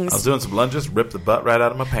for. leggings. I was doing some lunges, ripped the butt right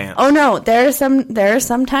out of my pants. Oh no, there are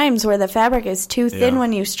some times where the fabric is too thin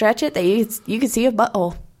when you stretch it that you can see a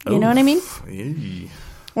butthole. You know what I mean? Yeah.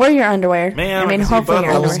 Or your underwear. Man, I mean, hopefully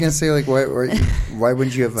your underwear. I was gonna say like why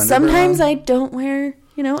wouldn't you have underwear? Sometimes I don't wear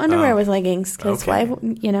underwear with leggings because why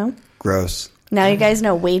Gross. Now you guys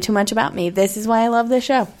know way too much about me. This is why I love this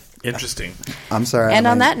show. Interesting. I'm sorry. And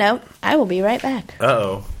on that note, I will be right back.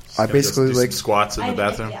 Uh-oh. I basically like some squats in the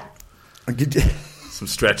bathroom. Some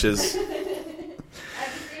stretches.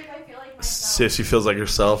 See if she feels like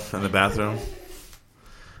herself in the bathroom.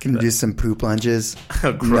 Can do some poop lunges.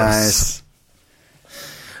 Oh, gross.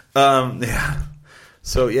 Nice. Yeah.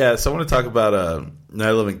 So I want to talk about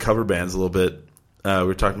Night Living cover bands a little bit. We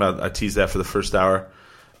were talking about, I teased that for the first hour.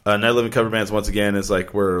 Night Living cover bands, once again, is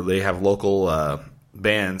like where they have local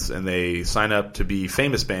bands and they sign up to be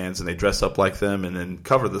famous bands and they dress up like them and then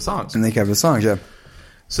cover the songs. And they cover the songs, yeah.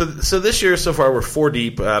 So this year so far we're 4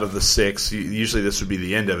 deep out of the 6. Usually this would be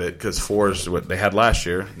the end of it because 4 is what they had last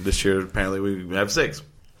year. This year apparently we have 6.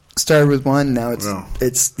 Started with 1, now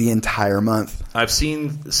it's the entire month. I've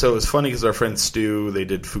seen, so it's funny because our friend Stu, they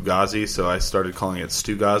did Fugazi, so I started calling it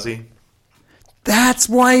Stugazi. That's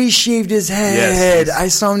why he shaved his head. Yes. I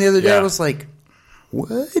saw him the other day. I was like, what?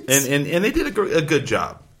 And they did a good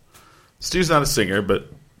job. Stu's not a singer, but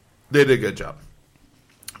they did a good job.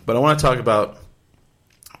 But I want to talk about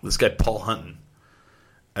this guy, Paul Hunton.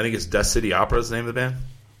 I think it's Dust City Opera is the name of the band.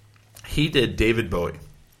 He did David Bowie.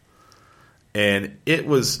 And it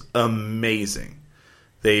was amazing.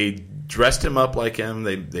 They dressed him up like him.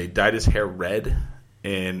 They dyed his hair red.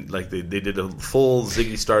 and like they did a full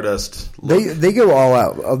Ziggy Stardust look. They go all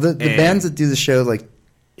out. The bands that do the show, like,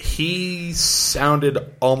 he sounded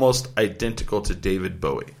almost identical to David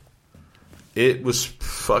Bowie. It was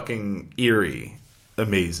fucking eerie,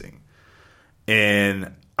 amazing.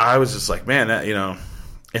 And I was just like, man, that,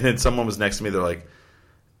 and then someone was next to me. They're like,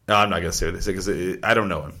 no, I'm not going to say what they say because I don't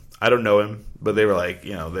know him. But they were like,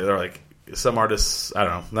 they're like, some artists, I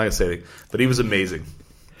don't know. I'm not going to say anything. But he was amazing.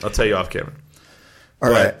 I'll tell you off camera. All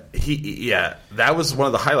right. That was one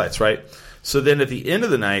of the highlights, right? So then at the end of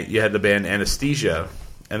the night, you had the band Anesthesia,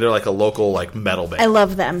 and they're like a local like metal band. I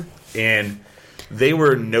love them. And they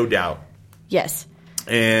were No Doubt. Yes.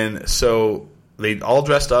 And so they all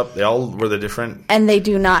dressed up. They all were the different. And they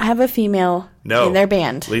do not have a female in their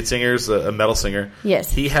band. Lead singer's a metal singer.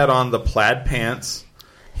 Yes. He had on the plaid pants.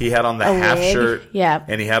 He had on the half wig. shirt. Yeah.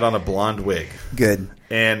 And he had on a blonde wig. Good.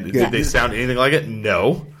 And did they sound anything like it?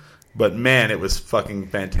 No. But man, it was fucking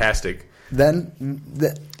fantastic.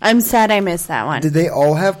 I'm sad I missed that one. Did they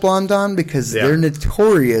all have blonde on? Because they're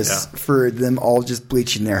notorious for them all just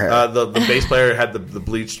bleaching their hair. The bass player had the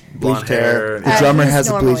bleached blonde hair. The drummer has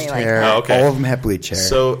the bleached hair. Oh, okay. All of them have bleached hair.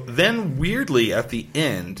 So then, weirdly, at the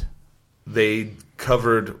end, they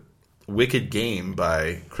covered "Wicked Game"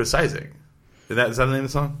 by Chris Isaak. Is that the name of the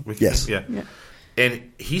song? Wicked yes. Game? Yeah.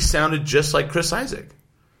 And he sounded just like Chris Isaak.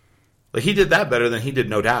 Like he did that better than he did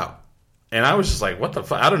No Doubt. And I was just like, what the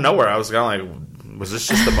fuck? Out of nowhere, I was kind of like, was this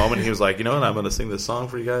just the moment he was like, you know what, I'm going to sing this song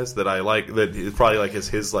for you guys that I like, that is probably like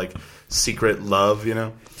his like secret love,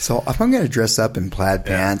 So if I'm going to dress up in plaid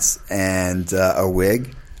pants and a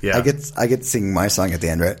wig, I get to sing my song at the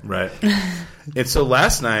end, right? Right. And so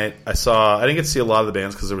last night, I didn't get to see a lot of the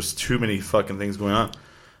bands because there was too many fucking things going on.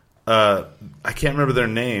 I can't remember their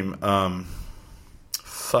name.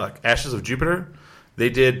 Ashes of Jupiter. They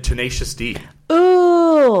did Tenacious D.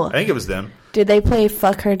 Ooh. I think it was them. Did they play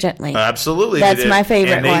Fuck Her Gently? Absolutely. That's my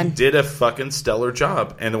favorite one. And they did a fucking stellar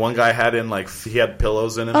job. And the one guy had he had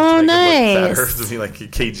pillows in him to make nice. him look fatter, to be like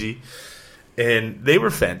KG. And they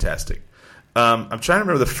were fantastic. I'm trying to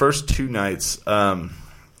remember the first two nights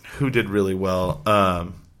who did really well.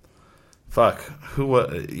 I'd have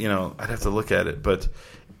to look at it. But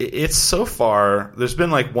it's so far, there's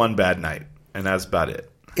been like one bad night, and that's about it.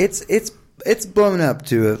 It's blown up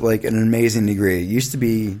to like an amazing degree. It used to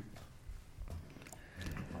be.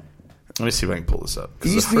 Let me see if I can pull this up.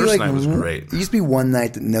 Because the first night was great. It used to be one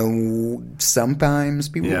night that sometimes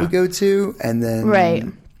people would go to, and then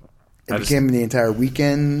it became the entire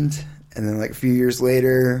weekend, and then like a few years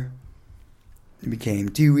later, it became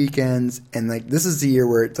 2 weekends, and like this is the year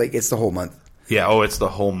where it's like it's the whole month. Yeah, it's the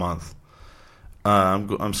whole month. I'm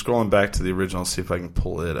scrolling back to the original, see if I can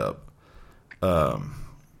pull it up.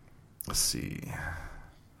 Let's see.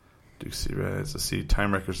 Dixie Reds. Let's see.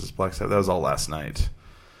 Time Wreckers is Black Sabbath. That was all last night.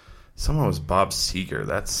 Someone was Bob Seger.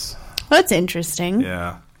 That's interesting.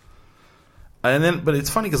 Yeah. But it's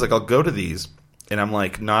funny because like I'll go to these and I'm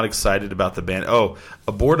like not excited about the band. Oh,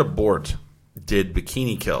 Abort did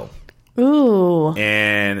Bikini Kill. Ooh.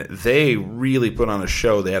 And they really put on a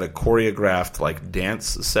show. They had a choreographed like dance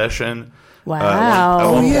session. Wow.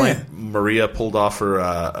 At one point, Maria pulled off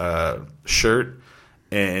her shirt.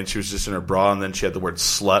 And she was just in her bra, and then she had the word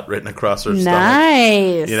 "slut" written across her stomach.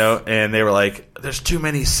 Nice. And they were like, "There's too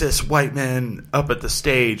many cis white men up at the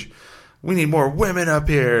stage. We need more women up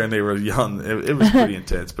here." And they were young. It was pretty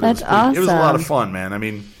intense, but awesome. It was a lot of fun, man. I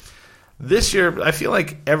mean, this year, I feel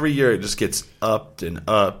like every year it just gets upped and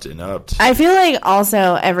upped and upped. I feel like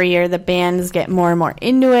also every year the bands get more and more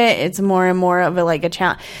into it. It's more and more of a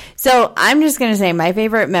challenge. So I'm just going to say my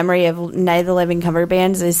favorite memory of Night of the Living cover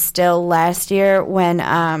bands is still last year when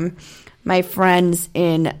my friends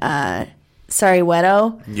in Sorry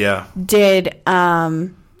Wedo did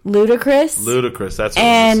Ludacris. That's what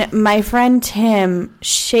and my friend Tim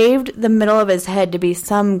shaved the middle of his head to be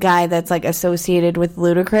some guy that's like associated with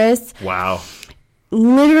Ludacris. Wow.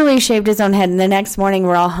 Literally shaved his own head, and the next morning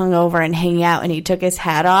we're all hungover and hanging out, and he took his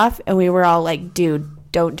hat off, and we were all like, dude,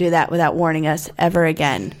 don't do that without warning us ever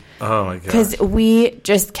again. Oh my god! Because we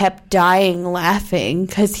just kept dying laughing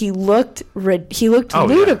because he looked ludicrous. Yeah. He looked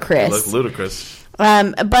ludicrous.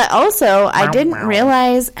 But also, I didn't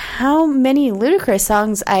realize how many Ludacris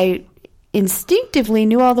songs I instinctively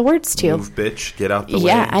knew all the words to. Move, bitch, get out the way.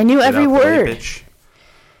 Yeah, I knew every word. Way, bitch.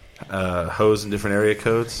 Hoes in different area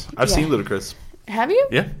codes. I've seen Ludacris. Have you?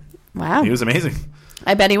 Yeah. Wow. He was amazing.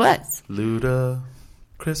 I bet he was. Luda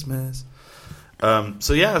Christmas.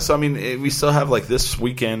 So I mean, we still have like this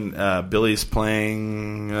weekend. Billy's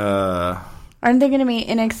playing. Aren't they going to be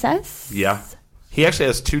In Excess? Yeah, he actually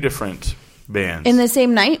has two different bands. In the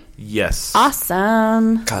same night? Yes.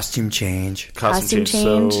 Awesome. Costume change. Costume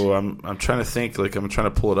change. So I'm trying to think. Like I'm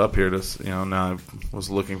trying to pull it up here. To now I was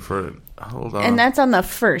looking for it. Hold on. And that's on the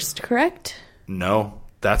 1st, correct? No.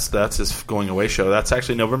 That's his going away show. That's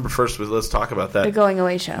actually November 1st. Let's talk about that. The going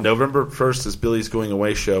away show. November 1st is Billy's going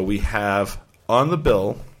away show. We have on the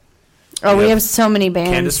bill. We have so many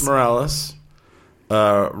bands. Candice Morales,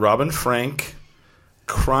 Robin Frank,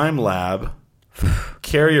 Crime Lab,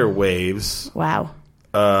 Carrier Waves. Wow.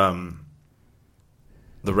 The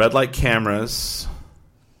Red Light Cameras.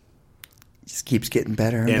 Just keeps getting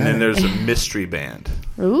better and better. Then there's a mystery band.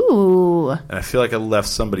 Ooh. And I feel like I left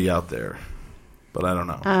somebody out there, but I don't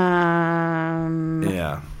know.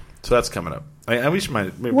 Yeah. So that's coming up. I wish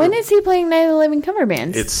when is he playing Night of the Living Cover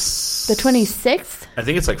Bands? It's the 26th? I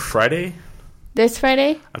think it's like Friday. This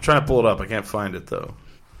Friday? I'm trying to pull it up. I can't find it, though.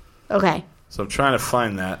 Okay. So I'm trying to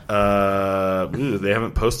find that. They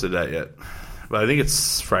haven't posted that yet. But I think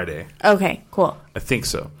it's Friday. Okay, cool. I think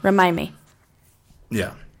so. Remind me.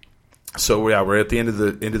 Yeah. So we're at the end of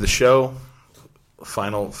the show.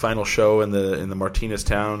 Final show in the Martinez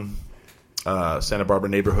Town, Santa Barbara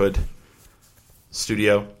neighborhood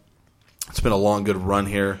studio. It's been a long, good run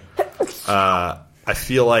here. I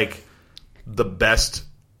feel like the best.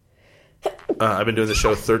 I've been doing the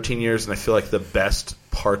show 13 years, and I feel like the best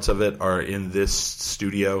parts of it are in this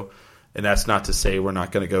studio. And that's not to say we're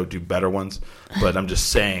not going to go do better ones, but I'm just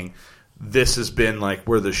saying this has been like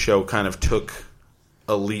where the show kind of took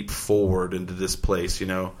a leap forward into this place,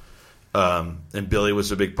 and Billy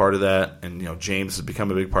was a big part of that, and James has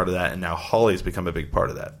become a big part of that, and now Holly's become a big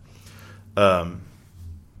part of that.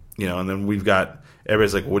 And then we've got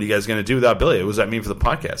everybody's like, "What are you guys going to do without Billy? What does that mean for the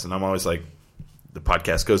podcast?" And I'm always like, "The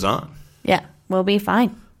podcast goes on." Yeah, we'll be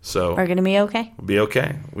fine. So we're going to be okay. We'll be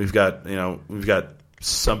okay. We've got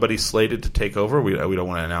somebody slated to take over. We don't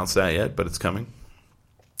want to announce that yet, but it's coming.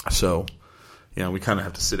 So, we kind of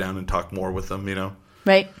have to sit down and talk more with them,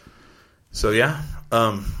 Right. So yeah,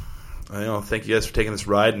 thank you guys for taking this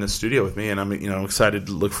ride in the studio with me, and I'm excited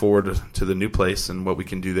to look forward to the new place and what we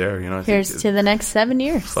can do there. Here's to the next 7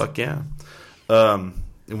 years. Fuck yeah.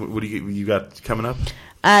 What do you got coming up?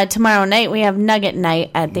 Tomorrow night we have Nugget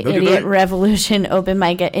Night at the Idiot Revolution open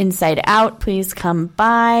mic at Inside Out. Please come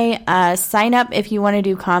by. Sign up if you want to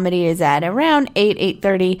do comedy is at around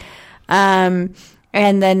 8:30.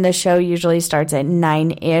 And then the show usually starts at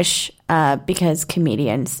 9-ish because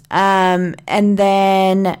comedians. And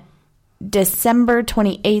then December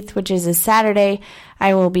 28th, which is a Saturday,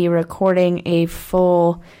 I will be recording a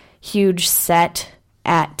full huge set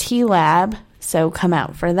at T-Lab. So come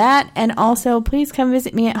out for that. And also, please come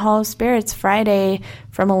visit me at Hall of Spirits Friday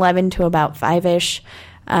from 11 to about 5-ish,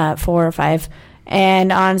 4 or 5.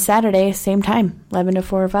 And on Saturday, same time, 11 to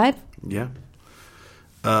 4 or 5. Yeah.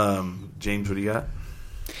 James, what do you got?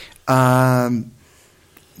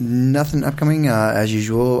 Nothing upcoming. As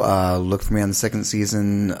usual, look for me on the second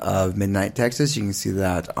season of Midnight Texas. You can see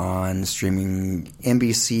that on streaming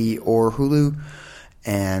NBC or Hulu.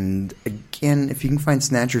 And again, if you can find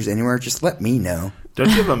Snatchers anywhere, just let me know. Don't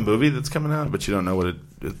you have a movie that's coming out, but you don't know what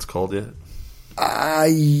it's called yet?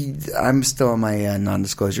 I'm still on my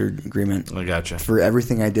non-disclosure agreement. I gotcha. For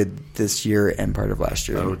everything I did this year and part of last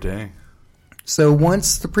year. Oh, dang. So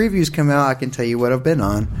once the previews come out, I can tell you what I've been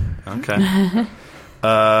on. Okay.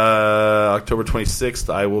 October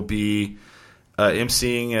 26th, I will be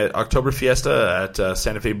emceeing at October Fiesta at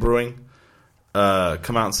Santa Fe Brewing.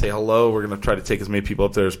 Come out and say hello. We're going to try to take as many people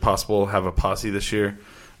up there as possible. Have a posse this year.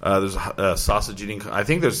 There's a sausage eating. I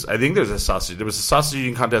think there's a sausage. There was a sausage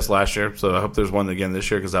eating contest last year, so I hope there's one again this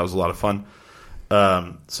year because that was a lot of fun.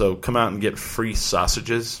 So come out and get free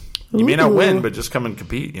sausages. You may not win, but just come and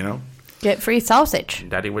compete. Get free sausage.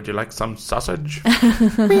 Daddy, would you like some sausage?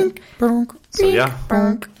 Bink, bonk, so yeah,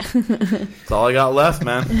 bonk. That's all I got left,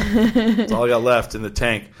 man. That's all I got left in the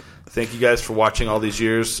tank. Thank you guys for watching all these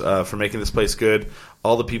years, for making this place good.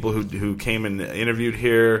 All the people who came and interviewed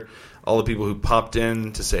here, all the people who popped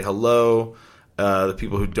in to say hello, the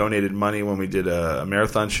people who donated money when we did a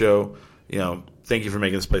marathon show. Thank you for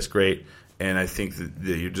making this place great. And I think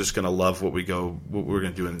that you're just going to love what we're going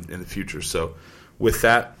to do in the future. So with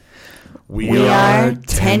that, we are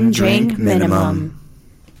 10 drink minimum.